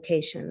on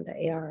location,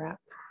 the AR app?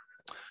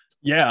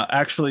 Yeah,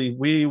 actually,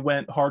 we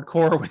went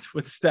hardcore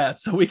with stats,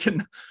 so we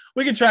can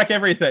track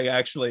everything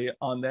actually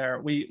on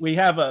there. We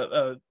have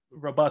a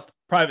robust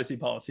privacy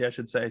policy, I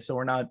should say, so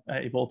we're not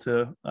able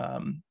to.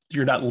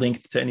 You're not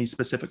linked to any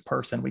specific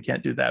person. We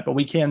can't do that, but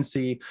we can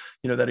see,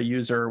 that a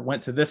user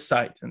went to this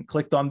site and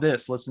clicked on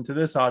this, listened to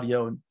this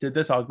audio, and did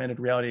this augmented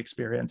reality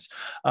experience.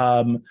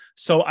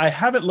 So I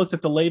haven't looked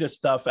at the latest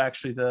stuff.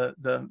 Actually,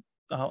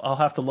 I'll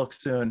have to look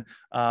soon,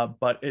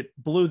 but it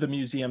blew the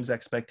museum's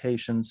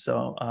expectations.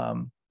 So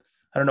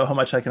I don't know how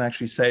much I can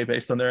actually say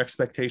based on their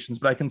expectations,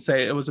 but I can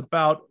say it was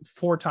about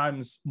 4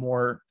 times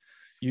more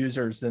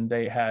users than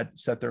they had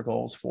set their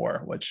goals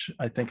for, which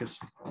I think is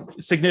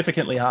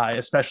significantly high,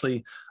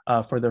 especially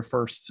for their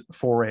first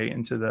foray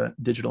into the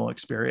digital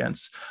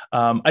experience.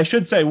 I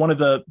should say one of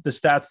the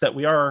stats that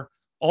we are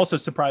also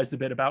surprised a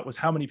bit about was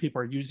how many people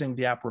are using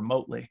the app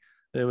remotely.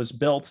 It was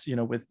built,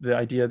 with the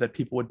idea that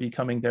people would be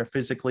coming there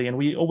physically. And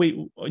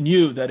we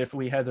knew that if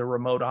we had the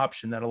remote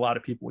option, that a lot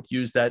of people would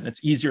use that. And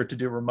it's easier to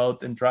do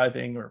remote than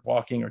driving or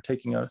walking or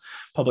taking a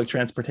public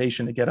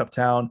transportation to get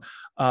uptown.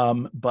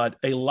 But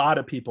a lot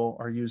of people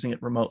are using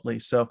it remotely.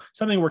 So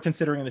something we're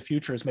considering in the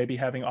future is maybe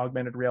having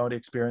augmented reality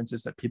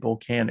experiences that people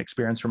can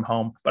experience from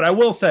home. But I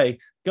will say,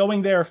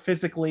 going there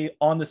physically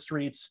on the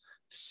streets,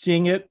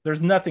 seeing it,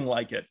 there's nothing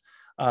like it.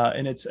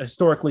 And it's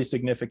historically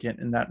significant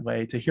in that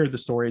way to hear the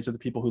stories of the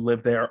people who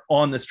live there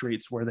on the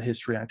streets where the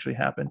history actually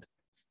happened.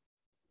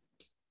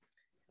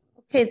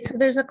 Okay, so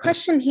there's a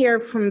question here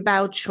from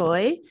Bao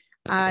Choi.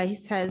 He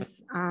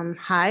says,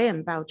 hi,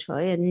 I'm Bao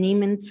Choi, a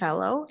Neiman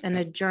Fellow and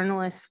a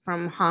journalist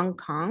from Hong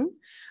Kong.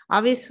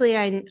 Obviously,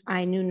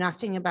 I knew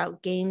nothing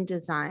about game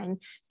design.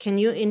 Can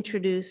you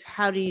introduce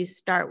how do you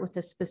start with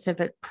a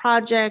specific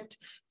project,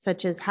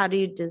 such as how do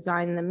you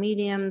design the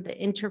medium, the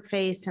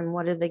interface, and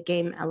what are the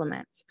game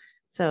elements?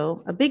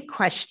 So a big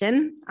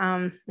question.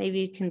 Maybe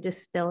you can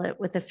distill it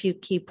with a few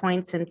key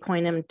points and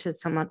point them to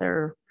some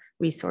other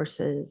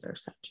resources or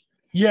such.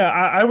 Yeah,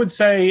 I would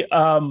say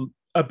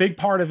a big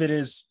part of it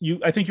is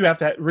I think you have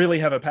to really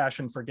have a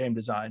passion for game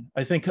design.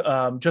 I think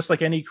just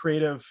like any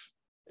creative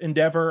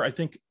endeavor, I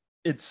think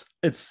it's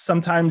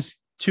sometimes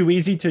too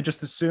easy to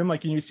just assume,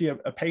 like when you see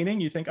a painting,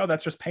 you think, oh,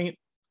 that's just paint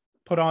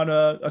put on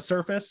a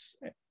surface.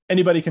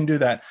 Anybody can do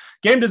that.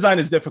 Game design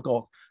is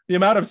difficult. The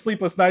amount of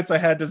sleepless nights I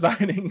had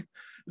designing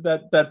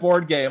that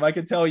board game, I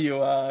can tell you,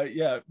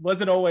 yeah, it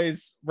wasn't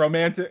always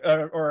romantic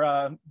or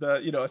a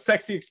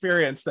sexy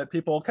experience that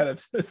people kind of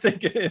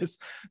think it is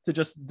to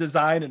just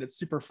design, and it's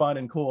super fun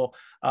and cool.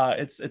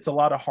 It's a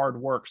lot of hard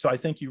work. So I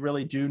think you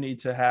really do need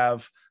to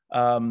have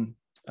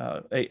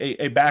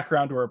a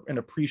background or an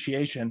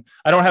appreciation.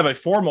 I don't have a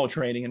formal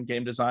training in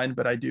game design,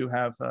 but I do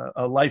have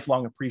a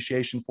lifelong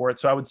appreciation for it.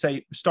 So I would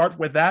say start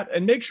with that,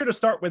 and make sure to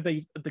start with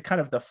the kind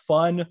of the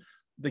fun,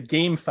 the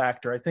game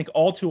factor. I think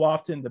all too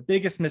often the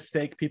biggest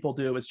mistake people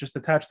do is just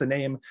attach the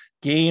name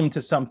game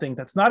to something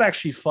that's not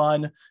actually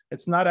fun.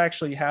 It's not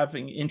actually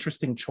having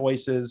interesting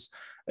choices.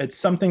 It's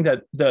something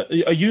that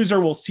a user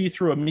will see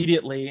through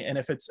immediately, and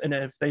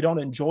if they don't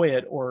enjoy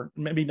it, or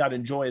maybe not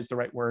enjoy is the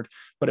right word,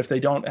 but if they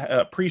don't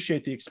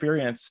appreciate the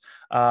experience,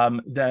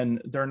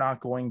 then they're not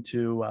going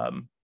to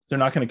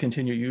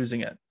continue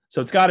using it.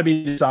 So it's got to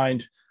be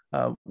designed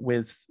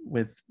with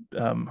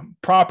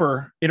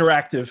proper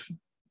interactive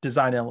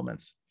design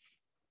elements.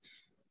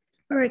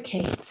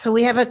 Okay, so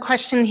we have a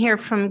question here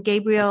from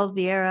Gabriel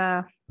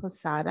Vieira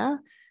Posada.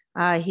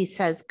 He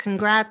says,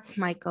 congrats,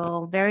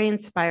 Michael, very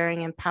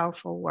inspiring and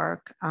powerful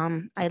work.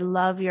 I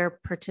love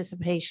your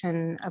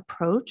participation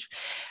approach.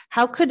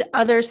 How could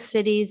other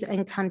cities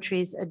and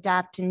countries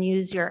adapt and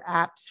use your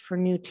apps for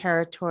new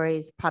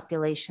territories,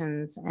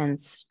 populations, and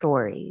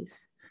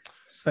stories?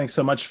 Thanks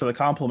so much for the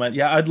compliment.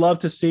 Yeah, I'd love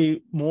to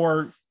see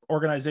more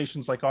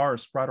organizations like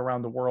ours spread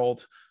around the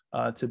world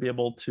to be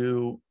able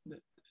to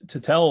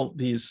tell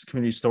these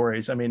community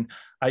stories. I mean,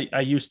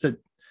 I used to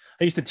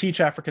teach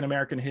African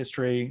American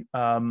history.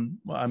 I'm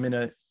in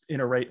a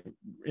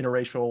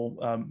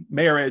interracial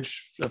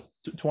marriage of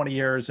 20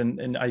 years,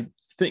 and I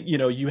think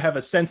you have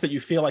a sense that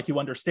you feel like you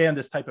understand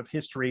this type of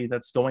history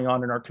that's going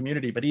on in our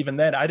community. But even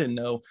then, I didn't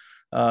know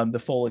the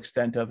full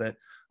extent of it.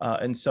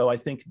 And so I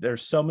think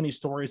there's so many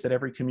stories that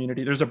every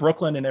community, there's a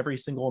Brooklyn in every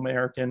single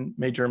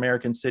major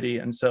American city.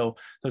 And so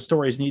those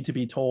stories need to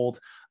be told.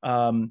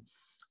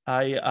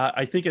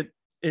 I think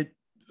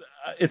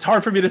it's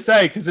hard for me to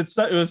say because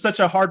it was such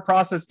a hard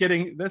process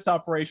getting this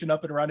operation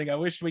up and running. I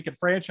wish we could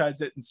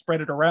franchise it and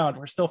spread it around.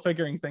 We're still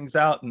figuring things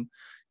out and,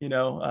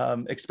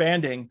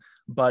 expanding.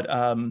 But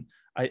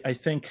I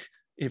think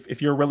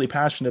if you're really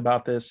passionate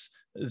about this,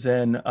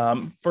 then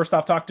first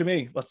off, talk to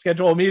me. Let's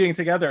schedule a meeting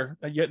together.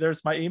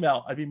 There's my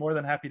email. I'd be more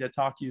than happy to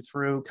talk you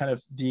through kind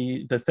of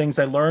the things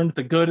I learned,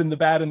 the good and the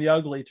bad and the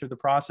ugly through the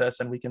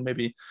process. And we can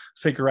maybe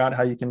figure out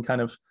how you can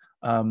kind of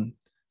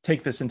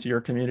take this into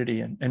your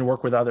community and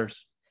work with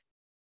others.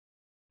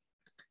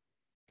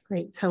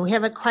 Great. So we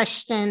have a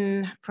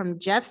question from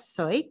Jeff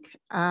Soik.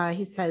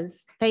 He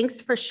says,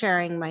 thanks for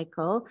sharing,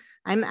 Michael.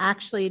 I'm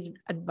actually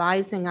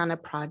advising on a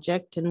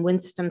project in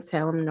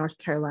Winston-Salem, North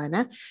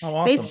Carolina, oh,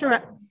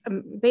 awesome.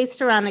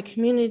 based around a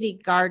community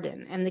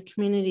garden and the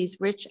community's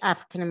rich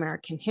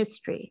African-American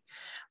history.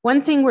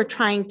 One thing we're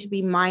trying to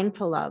be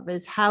mindful of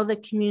is how the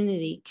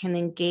community can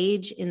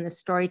engage in the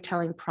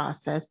storytelling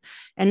process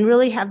and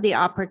really have the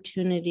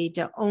opportunity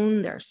to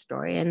own their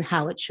story and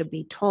how it should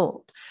be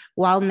told,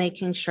 while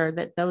making sure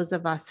that those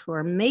of us who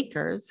are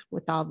makers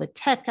with all the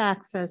tech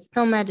access,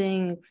 film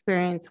editing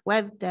experience,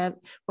 web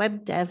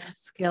dev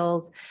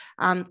skills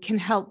can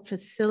help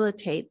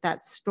facilitate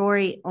that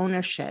story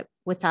ownership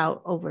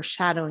without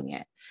overshadowing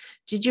it.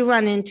 Did you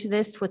run into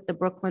this with the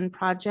Brooklyn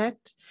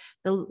project?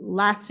 The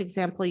last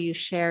example you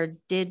shared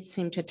did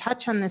seem to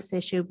touch on this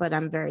issue, but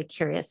I'm very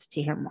curious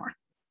to hear more.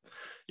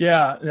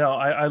 Yeah, no,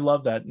 I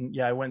love that. And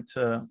yeah, I went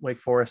to Wake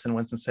Forest and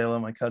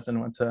Winston-Salem. My cousin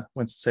went to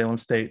Winston-Salem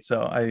State.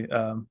 So I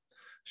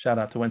shout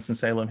out to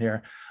Winston-Salem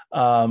here.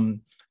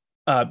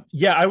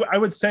 Yeah, I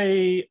would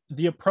say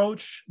the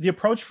approach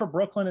for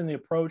Brooklyn and the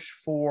approach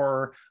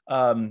for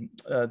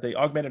the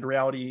augmented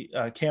reality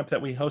camp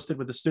that we hosted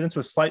with the students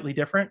was slightly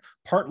different,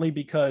 partly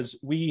because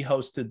we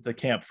hosted the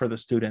camp for the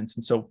students.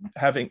 And so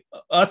having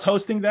us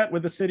hosting that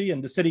with the city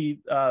and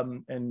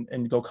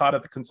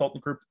GoCATA, the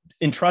consultant group,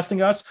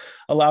 entrusting us,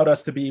 allowed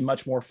us to be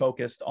much more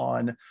focused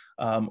on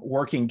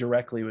working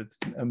directly with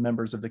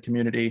members of the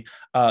community.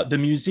 The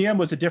museum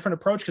was a different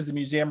approach because the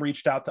museum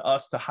reached out to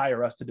us to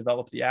hire us to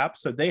develop the app.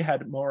 So they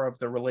had more of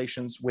the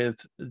relations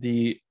with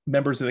the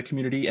members of the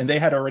community, and they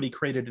had already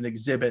created an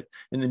exhibit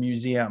in the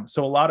museum.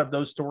 So a lot of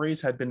those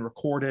stories had been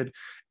recorded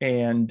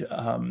and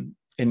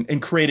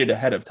created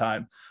ahead of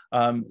time.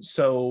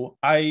 So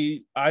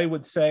I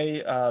would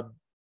say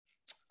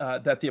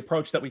that the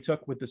approach that we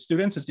took with the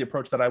students is the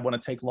approach that I want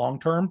to take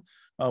long-term,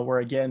 where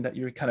again, that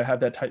you kind of have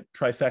that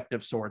trifecta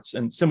of sorts,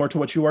 and similar to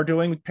what you are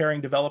doing,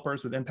 pairing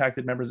developers with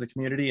impacted members of the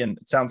community, and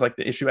it sounds like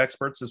the issue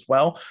experts as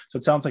well. So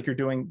it sounds like you're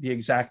doing the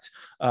exact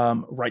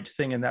right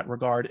thing in that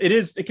regard.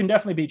 It can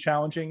definitely be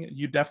challenging.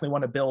 You definitely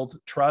want to build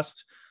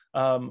trust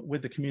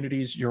with the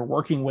communities you're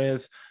working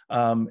with,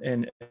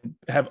 and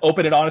have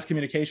open and honest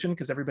communication,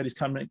 because everybody's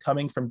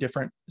coming from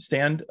different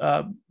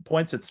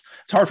points. It's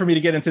hard for me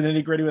to get into the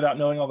nitty-gritty without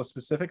knowing all the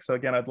specifics. So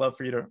again, I'd love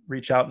for you to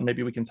reach out and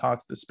maybe we can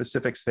talk the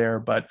specifics there.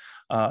 But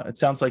it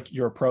sounds like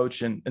your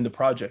approach and the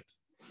project,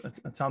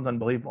 it sounds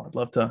unbelievable. I'd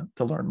love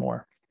to learn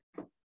more.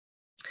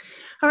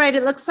 All right,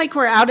 it looks like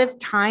we're out of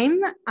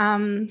time.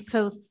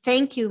 So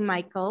thank you,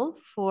 Michael,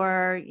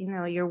 for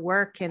your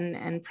work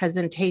and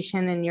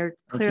presentation, and your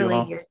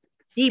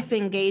deep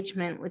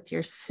engagement with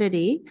your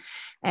city.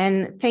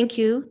 And thank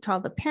you to all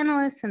the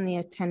panelists and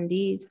the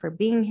attendees for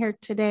being here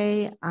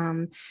today.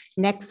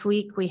 Next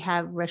week, we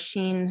have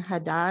Rasheen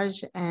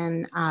Haddaj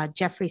and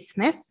Jeffrey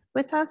Smith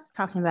with us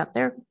talking about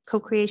their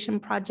co-creation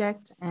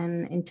project.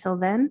 And until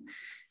then,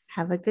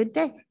 have a good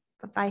day.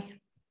 Bye-bye.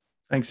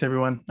 Thanks,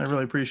 everyone. I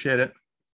really appreciate it.